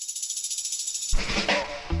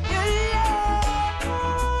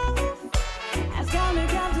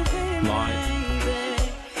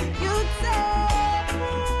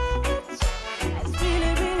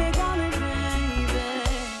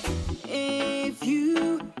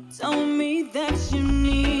 That you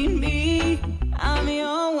need me, I'm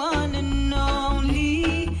your one and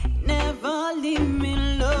only. Never leave me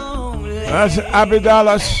lonely. That's Abby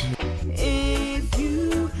Dallas. If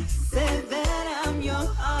you said that I'm your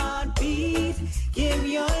heartbeat, give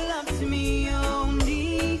your love to me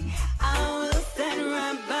only. I will stand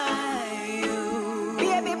right by you.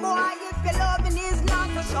 Baby boy, if your loving is not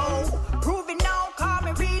a show, prove it now, call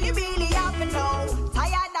me really, really have to know.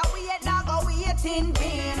 Tired of waiting, I go wait in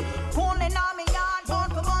vain. Pulling on me yard,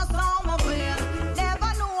 don't for us on my way.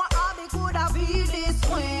 Never knew how we could have been this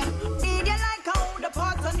way. Need you like how the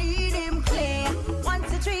pots I need him clear. Once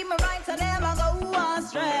you treat me right, I never go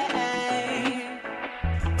astray.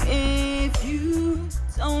 If you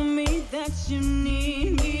told me that you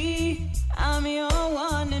need me, I'm your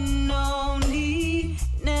one and only.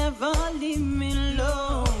 Never leave me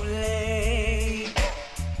lonely.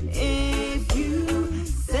 If you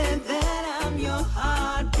said that I'm your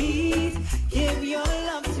heartbeat, give your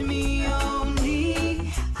love to me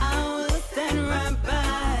only. I will stand right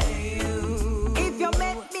by you. If you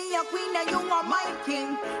make me a queen and you are my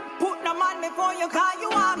king, put no man before you, cause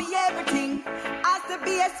you are me everything. As the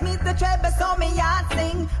bass meets the treble, so me I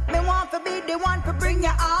sing. Me want to be the one to bring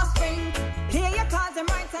your offspring. Play your cards and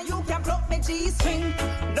right, and you can pluck me G-string.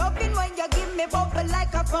 Loving when you give me bubble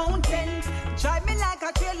like a fountain. Drive me like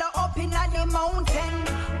a trailer up in the mountain.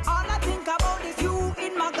 All I think about is you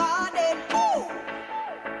in my garden. Ooh.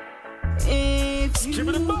 If you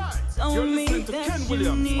told me that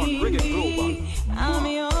you need me, I'm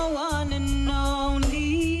your one and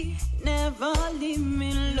only. Never leave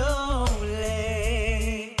me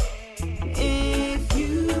lonely. If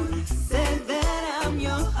you said that I'm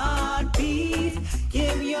your heartbeat,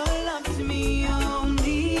 give your love to me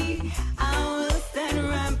only. I will stand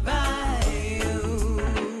right by you.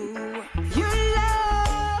 Your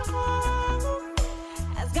love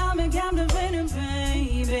has got me captivated,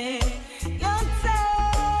 baby. Your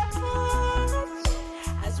touch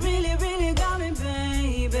has really, really got me,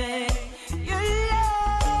 baby. Your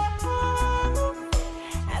love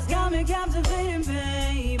has got me captivated,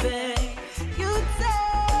 baby. Your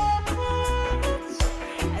touch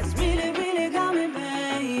has really, really got me,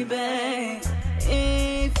 baby.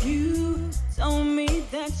 If you told me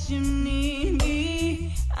you need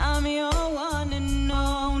me. I'm your one and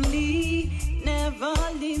only. Never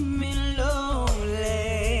leave me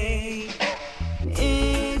lonely.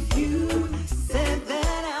 If you said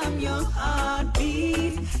that I'm your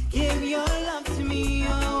heartbeat, give your love to me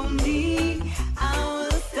only. I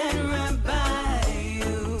will stand right by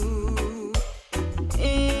you.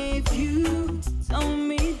 If you told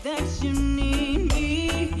me that you need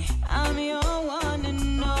me, I'm your one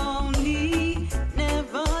and only.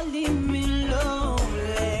 Never leave me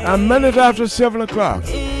lonely. A minute after 7 o'clock.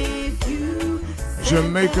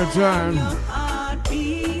 Jamaica time.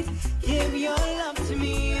 Heartbeat, give your love to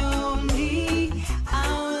me only. I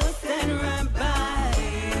will stand right by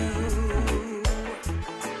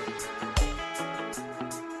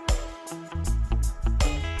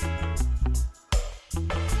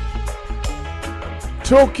you.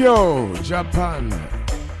 Tokyo, Japan,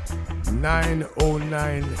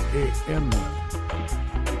 9:09 a.m.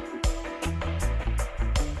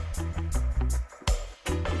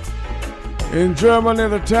 In Germany,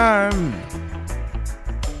 the time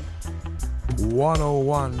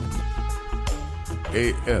 1:01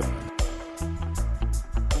 a.m.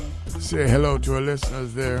 Say hello to our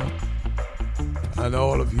listeners there and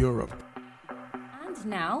all of Europe. And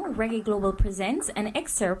now, Reggae Global presents an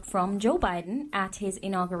excerpt from Joe Biden at his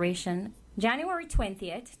inauguration, January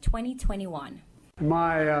 20th, 2021.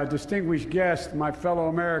 My distinguished guests, my fellow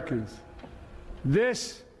Americans,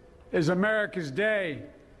 this is America's day.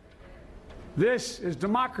 This is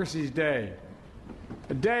democracy's day,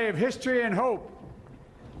 a day of history and hope,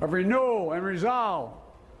 of renewal and resolve.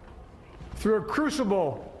 Through a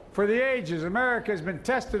crucible for the ages, America has been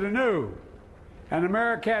tested anew, and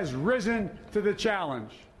America has risen to the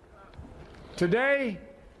challenge. Today,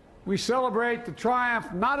 we celebrate the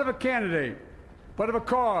triumph not of a candidate, but of a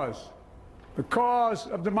cause, the cause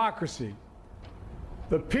of democracy.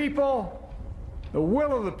 The people, the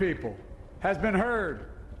will of the people, has been heard,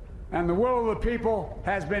 and the will of the people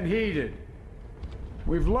has been heeded.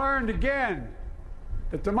 We've learned again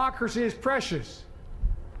that democracy is precious,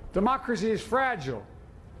 democracy is fragile,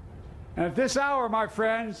 and at this hour, my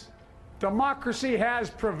friends, democracy has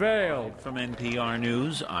prevailed. From NPR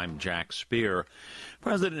News, I'm Jack Speer.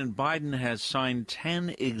 President Biden has signed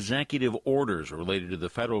 10 executive orders related to the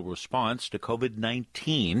federal response to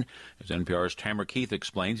COVID-19. As NPR's Tamara Keith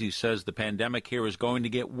explains, he says the pandemic here is going to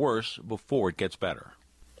get worse before it gets better.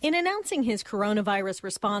 In announcing his coronavirus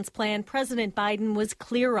response plan, President Biden was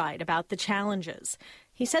clear-eyed about the challenges.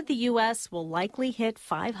 He said the U.S. will likely hit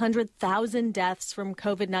 500,000 deaths from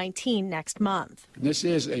COVID-19 next month. This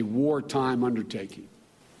is a wartime undertaking.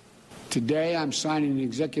 Today, I'm signing an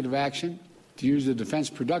executive action to use the Defense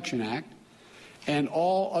Production Act and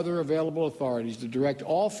all other available authorities to direct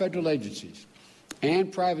all federal agencies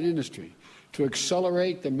and private industry to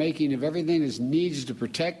accelerate the making of everything that's needed to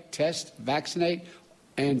protect, test, vaccinate,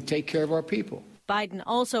 and take care of our people. Biden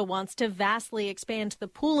also wants to vastly expand the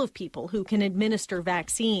pool of people who can administer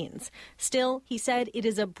vaccines. Still, he said it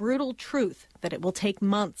is a brutal truth that it will take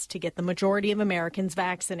months to get the majority of Americans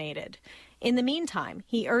vaccinated. In the meantime,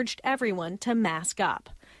 he urged everyone to mask up.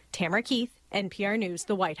 Tamara Keith, NPR News,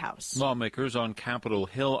 the White House. Lawmakers on Capitol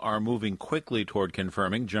Hill are moving quickly toward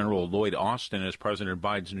confirming General Lloyd Austin as President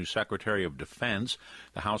Biden's new Secretary of Defense.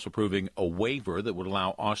 The House approving a waiver that would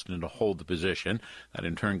allow Austin to hold the position, that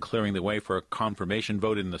in turn clearing the way for a confirmation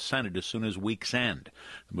vote in the Senate as soon as week's end.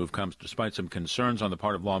 The move comes despite some concerns on the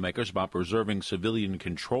part of lawmakers about preserving civilian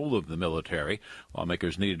control of the military.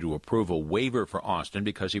 Lawmakers needed to approve a waiver for Austin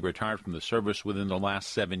because he retired from the service within the last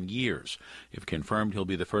 7 years. If confirmed, he'll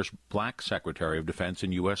be the first black Secretary of Defense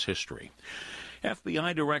in U.S. history.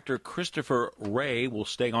 FBI Director Christopher Wray will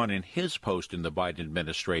stay on in his post in the Biden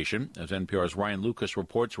administration. As NPR's Ryan Lucas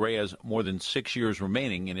reports, Wray has more than 6 years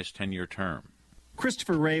remaining in his 10-year term.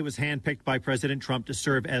 Christopher Wray was handpicked by President Trump to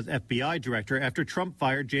serve as FBI director after Trump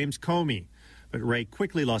fired James Comey. But Wray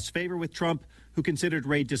quickly lost favor with Trump, who considered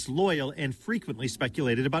Wray disloyal and frequently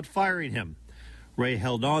speculated about firing him. Wray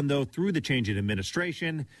held on, though, through the change in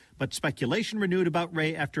administration, but speculation renewed about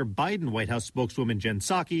Wray after Biden White House spokeswoman Jen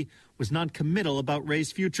Psaki was noncommittal about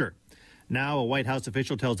Wray's future. Now, a White House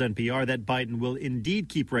official tells NPR that Biden will indeed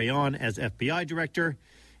keep Wray on as FBI director.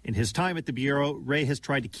 In his time at the Bureau, Wray has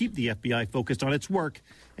tried to keep the FBI focused on its work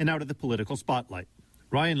and out of the political spotlight.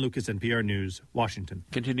 Ryan Lucas, NPR News, Washington.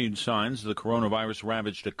 Continued signs the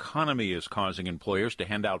coronavirus-ravaged economy is causing employers to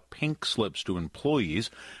hand out pink slips to employees.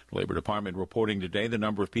 The Labor Department reporting today the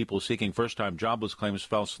number of people seeking first-time jobless claims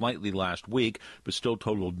fell slightly last week, but still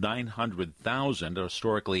totaled 900,000, a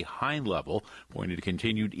historically high level, pointing to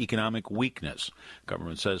continued economic weakness.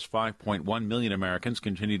 Government says 5.1 million Americans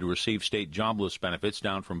continue to receive state jobless benefits,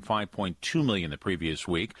 down from 5.2 million the previous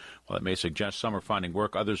week. While it may suggest some are finding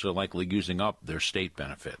work, others are likely using up their state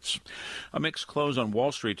benefits. A mixed close on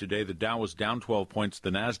Wall Street today. The Dow was down 12 points. The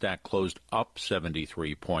Nasdaq closed up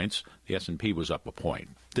 73 points. The S&P was up a point.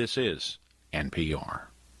 This is NPR.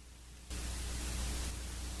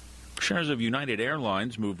 Shares of United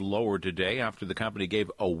Airlines moved lower today after the company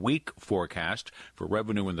gave a weak forecast for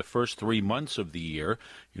revenue in the first 3 months of the year.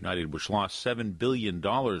 United, which lost $7 billion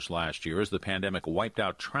last year as the pandemic wiped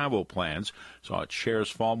out travel plans, saw its shares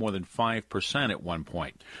fall more than 5% at one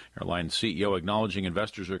point. Airline CEO acknowledging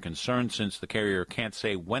investors are concerned since the carrier can't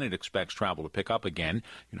say when it expects travel to pick up again.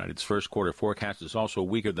 United's first quarter forecast is also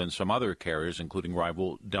weaker than some other carriers, including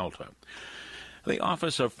rival Delta. The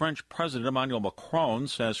office of French President Emmanuel Macron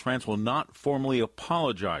says France will not formally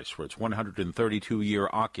apologize for its 132-year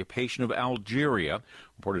occupation of Algeria.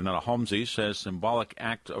 Reported Nana Homsi says symbolic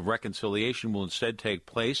act of reconciliation will instead take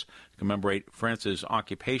place to commemorate France's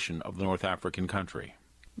occupation of the North African country.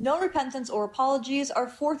 No repentance or apologies are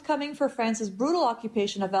forthcoming for France's brutal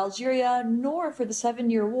occupation of Algeria, nor for the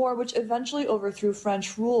 7-year war which eventually overthrew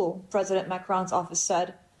French rule, President Macron's office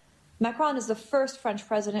said. Macron is the first French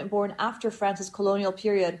president born after France's colonial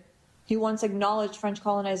period. He once acknowledged French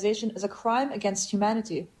colonization as a crime against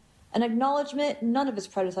humanity, an acknowledgement none of his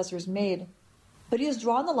predecessors made. But he has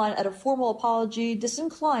drawn the line at a formal apology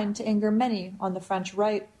disinclined to anger many on the French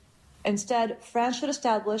right. Instead, France should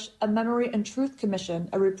establish a Memory and Truth Commission,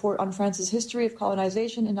 a report on France's history of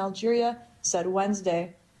colonization in Algeria, said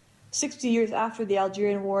Wednesday. 60 years after the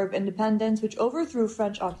Algerian War of Independence, which overthrew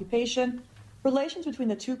French occupation, relations between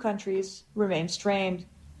the two countries remain strained.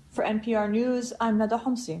 For NPR News, I'm Nada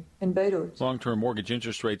Homsi in Beirut. Long-term mortgage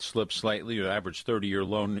interest rates slipped slightly, the average 30-year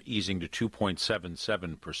loan easing to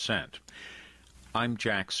 2.77%. I'm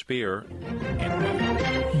Jack Spear.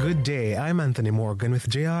 Good day, I'm Anthony Morgan with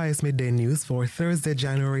JIS Midday News for Thursday,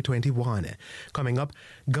 January 21. Coming up,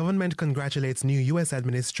 government congratulates new U.S.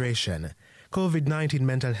 administration. COVID-19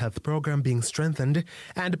 mental health program being strengthened,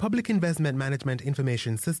 and public investment management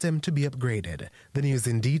information system to be upgraded. The news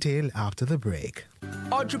in detail after the break.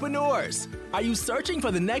 Entrepreneurs, are you searching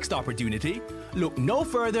for the next opportunity? Look no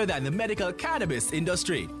further than the medical cannabis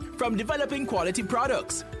industry. From developing quality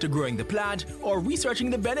products to growing the plant or researching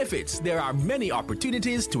the benefits, there are many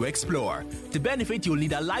opportunities to explore. To benefit, you'll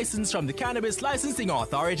need a license from the Cannabis Licensing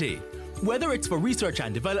Authority. Whether it's for research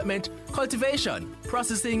and development, cultivation,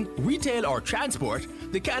 processing, retail, or transport,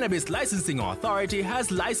 the Cannabis Licensing Authority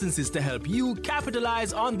has licenses to help you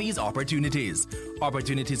capitalize on these opportunities.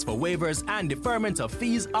 Opportunities for waivers and deferments of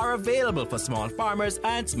fees are available for small farmers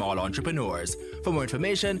and small entrepreneurs. For more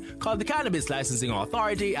information, call the Cannabis Licensing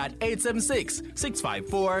Authority at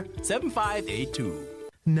 876-654-7582.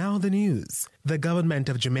 Now the news. The government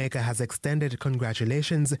of Jamaica has extended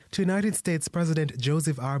congratulations to United States President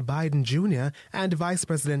Joseph R. Biden Jr. and Vice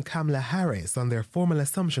President Kamala Harris on their formal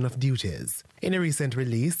assumption of duties. In a recent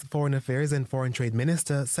release, Foreign Affairs and Foreign Trade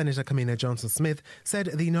Minister Senator Kamina Johnson-Smith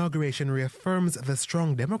said the inauguration reaffirms the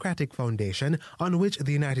strong democratic foundation on which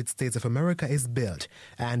the United States of America is built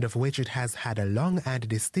and of which it has had a long and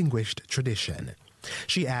distinguished tradition.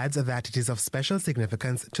 She adds that it is of special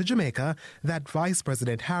significance to Jamaica that Vice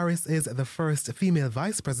President Harris is the first female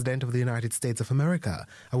Vice President of the United States of America,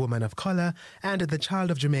 a woman of color, and the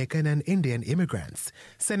child of Jamaican and Indian immigrants.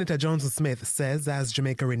 Senator Johnson-Smith says as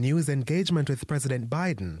Jamaica renews engagement with President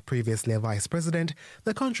Biden, previously a Vice President,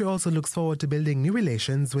 the country also looks forward to building new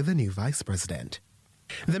relations with the new Vice President.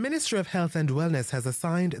 The Ministry of Health and Wellness has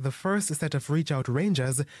assigned the first set of Reach Out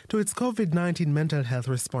Rangers to its COVID-19 mental health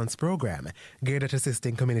response program, geared at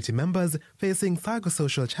assisting community members facing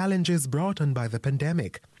psychosocial challenges brought on by the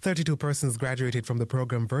pandemic. 32 persons graduated from the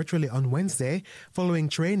program virtually on Wednesday, following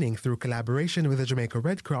training through collaboration with the Jamaica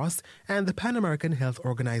Red Cross and the Pan American Health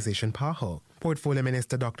Organization, PAHO. Portfolio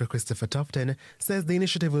Minister Dr. Christopher Tufton says the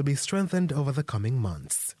initiative will be strengthened over the coming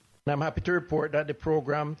months. I'm happy to report that the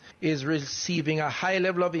program is receiving a high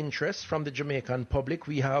level of interest from the Jamaican public.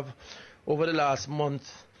 We have, over the last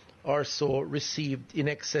month or so, received in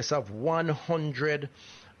excess of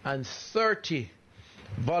 130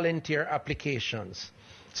 volunteer applications.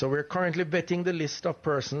 So we're currently vetting the list of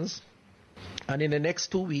persons, and in the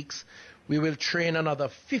next 2 weeks, we will train another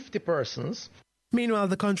 50 persons. Meanwhile,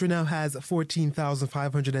 the country now has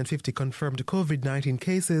 14,550 confirmed COVID-19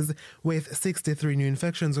 cases, with 63 new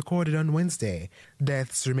infections recorded on Wednesday.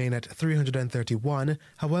 Deaths remain at 331.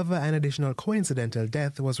 However, an additional coincidental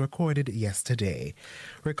death was recorded yesterday.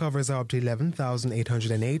 Recoveries are up to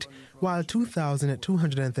 11,808, while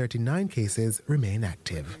 2,239 cases remain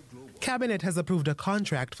active. Cabinet has approved a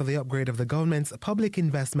contract for the upgrade of the government's Public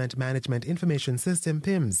Investment Management Information System,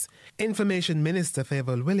 PIMS. Information Minister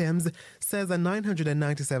Favour Williams says a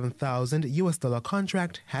 $997,000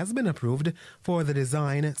 contract has been approved for the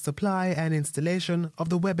design, supply and installation of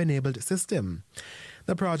the web-enabled system.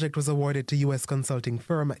 The project was awarded to U.S. consulting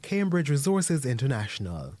firm Cambridge Resources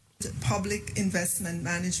International. Public Investment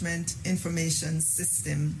Management Information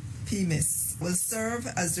System, PIMS, will serve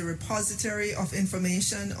as the repository of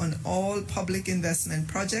information on all public investment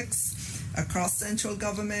projects across central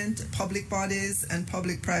government, public bodies, and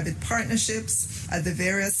public-private partnerships at the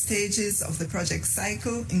various stages of the project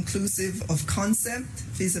cycle, inclusive of concept,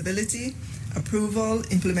 feasibility, approval,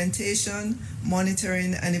 implementation,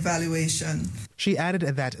 monitoring, and evaluation. She added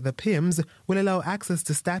that the PIMS will allow access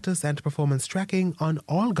to status and performance tracking on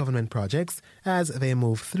all government projects as they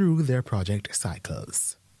move through their project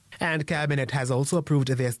cycles. And Cabinet has also approved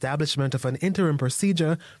the establishment of an interim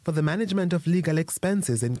procedure for the management of legal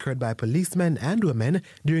expenses incurred by policemen and women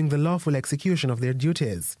during the lawful execution of their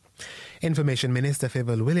duties. Information Minister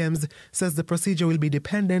Favour Williams says the procedure will be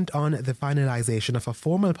dependent on the finalisation of a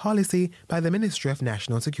formal policy by the Ministry of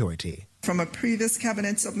National Security. From a previous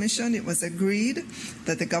Cabinet submission, it was agreed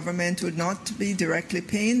that the government would not be directly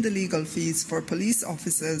paying the legal fees for police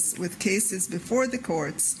officers with cases before the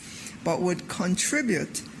courts, but would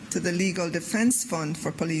contribute to the Legal Defence Fund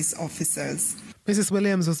for police officers. Mrs.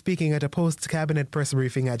 Williams was speaking at a post-cabinet press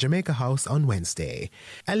briefing at Jamaica House on Wednesday.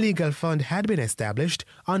 A legal fund had been established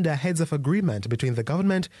under heads of agreement between the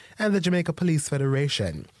government and the Jamaica Police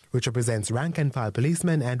Federation, which represents rank-and-file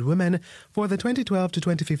policemen and women for the 2012 to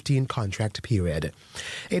 2015 contract period.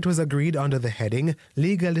 It was agreed under the heading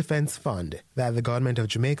Legal Defence Fund that the government of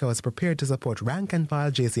Jamaica was prepared to support rank-and-file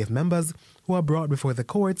JCF members who are brought before the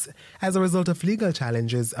courts as a result of legal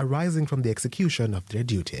challenges arising from the execution of their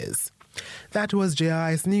duties. That was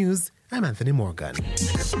JIS News. I'm Anthony Morgan.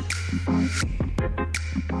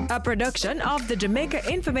 A production of the Jamaica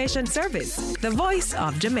Information Service, the voice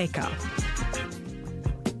of Jamaica.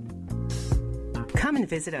 Come and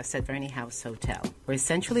visit us at Verney House Hotel. We're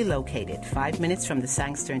centrally located 5 minutes from the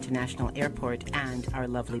Sangster International Airport and our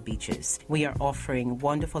lovely beaches. We are offering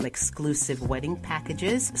wonderful exclusive wedding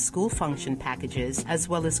packages, school function packages, as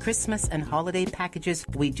well as Christmas and holiday packages.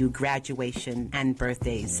 We do graduation and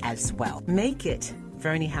birthdays as well. Make it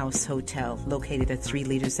Verney House Hotel, located at 3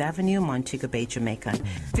 Leaders Avenue, Montego Bay, Jamaica.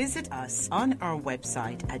 Visit us on our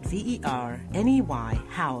website at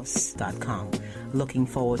verneyhouse.com. Looking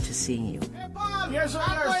forward to seeing you. Yes,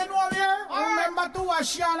 I'm going home here. Remember to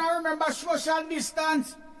wash your hands. Remember social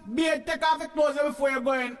distance. Take off the clothes before you're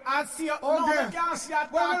going. I'll see you. Okay. No, I can't see you.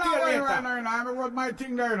 Talk to you later. I'm going to my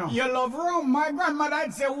thing there now. You love room. My grandmother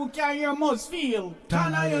would say, who can hear must feel.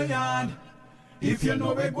 Turn on your yard. If you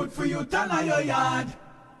know we're good for you, turn on your yard.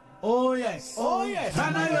 Oh yes, oh yes.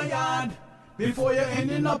 Turn on your yard before you're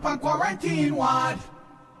ending up on quarantine ward.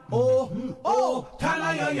 Oh, turn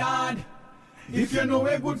on your yard. If you know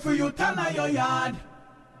we're good for you, turn on your yard.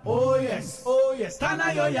 Oh yes, turn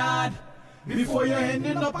on your yard before you're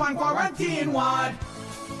ending up on quarantine ward.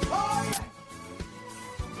 Oh yes.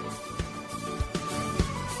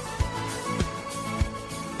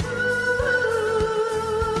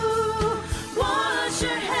 Wash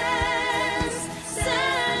your hands,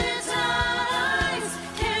 sanitize,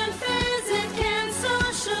 can't visit, can't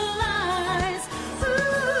socialize.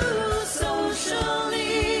 Ooh,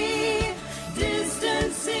 socially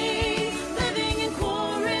distancing, living in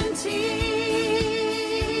quarantine.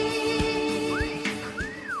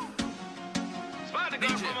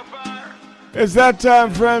 It's that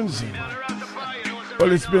time, friends.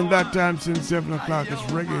 Well, it's been that time since 7 o'clock. It's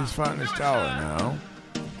Reggae's finest hour now.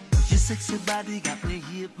 Your sexy body got me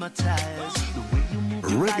hypnotized. The way you move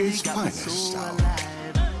your Reggae's body got me finest so hour.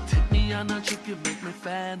 alive. Take me on a trip, you make me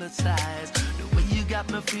fantasize. The way you got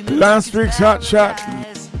me feeling Last week's hot shot.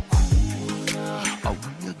 Oh,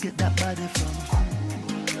 when you get that body from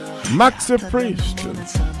Maxi Priest.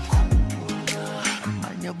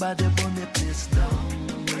 mind your body, burn the place down.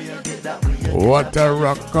 Where you get that, What a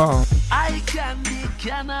rock on. I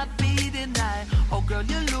cannot be denied. Oh girl,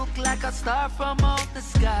 you look like a star from out the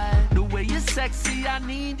sky. The way you're sexy, I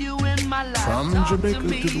need you in my life. From Talk Jamaica to,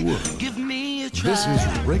 me. to the world. Give me a try. This is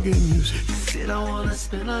reggae music. Said I wanna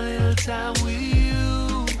spend a little time with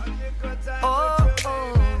you. Oh,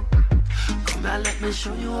 oh. Come Now let me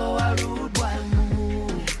show you how I rude boy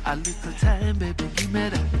move. A little time, baby, give me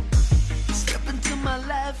that. Step into my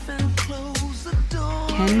life and close the door.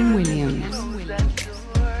 Ken Williams.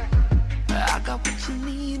 I got what you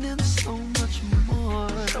need and so much more.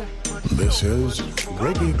 This is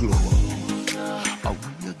Reggae Global. Oh,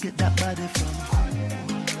 when you get that body from,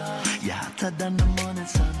 you're hotter than the morning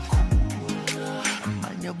sun.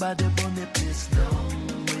 Mind your body, bunny, please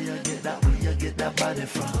down. Where you get that body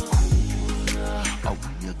from? Oh,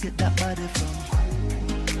 when you get that body from,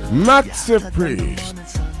 Maxi Priest.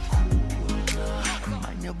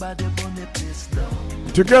 mind your body, bunny, please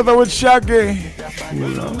down. Together with Shaggy. You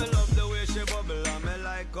know.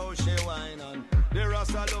 The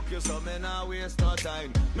Rasta look you so me nah waste no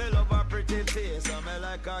time. Me love her pretty face and me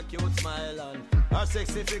like her cute smile and her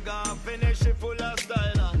sexy figure and finish she full of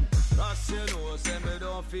style and cause you know say me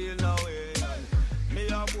don't feel no way and me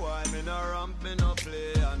a boy, me no ramp, me no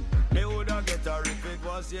play and me woulda get her if it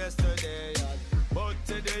was yesterday and but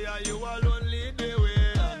today you alone lead the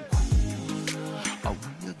way and oh,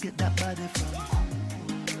 when you get that body from,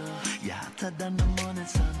 you're hotter than the morning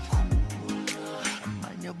sun.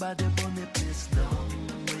 Mind your body, bunny, please down.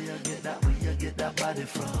 Where you get that body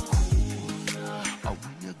from? Oh,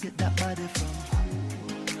 when you get that body from,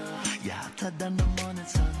 you're hotter than the morning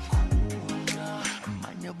sun.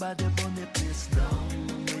 Mind your body, bunny, please down.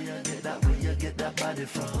 Where you get that body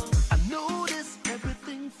from? I notice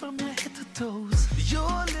everything from your head to toes.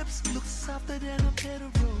 Your lips look softer than a bed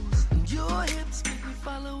of rose. Your hips make me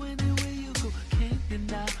follow anywhere you go. Can't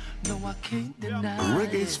deny, no I can't deny.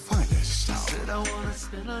 Reggae's finest style. Said I wanna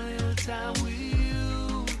spend a little time with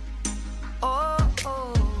you. Oh,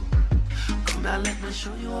 oh. Come now, let me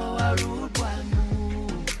show you how I rude boy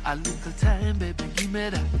move. A little time, baby, give me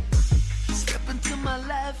that. Step into my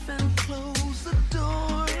life and close the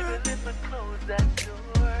door. Baby, let me close that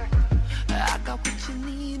door. I got what you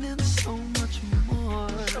need and so much more.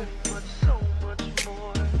 So much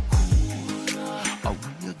more. Oh,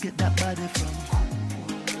 when you get that body from,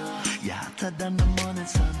 you're hotter than the morning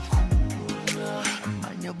sun.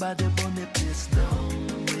 Mind your body, bunny, please down.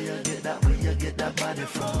 Where you get that body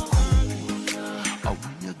from? Oh,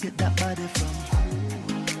 when you get that body from,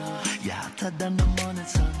 you're hotter than the morning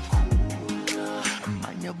sun.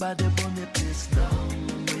 Mind your body, bunny, please down.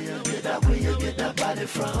 Where you get that body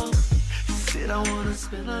from? Said I wanna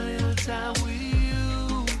spend a little time with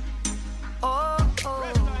you. Oh,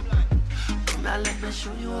 oh. Now let me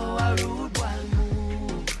show you how I rude boy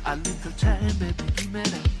move. A little time, baby, give me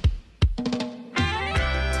that.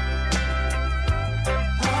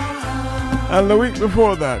 And the week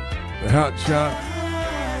before that, the Hot Shot.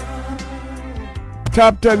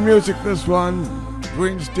 Top 10 music, this one.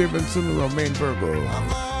 Dwayne Stevenson, Romain Virgo.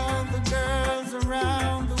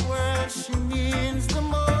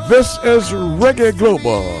 This is Reggae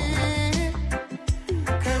Global.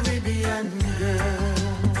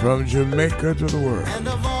 From Jamaica to the world. And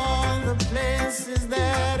of all the places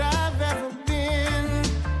that I've ever been,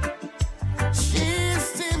 she's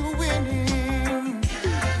still winning.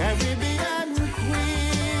 Caribbean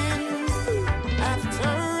queen. After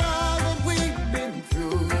all that we've been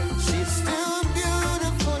through, she's still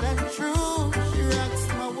beautiful and true. She rocks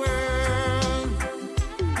my world.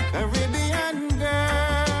 Caribbean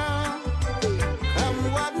girl.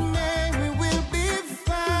 Come what may, we will be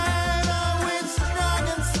fine. Always strong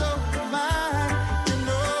and so divine. You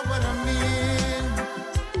know what I mean?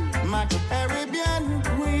 My Caribbean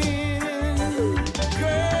queen.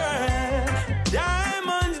 Girl,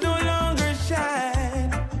 diamonds no longer shine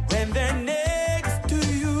when they're next to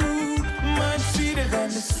you. Much sweeter than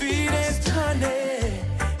the sweetest honey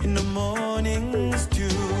in the morning stew.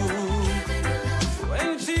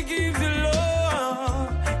 When she gives you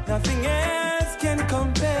love, nothing else can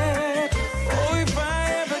compare. Oh, if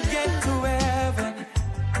I ever get to heaven,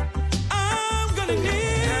 I'm gonna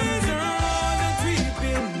need her all that we've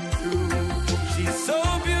been through. She's so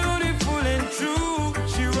beautiful and true.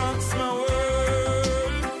 She rocks my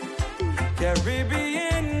world.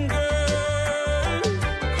 Caribbean girl.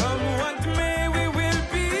 Come what may, we will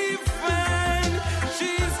be fine.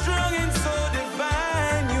 She's strong and so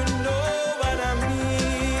divine. You know what I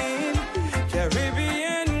mean.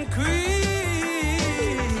 Caribbean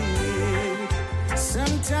queen.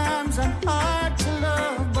 Sometimes I'm hard to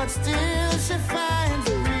love, but still she finds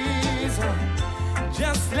a reason.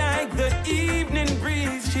 Just like the evening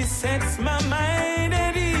breeze, she sets my mind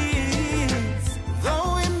at ease.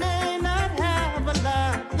 Though we may not have a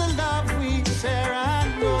lot, the love we share, I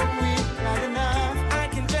know we've got enough. I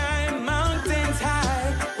can climb mountains high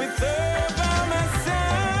with her by my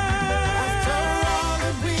side. After all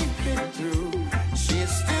that we've been through,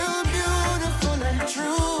 she's still beautiful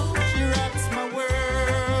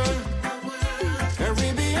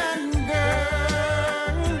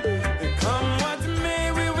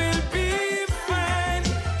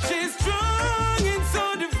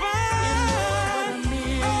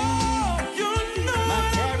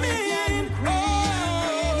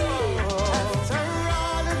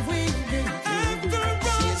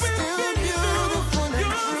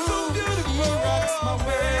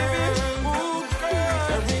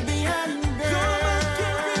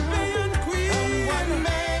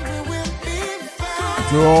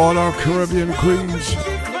To all our Caribbean queens.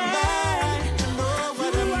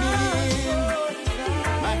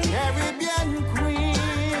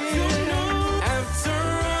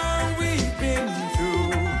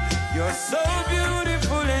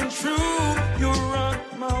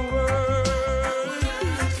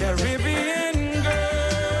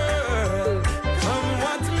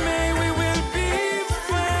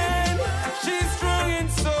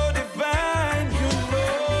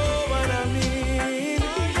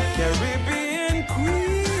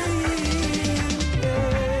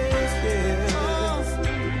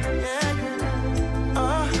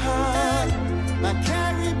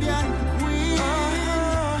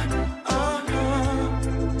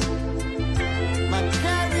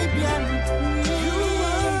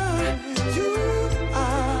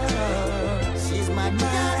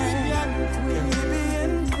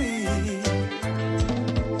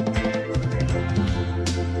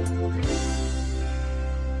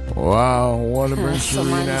 Wow, what a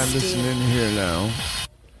Serena Anderson in here now.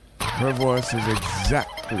 Her voice is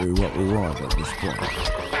exactly what we want at this point.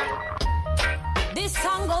 This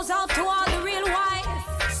song goes out to all the real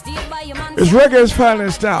wife. Stay by your man. It's reggae's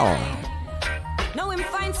finest hour. Now him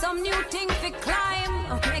find some new thing to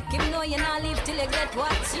climb. Make him know you not leave till you get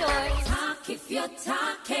what's yours. Talk if you're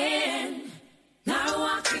talking. Now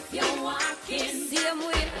walk if you're walking. See him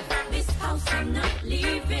with this house I'm not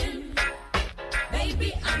leaving.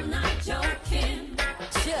 Baby, I'm not joking.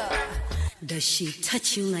 Sure. Does she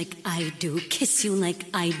touch you like I do? Kiss you like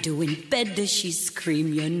I do? In bed, does she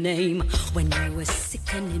scream your name? When you were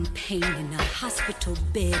sick and in pain in a hospital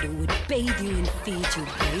bed, who would bathe you and feed you,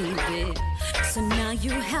 baby? So now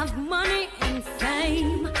you have money and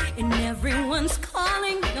fame, and everyone's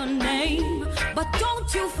calling your name. But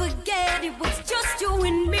don't you forget, it was just you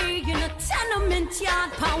and me in a tenement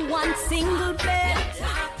yard by one single bed.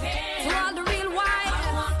 To all the real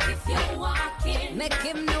wives, if you're walking, make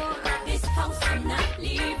him know this house I'm not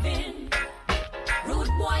leaving. Rude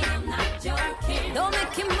boy, I'm not joking. Don't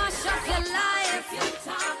make him mash up your life. If you're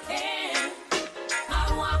talking,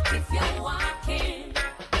 I walk if you're walking.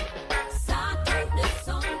 Start out the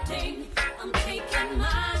something, I'm taking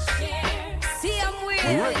my share. See, I'm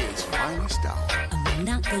weird. Reggae's finest hour. I'm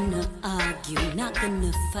not gonna argue, not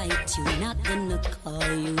gonna fight you, not gonna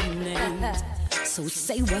call you names. So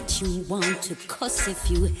say what you want to cuss if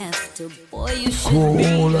you have to. Boy, you should be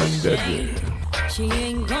ashamed. She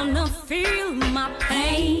ain't gonna feel my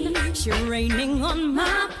pain. She raining on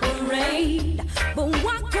my parade. But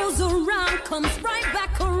what goes around comes right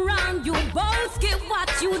back around. You both get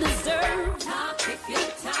what you deserve. Talk if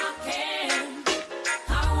you're talking.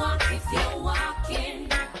 I walk if you're walking.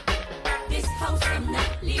 This house I'm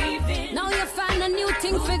not leaving. Now you find a new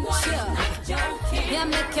thing for sure. Yeah,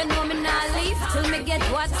 make you know me not leave till me get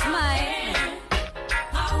what's mine.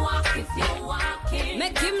 I walk if you're walking.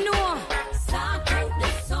 Make him know. Start out the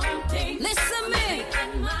something. Listen me.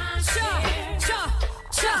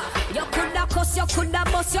 Sure. You coulda cuss, you coulda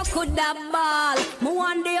bust, you coulda ball. Me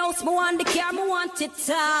want the house, me want the car, me want it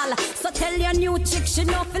all. So tell your new chick she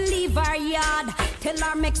know fi leave her yard. Tell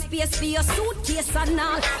her make space for your suitcase and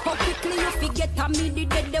all. How quickly you forget a me the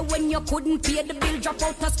day when you couldn't pay the bill. Drop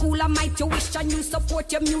out of school, I might you wish and you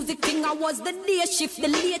support your music thing. I was the day shift, the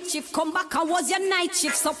late shift. Come back, I was your night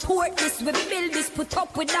shift. Support this, we build this, put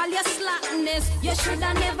up with all your slackness. You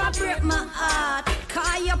shoulda never break my heart.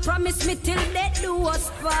 Cause you promised me till death do us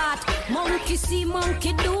part. Monkey see,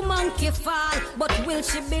 monkey do, monkey fall. But will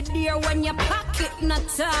she be there when your pocket not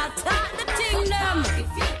tall? Talk the thing them.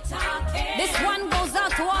 This one goes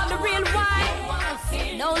out to all the real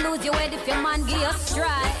wives. Don't lose your head if your man give you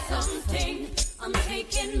stride. I'm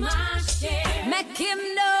taking my share. Make him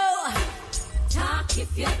know. Talk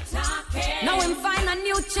if you're talking. Now him find a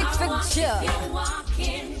new chick for sure.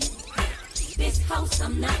 This house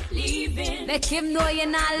I'm not leaving. Make him know you're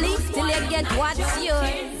not leave till you get what's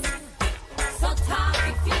yours. So talk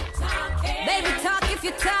if you're talking. Baby, talk if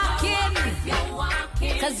you're talking. If you're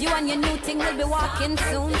walking. Cause you and your new thing will be walking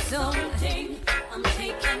soon. I'm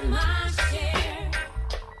taking my share.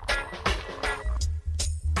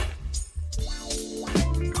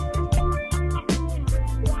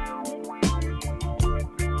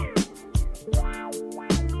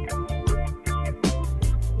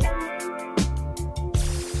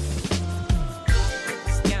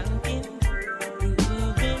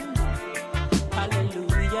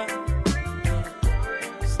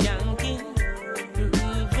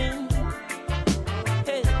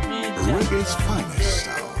 Reggae's finest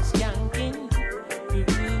style.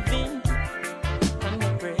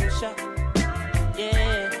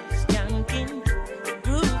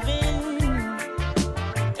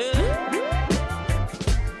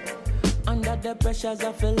 the pressures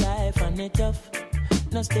of your life and it tough.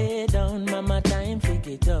 No stay down, mama, time pick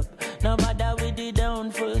it up. No bother with the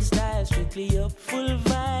down, full style, strictly up, full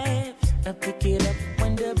vibes. I pick it up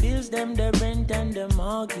when the bills, them, the rent and the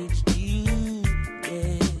mortgage due.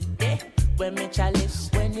 Yeah. When me chalice,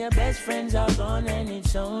 when your best friends are gone and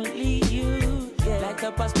it's only you. Yeah. Like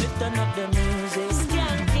up a split, turn up the music.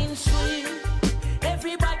 Skanking sweet.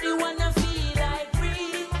 Everybody wanna feel like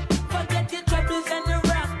free. Forget your troubles and the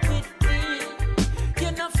rock with me.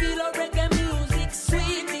 You know feel a reggae music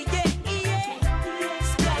sweet. Yeah.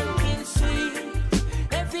 Skanking sweet.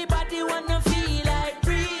 Everybody wanna feel like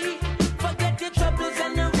free. Forget your troubles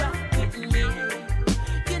and the rock with me.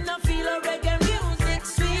 You know feel a reggae music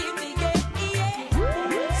sweet. Yeah.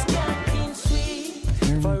 Skanking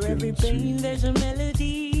sweet. For every pain there's a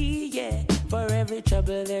melody. Yeah. For every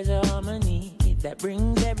trouble there's a harmony that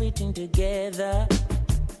brings everything together.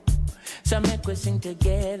 So make we sing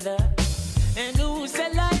together. And who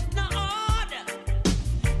said life no order?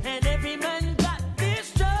 And every man got this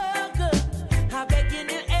struggle. I beg you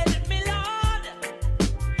to help me, Lord,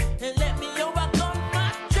 and let me overcome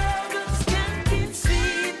my troubles. Skanking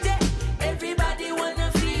sweet, yeah. Everybody wanna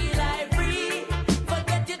feel like free.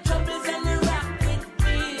 Forget your troubles and rock with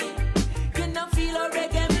me. You know feel a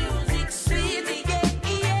reggae music sweet, yeah.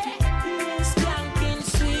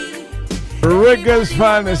 Reggae's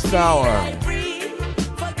finest hour.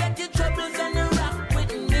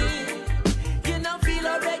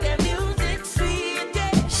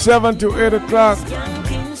 7 to 8 o'clock.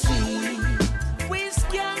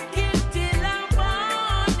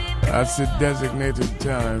 That's the designated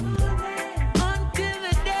time.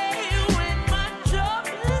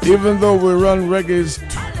 Even though we run reggae's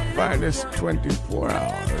finest 24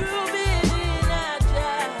 hours.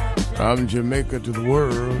 From Jamaica to the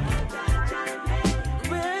world.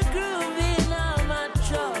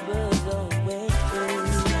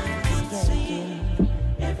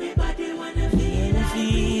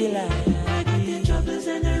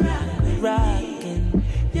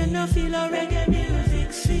 Feel a reggae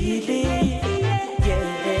music sweet, yeah.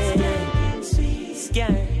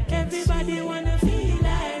 Skank. Everybody wanna feel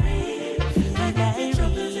like me. Like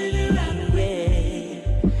troubles in the rock,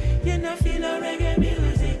 yeah. You know feel a reggae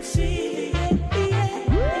music sweet, yeah.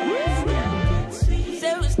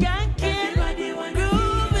 So skanking,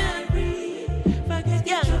 grooving,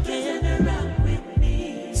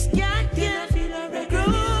 skanking, skanking,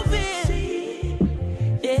 grooving,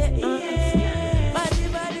 yeah.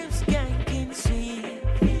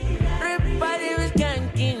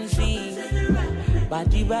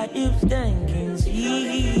 Body body stinking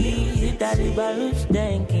sweet, daddy body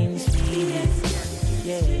stinking sweet.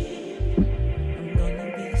 Yeah, I'm gonna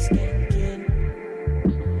be skanking.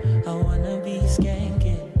 I wanna be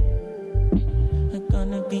skanking. I'm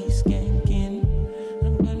gonna be skanking.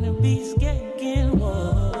 I'm gonna be skanking.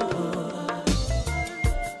 Whoa.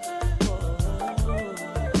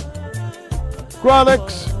 Chronix.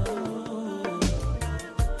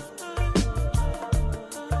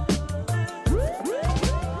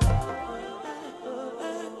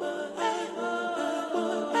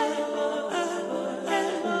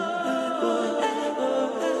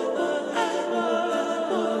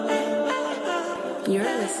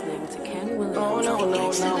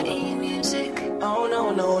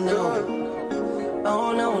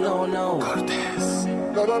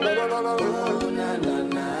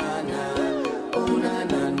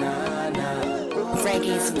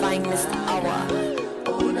 Reggae's finest hour.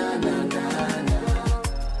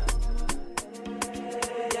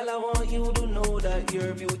 Girl, I want you to know that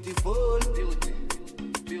you're beautiful.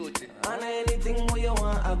 Beauty. And anything what you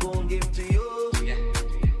want, I gon' give to you. Yeah.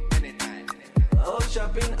 Anytime. Out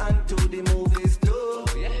shopping and to the movies too.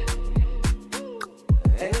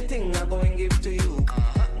 Anything I gon' give to you.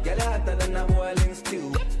 Girl, hotter than a boiling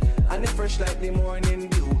stew. And it fresh like the morning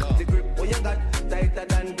dew. The grip what you got tighter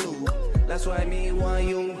than glue. That's why me want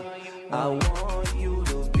you. I want you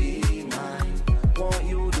to be mine. Want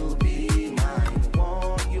you to be mine.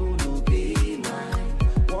 Want you to be mine.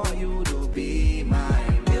 Want you to be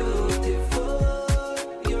mine. Beautiful,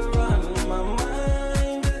 you run my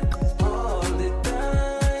mind all the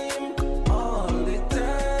time, all the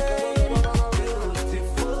time.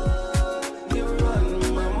 Beautiful, you run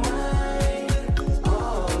my mind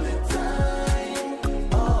all the time,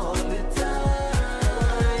 all the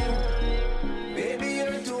time. Baby,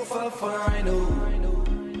 you're too fine, oh.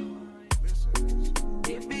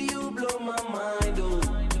 Baby, you blow my mind, oh.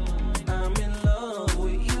 I'm in love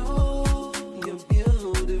with you. You're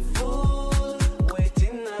beautiful.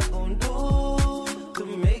 Waiting I gon' do to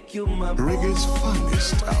make you my Reggae's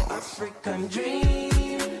finest my hour. African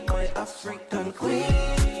dream, my African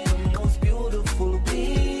queen, the most beautiful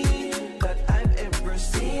being that I've ever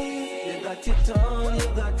seen. You got it all, you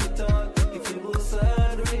got it all. If you go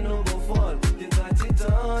sad, rain no go fall. You got it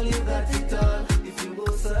all, you got it all. If you go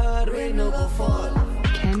sad, rain no go fall.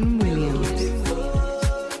 Ken Williams.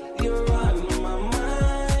 You're on my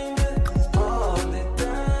mind all the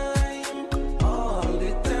time, all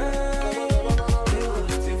the time.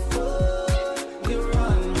 Beautiful, you're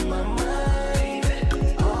on my mind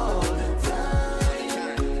all the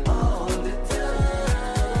time, all the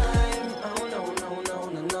time. Oh no no no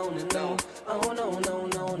no no no no. Oh no no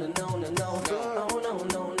no no no no no. Oh no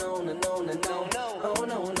no no no no no no. Oh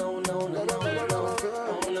no no no no no no.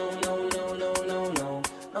 Oh no no no no no no.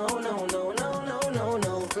 Oh no no no no no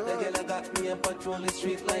no. The girl I got me a patrol the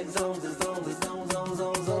street like zones, zones, zones, zones,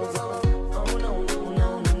 zones, zones. Oh no no no no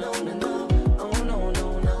no no no. Oh no no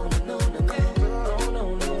no no no no. Oh no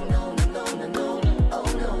no no no no no. Oh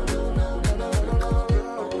no no no no no no.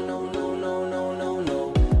 Oh no no no no no no.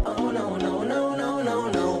 Oh no no no no no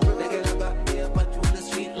no. The girl I got me a patrol the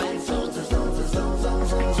street like zones, zones, zones, zones, zones,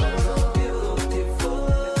 zones. Beautiful,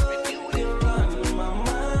 you're on my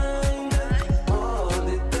mind all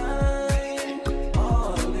the time,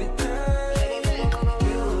 all the time.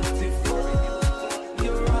 Beautiful,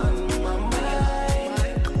 you're on my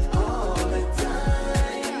mind all the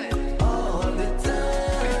time, all the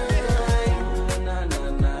time. Na na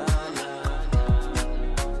na na.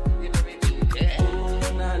 Oh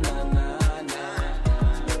na na na na.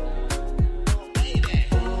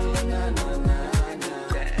 Oh na na na na.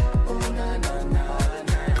 Oh na na na na.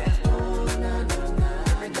 Oh na na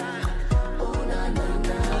na na. Oh na na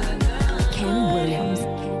na na. Ken Williams.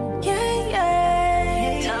 Yeah,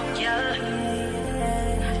 yeah. Top girl.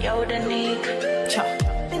 Yo, Danique.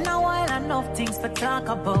 Been a while, enough things for talk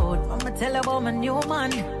about. I'ma tell you about my new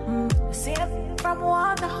man. See it from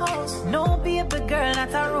Waterhouse. No baby girl,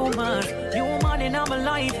 not a rumor. New man in my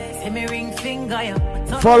life. See me ring finger, yeah.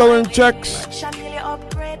 Following checks. Chanel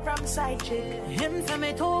upgrade from side chick. Him say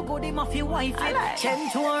me too good, him off your wife. Chen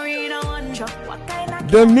to arena one drop. What kind of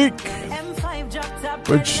Danique M5 drop top?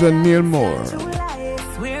 with Chanel Moore.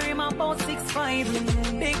 Swear him about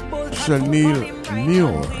 6'5". Big bull. Chanel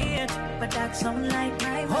Moore. But that's some like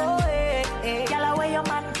my man. Oh, hey, hey. Yalla, where your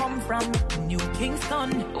man come from? New Kingston.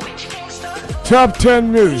 Which Kingston? Top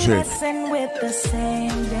 10 music. Messing with the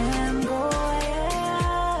same damn boy,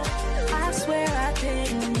 yeah. I swear I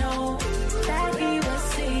didn't know that he was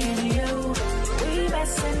seeing you. We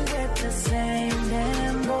messing with the same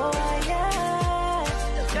damn boy, yeah.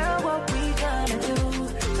 Girl, what we gonna do?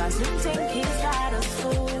 Cause you think he's got us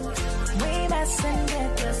fooled. We messing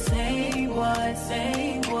with the same boy,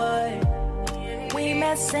 same boy. We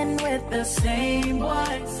messing with the same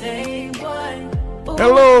boy, same boy. Ooh,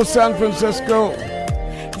 Hello, San Francisco.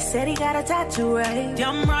 he said he got a tattoo, right?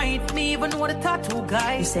 Damn right, me even know the tattoo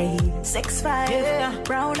guy. You say he 6'5", yeah.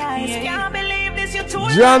 Brown eyes. Yeah. Can't believe this, you're too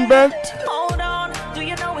John Bent. Hold on, do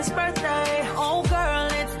you know his birthday? Oh girl,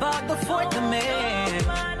 it's about the 4th of May.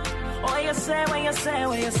 What you say, what you say,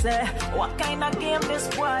 what you say? What kind of game this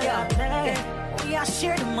boy I play? We are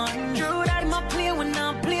share the man. True that my play when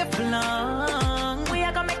I play for long. We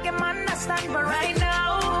are gonna make him understand, but right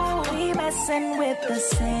now we messing with the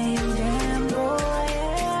same damn boy,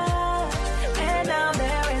 yeah. And now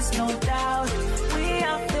there is no doubt we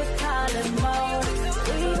have to call him out.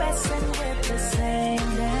 We messing with the same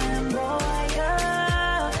damn boy,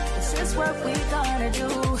 yeah. This is what we gonna do.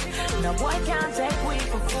 No boy can't take we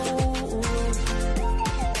for fool.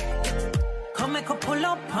 Come make a pull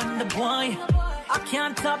up on the boy. I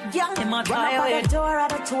can't stop yelling my Run up way. at the door at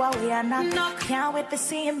the 2 away and knock. Can't wait to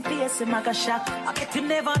see him face him like a shock. I bet him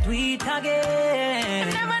never do it again.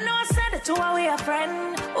 Never know I said it to away a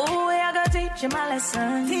friend. Oh, I gotta teach him a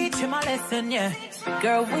lesson. Teach him a lesson, yeah.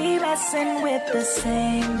 Girl, we messing with the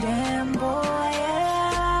same damn boy,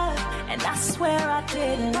 yeah. And I swear I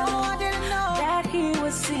didn't know that he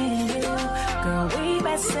was seeing you. Girl, we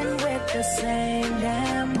messing with the same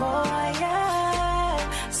damn boy,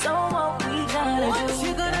 yeah. So what we gonna What do?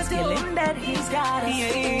 you gonna do? Tell him that he's got us Yeah.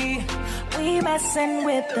 fooled. We messing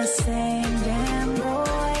with the same damn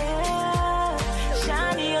boy, yeah.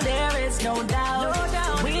 Chanel, there is no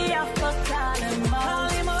doubt. We have to call him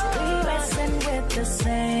out. We messing with the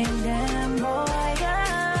same damn boy,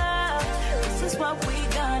 yeah. This is what we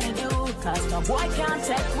gonna do. Cause no boy can't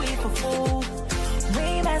take we for fool. We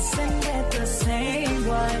messing with the same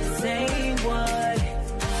boy, Same boy.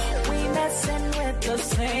 we messing with The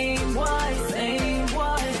same boy, same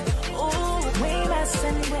boy. Ooh, we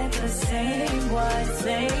messing with the same boy,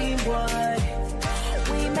 same boy.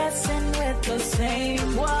 we messing with The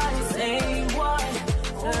same boy, same boy.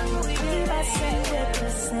 we messing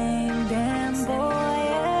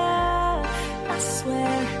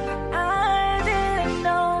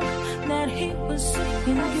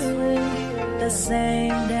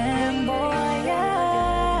same damn boy,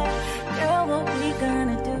 yeah. Girl, what we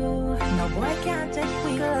gonna do? No boy can't take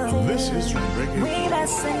we go. This is Reggae We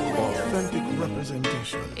messing with authentic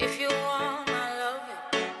representation. If you want my love,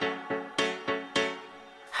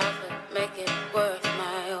 have it, make it worth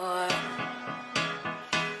my while.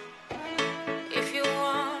 If you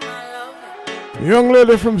want my love, Young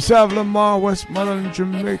lady from Savlamar, Westmoreland,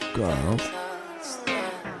 Jamaica.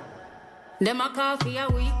 them a call for your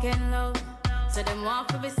weekend love. So them want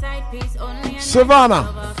for beside peace only. And Savannah.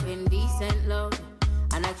 love off indecent love.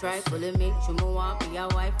 And I try fully make sure me want be a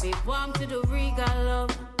wife. If warm to the regal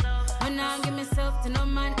love. When I give myself to no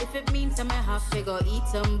man, if it means I may have to go eat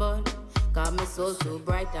some bun. Got my soul too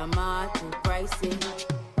bright and my heart too pricey.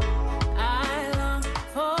 I long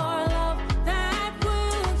for love that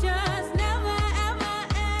will just never ever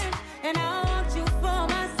end. And I want you for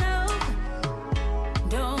myself.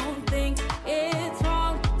 Don't think it's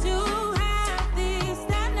wrong to have these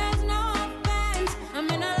standards, no offense. I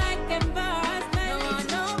mean, I like embarrassment. No one,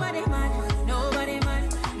 nobody man, nobody man,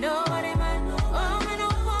 nobody man. Oh, I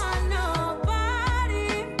don't want nobody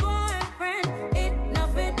boyfriend. It no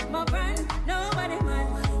fit my brand. Nobody man,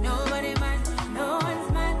 nobody man, no one's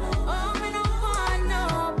man. Oh, I don't want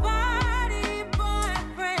nobody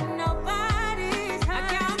boyfriend. Nobody's high. I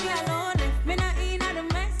can't be alone if me not in the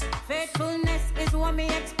mess. Faithfulness is what me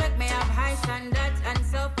expect. Me have high standards and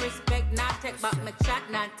self-respect. Not take back my chat,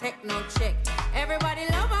 not take no check. Everybody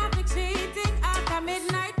love after cheating. After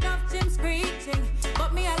midnight, enough gym screeching.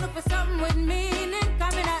 But me, I look for something with meaning.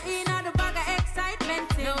 Coming out in the bag of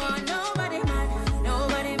excitement. No one, nobody man,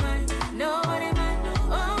 nobody man, nobody man.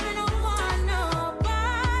 Oh, I don't want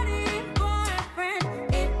nobody boyfriend.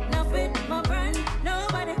 It no fit my brand.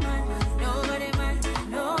 Nobody man, nobody man,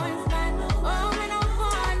 no one's man. Oh, I don't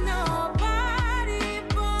want nobody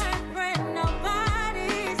boyfriend.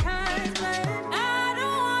 Nobody's husband. I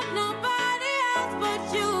don't want nobody else but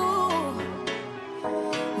you.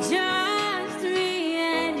 Just me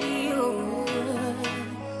and you.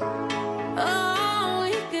 Oh,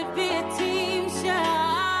 we could be a team,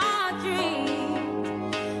 share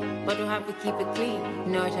dreams. But we have to keep it clean,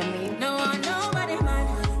 you know what I mean? No one, nobody man,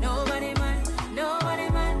 nobody man, nobody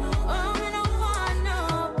man. Oh, I don't want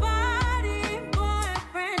nobody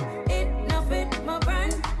boyfriend. It no fit my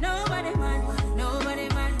brand. Nobody man, nobody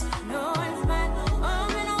man, no one's man. Oh,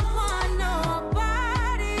 I don't want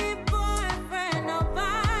nobody boyfriend.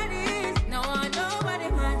 Nobody's, no one, nobody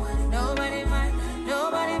man, nobody man,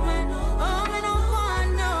 nobody man. Oh, I don't want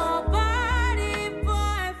nobody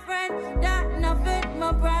boyfriend. That no fit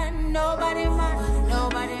my brand. Nobody man,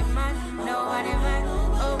 nobody man, nobody man.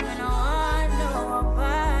 Oh, I don't want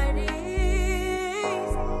nobody.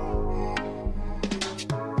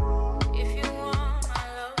 If you want my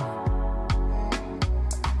love,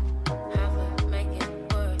 have it, make it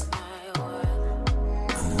worth my while.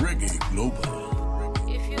 Reggae Global.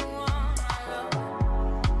 If you want my love,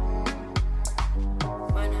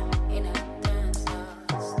 wanna in a dance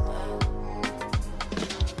style.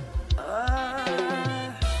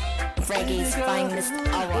 Reggae's finest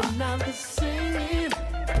hour.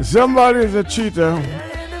 Somebody's a cheater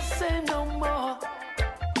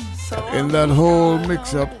in that whole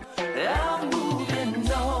mix-up. I'm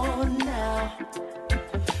moving on now.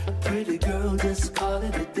 Pretty girl, just call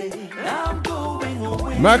it a day. I'm going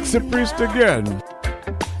away. Maxi Priest again.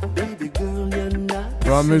 Baby girl, you're not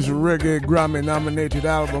From his Reggae Grammy-nominated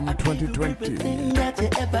album 2020. everything that you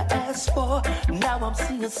ever asked for. Now I'm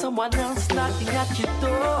seeing someone else knocking at your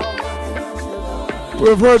door.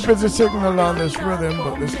 We've heard Busy Signal on this rhythm,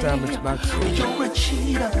 but this time it's Maxi. You're a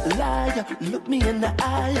cheater, liar. Look me in the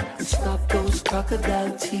eye and stop those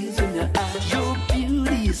crocodile tears in your eyes. Your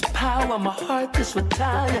beauty is power. My heart just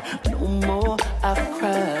retire. No more I've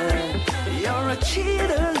cried. You're a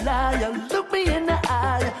cheater, liar. Look me in the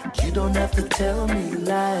eye. You don't have to tell me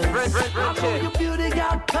lies. I know your beauty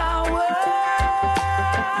got power.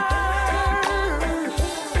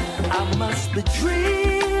 I must be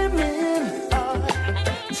dreaming.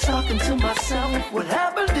 Talking to myself, what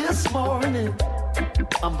happened this morning?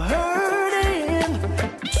 I'm hurting,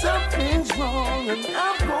 something's wrong, and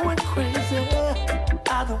I'm going crazy.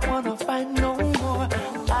 I don't wanna fight no more,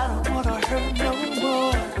 I don't wanna hurt no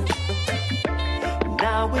more.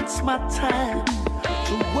 Now it's my time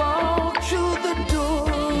to walk through the door.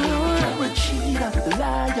 You're a cheater,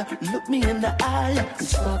 liar, look me in the eye and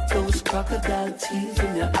stop those crocodile tears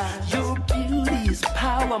in your eyes. Your beauty is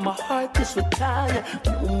power, my heart just retire.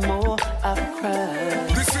 No more I've cried.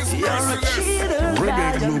 You're a cheater,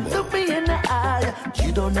 liar, look me in the eye.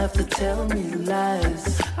 You don't have to tell me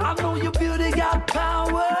lies. I know your beauty got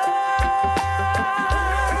power.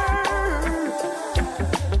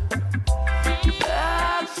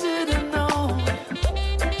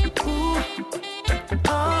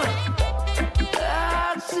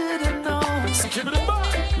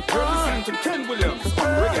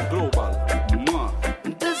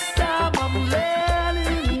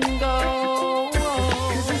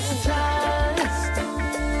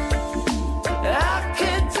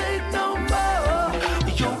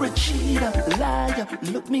 liar,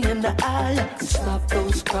 look me in the eye. Stop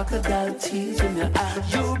those crocodile tears in your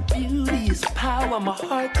eyes. Your beauty is power, my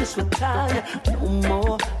heart just retire. No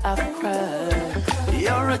more I've cried.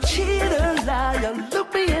 You're a cheater, liar,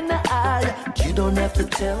 look me in the eye. You don't have to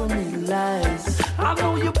tell me lies. I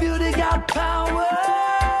know your beauty got power.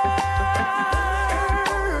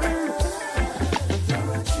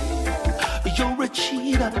 You're a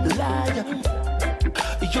cheater, liar.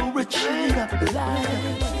 You're a cheater,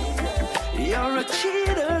 liar. You're a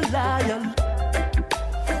cheater, liar.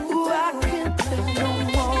 Ooh, I can't take no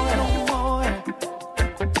more.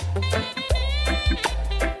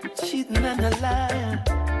 Cheating and a liar.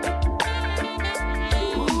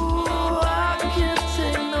 Ooh, I can't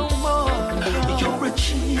take no more. You're a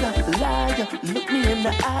cheater, liar. Look me in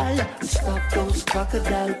the eye. Stop those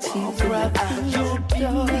crocodile tears in your eyes. Your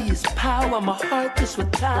beauty is power. My heart just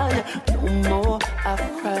retire. No more I've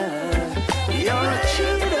cried. You're a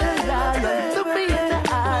cheater, liar. Look me in the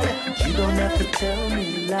eye. You don't have to tell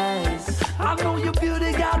me lies. I know your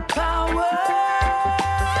beauty got power.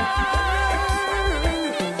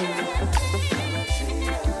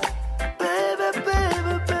 Baby,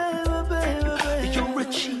 baby, baby, baby. You're a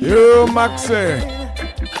cheater. Yo, Maxie.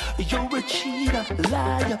 You're a cheater,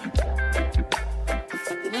 liar.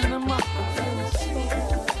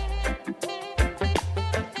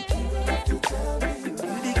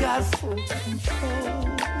 You got full control.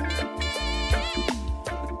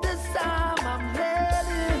 This time I'm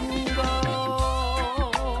letting go.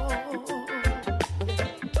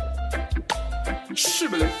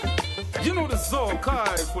 Shibboleth, you know the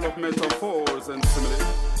Zokai full of metaphors and similes.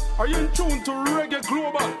 Are you in tune to Reggae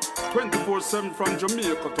Global? 24/7 from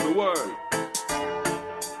Jamaica to the world.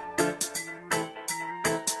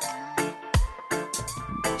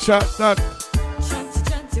 Chat that.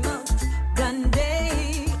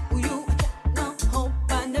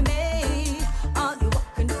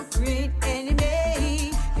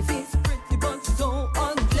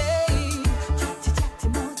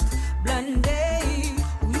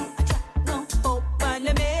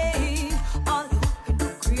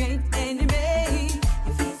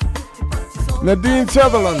 Nadine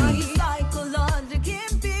Sutherland.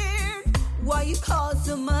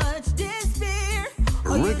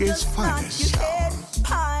 Reggae's finest.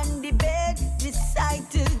 Decide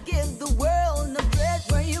to give the world a breath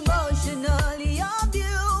where you emotionally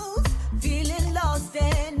abused, feeling lost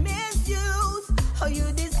and misused. How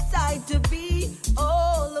you decide to be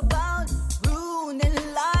all about ruining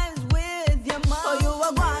lives with your mouth. Oh, you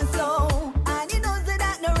are gone so, and he knows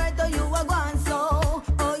that no right. Oh, you are gone so.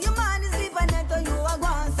 Oh, your man is sleeping net. Oh, you are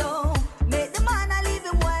gone so. Make the man a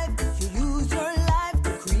living wife. You use your life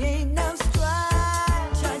to create no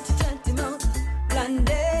strife. Chat him out, blonde.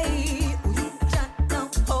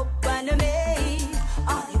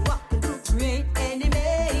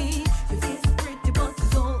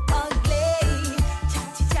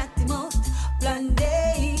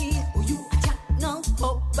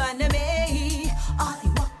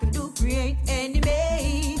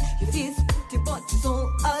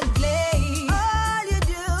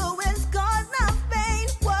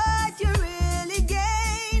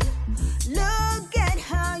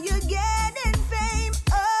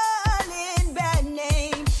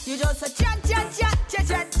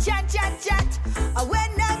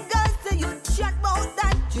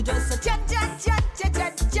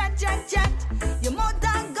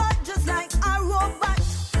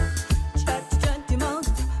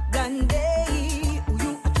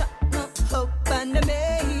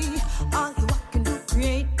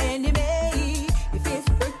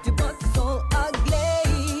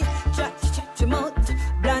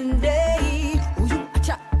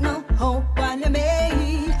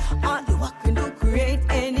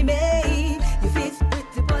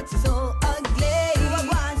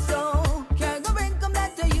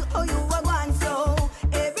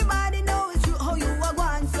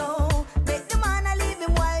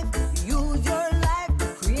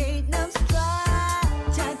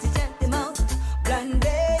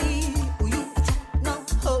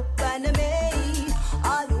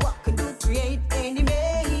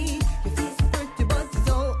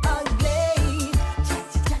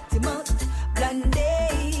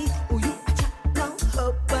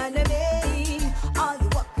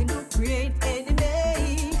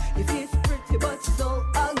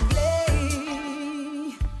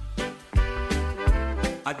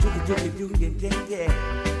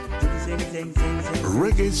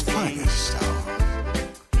 Reggae's finest.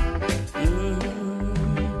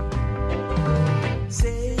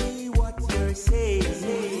 Say what you're saying.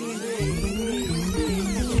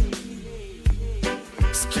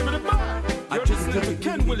 I just listening to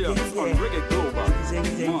Ken Williams on Reggae Global.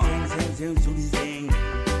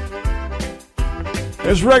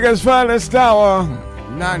 It's Reggae's finest hour.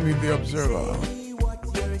 90 The Observer.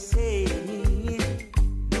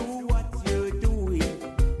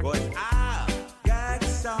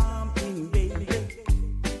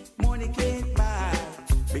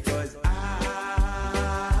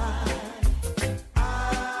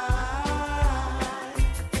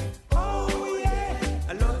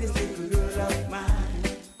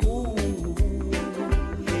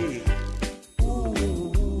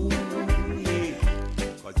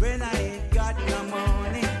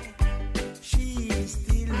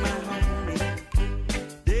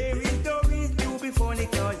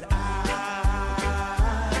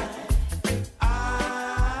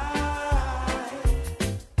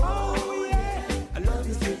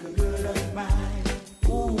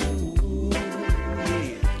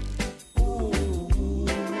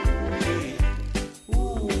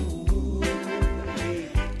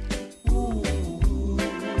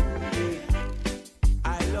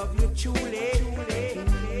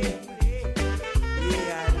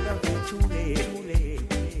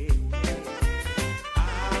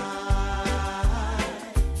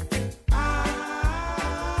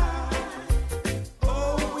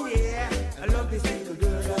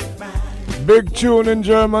 Big tune in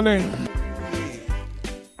Germany.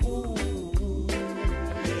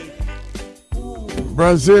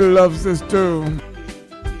 Brazil loves this too.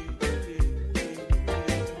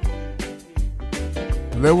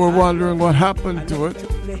 They were wondering what happened to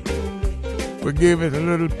it. We gave it a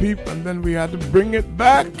little peep and then we had to bring it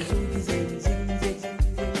back.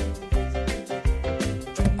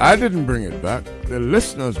 I didn't bring it back. The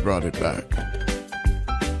listeners brought it back.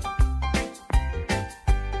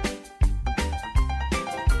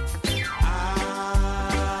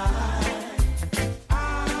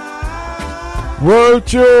 World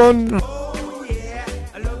tune.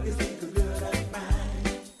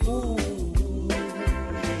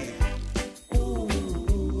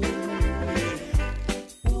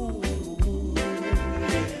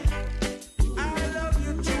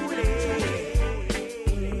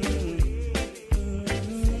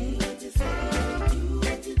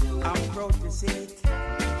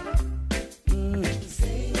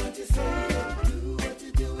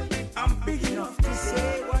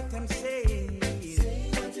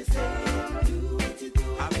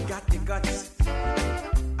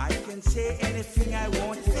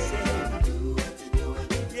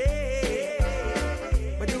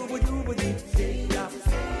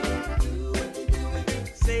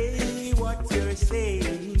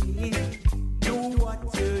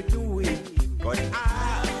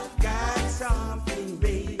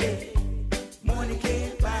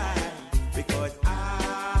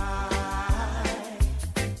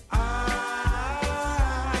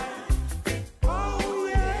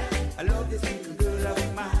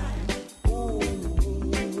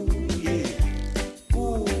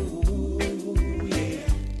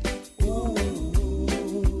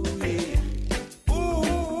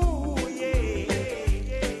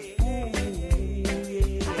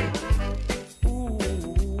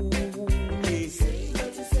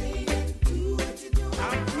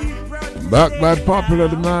 Back by popular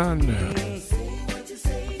demand.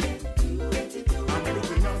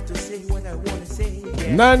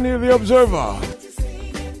 Nanny the Observer.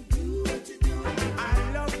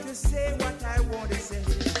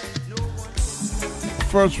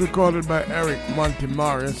 First recorded by Eric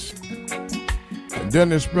Montemarius.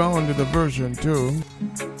 Dennis Brown did a version too.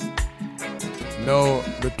 No,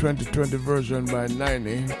 the 2020 version by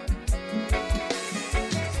 90.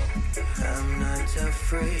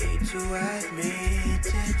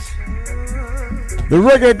 The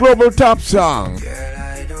Reggae Global Top Song. Girl,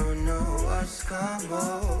 I don't know what's come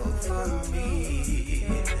over me.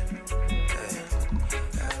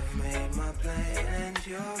 I've made my plan and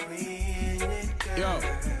you're in it, girl. Yo,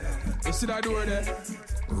 you see that door there?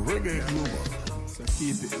 Reggae Global. So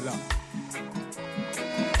keep it locked.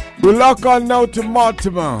 We lock on now to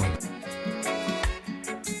Mortimer.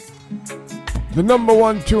 The number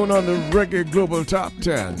one tune on the Reggae Global Top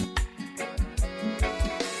 10.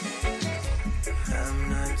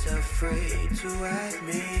 To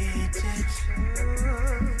admit it,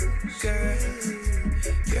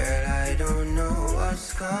 girl, I don't know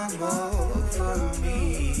what's come over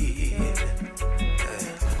me.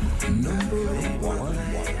 Number one,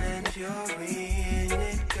 and you're in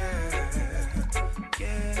it, girl.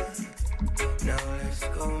 Yeah, now let's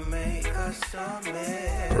go make us some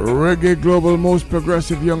Reggae Global Most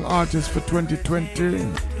Progressive Young Artist for 2020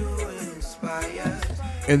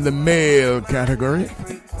 in the male category.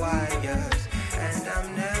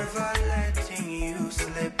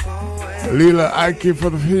 Leela Ike for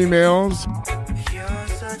the females. You're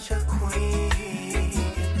such a queen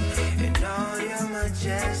in all your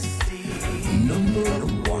majesty. Number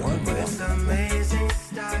one. With amazing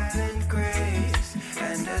style and grace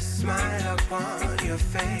and a smile upon your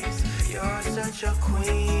face. You're such a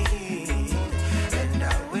queen, and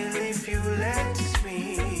I will if you let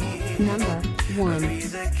me. Number one. Be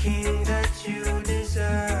the king that you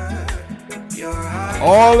deserve. Your heart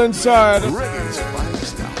All inside.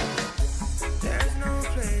 There's no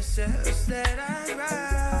place else that I'd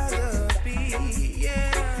rather be,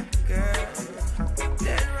 yeah, girl,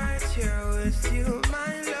 than right here with you,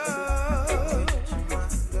 my love.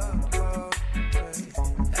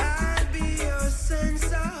 I'd be your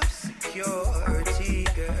sense of security,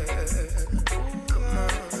 girl. Come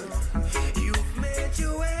on, you've made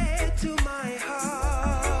your way to my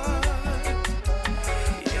heart.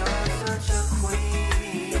 You're such a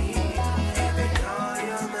queen in all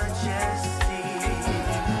your majesty,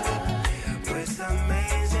 with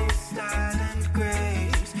amazing style and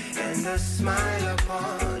grace and a smile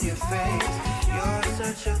upon your face. You're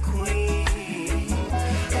such a queen,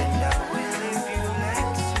 and I will if you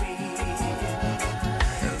let me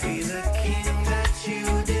be the king that you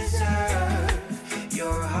deserve.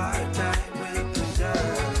 Your heart I will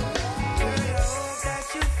preserve. Girl, I hope that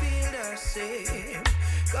you feel the same,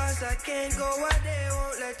 'cause I can't go a day,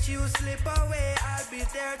 won't let you slip away. I'll be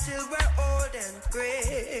there till we're old and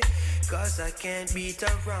gray, 'cause I can't beat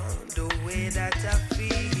around the way that I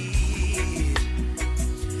feel.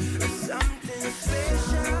 Something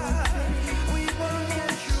special we won't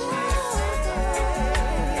get through.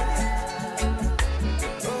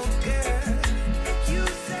 Oh girl, you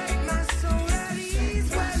set my soul at ease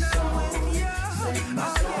when I'm with you. Oh yeah,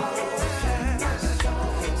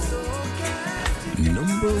 so glad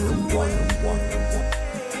Number one.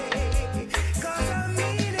 'cause I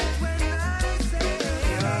mean it when I say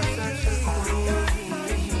you're such a queen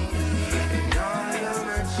in all your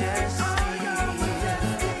majesty,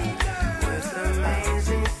 with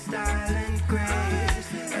amazing style and grace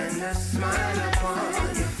and a smile upon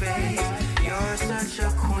your face. You're such a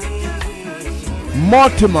queen.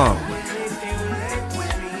 Mortimer. If you let me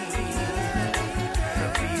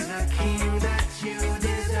be the king that you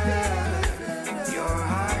deserve, your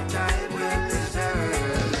heart I will deserve.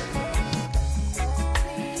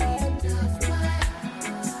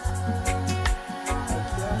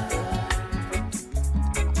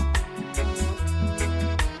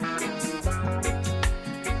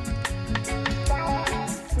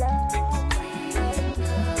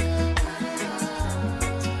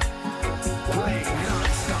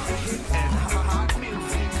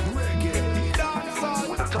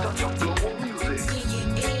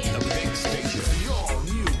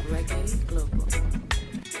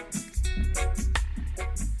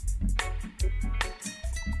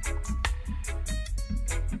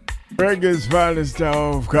 Reggae's finest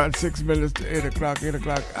hour. We've got 6 minutes to 8 o'clock. 8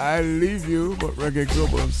 o'clock, I leave you, but Reggae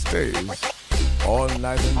Global stays all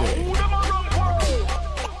night and day.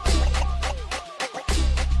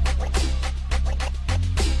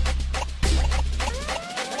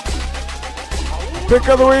 Pick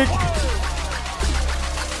of the week.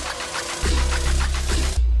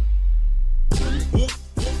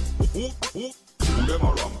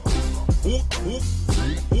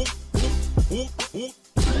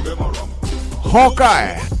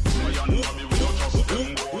 Hawkeye.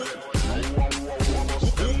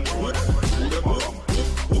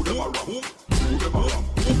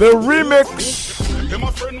 The remix. Them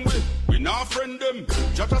a friend we not friend them.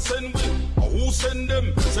 Jata send we, who send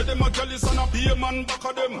them? Say them a jealous and a be a man back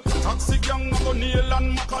of them. Taxi gang a go nail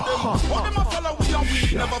and mack of them. How them a follow we and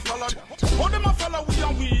we never follow them. How them a follow we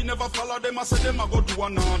and we never follow them. I say them a go do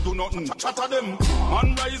and not do nothing. Chatter them.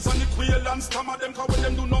 Man rise and the quail and stammer them. Cause when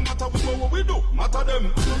them do no matter we go what we do. Matter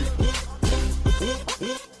them.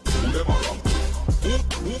 Them a wrong.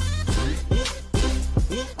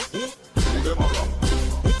 Them a wrong.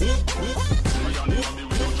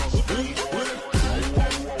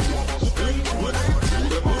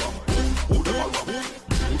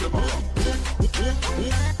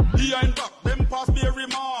 Behind back, them pass me a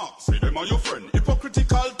remark. Say them are your friend,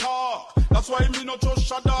 hypocritical talk. That's why me not just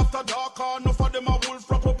shut after dark. Enough of them a wolf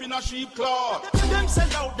wrap up in a sheep cloth. Them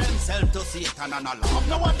sell out themselves to Satan and a laugh.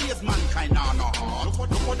 Nowadays mankind are no hard.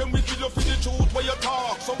 Look for them we kill you for the truth where you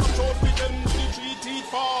talk. So much out with them with the 3 teeth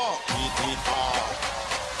fork. 3 teeth fork.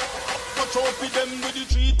 Watch out with them with the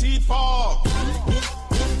 3 teeth fork.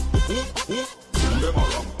 Them are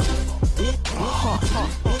wrong. Them are wrong.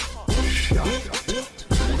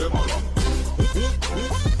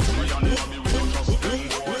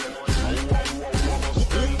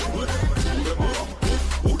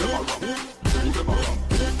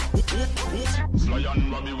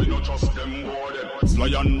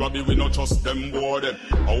 not trust them boy them.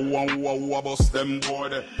 Oh, bust them boy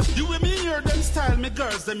them. You with me hear them style, me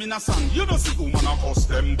girls them in a song. You don't see woman a cuss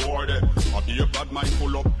them boy them. I be a bad mind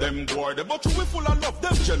full up them boy them. But you we full of love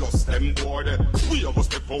them jealous them boy them. We a go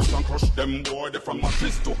step out and crush them boy them. From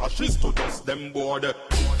ashes to dust them boy them.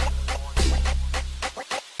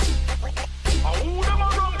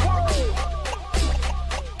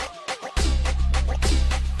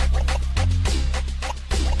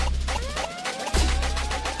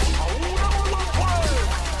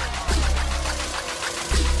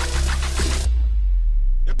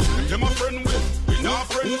 Them a friend with, we not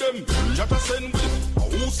friend them. Jata send with,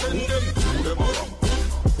 who send them? Who them around?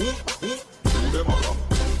 Who them around?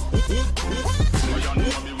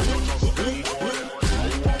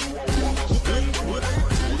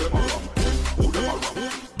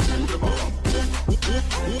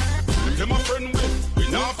 Them a friend with, we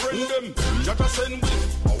not friend them. Jata send with,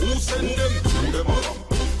 who send them? Who them around?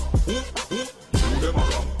 Who them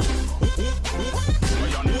around?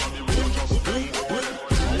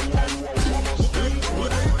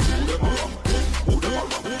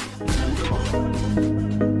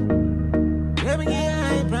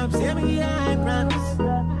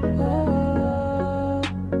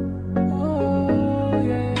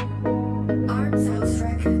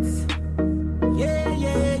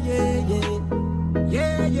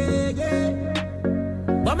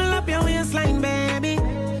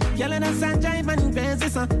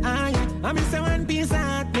 I miss one piece of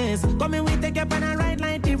hotness. Come in, we take up on a ride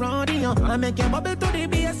like the rodeo. I make you bubble to the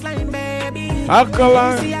baseline, baby.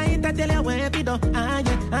 Alkaline. See, I hit a tell you where we do.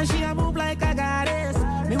 And she a move like a goddess.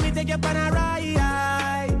 Me, we take up on a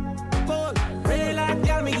ride. Cold, real like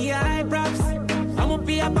girl, me give high props. I'm up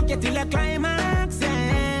here pocket till a climax,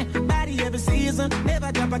 yeah. Body every season.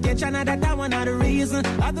 Never drop a catch another, that one not the reason.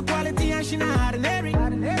 Of the quality and she not ordinary.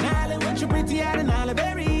 Now when you prettier than all the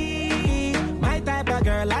berry. Type of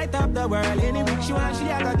girl, light up the world. Any week she want, she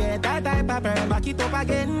a go get that type of pearl. Back it up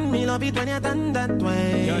again, me love it when you done that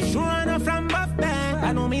way. You're sure enough from buff band.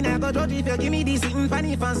 I know me not go judge if you give me this sitting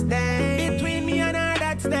funny first day. Between me and her,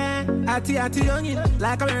 that's there. Atty youngin,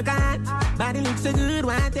 like American. Body looks so good,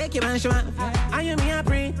 why take you and show off? And you me a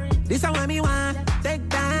pray, this is what me want. Take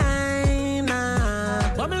time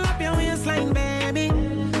now. Bubble up your waistline, baby.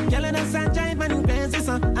 Girl in the sunshine, man, crazy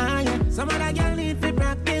so yeah. Some other girl need to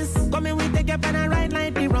practice. Come in, we take up on a ride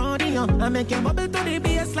like the rodeo. I make you bubble to the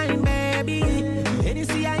baseline, baby. And you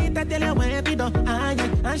see I hit a tell you where we do. Yeah.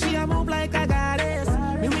 And she a move like a goddess.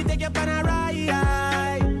 Me we take up on a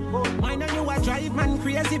ride. Why not you a drive, man,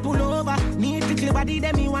 crazy pull over. Need to clear body,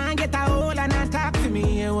 then me want get a hold and a talk to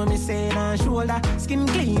me. When me say on shoulder, skin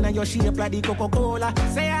clean and your shape like the Coca-Cola.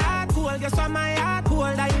 Say your heart cool, guess what my heart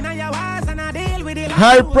cold. I know your walls and I deal with it.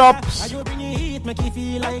 High props. You bring your heat, make you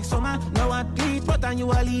feel like summer. Now I lead, but and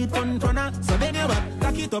you a lead front runner. So then you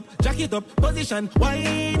up, jack it up, position. Why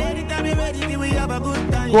anytime you ready, we have a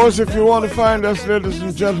good time. Of course, if you want to find us, ladies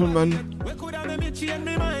and gentlemen,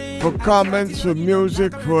 for comments, for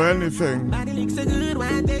music, for anything,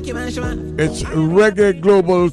 it's Reggae Global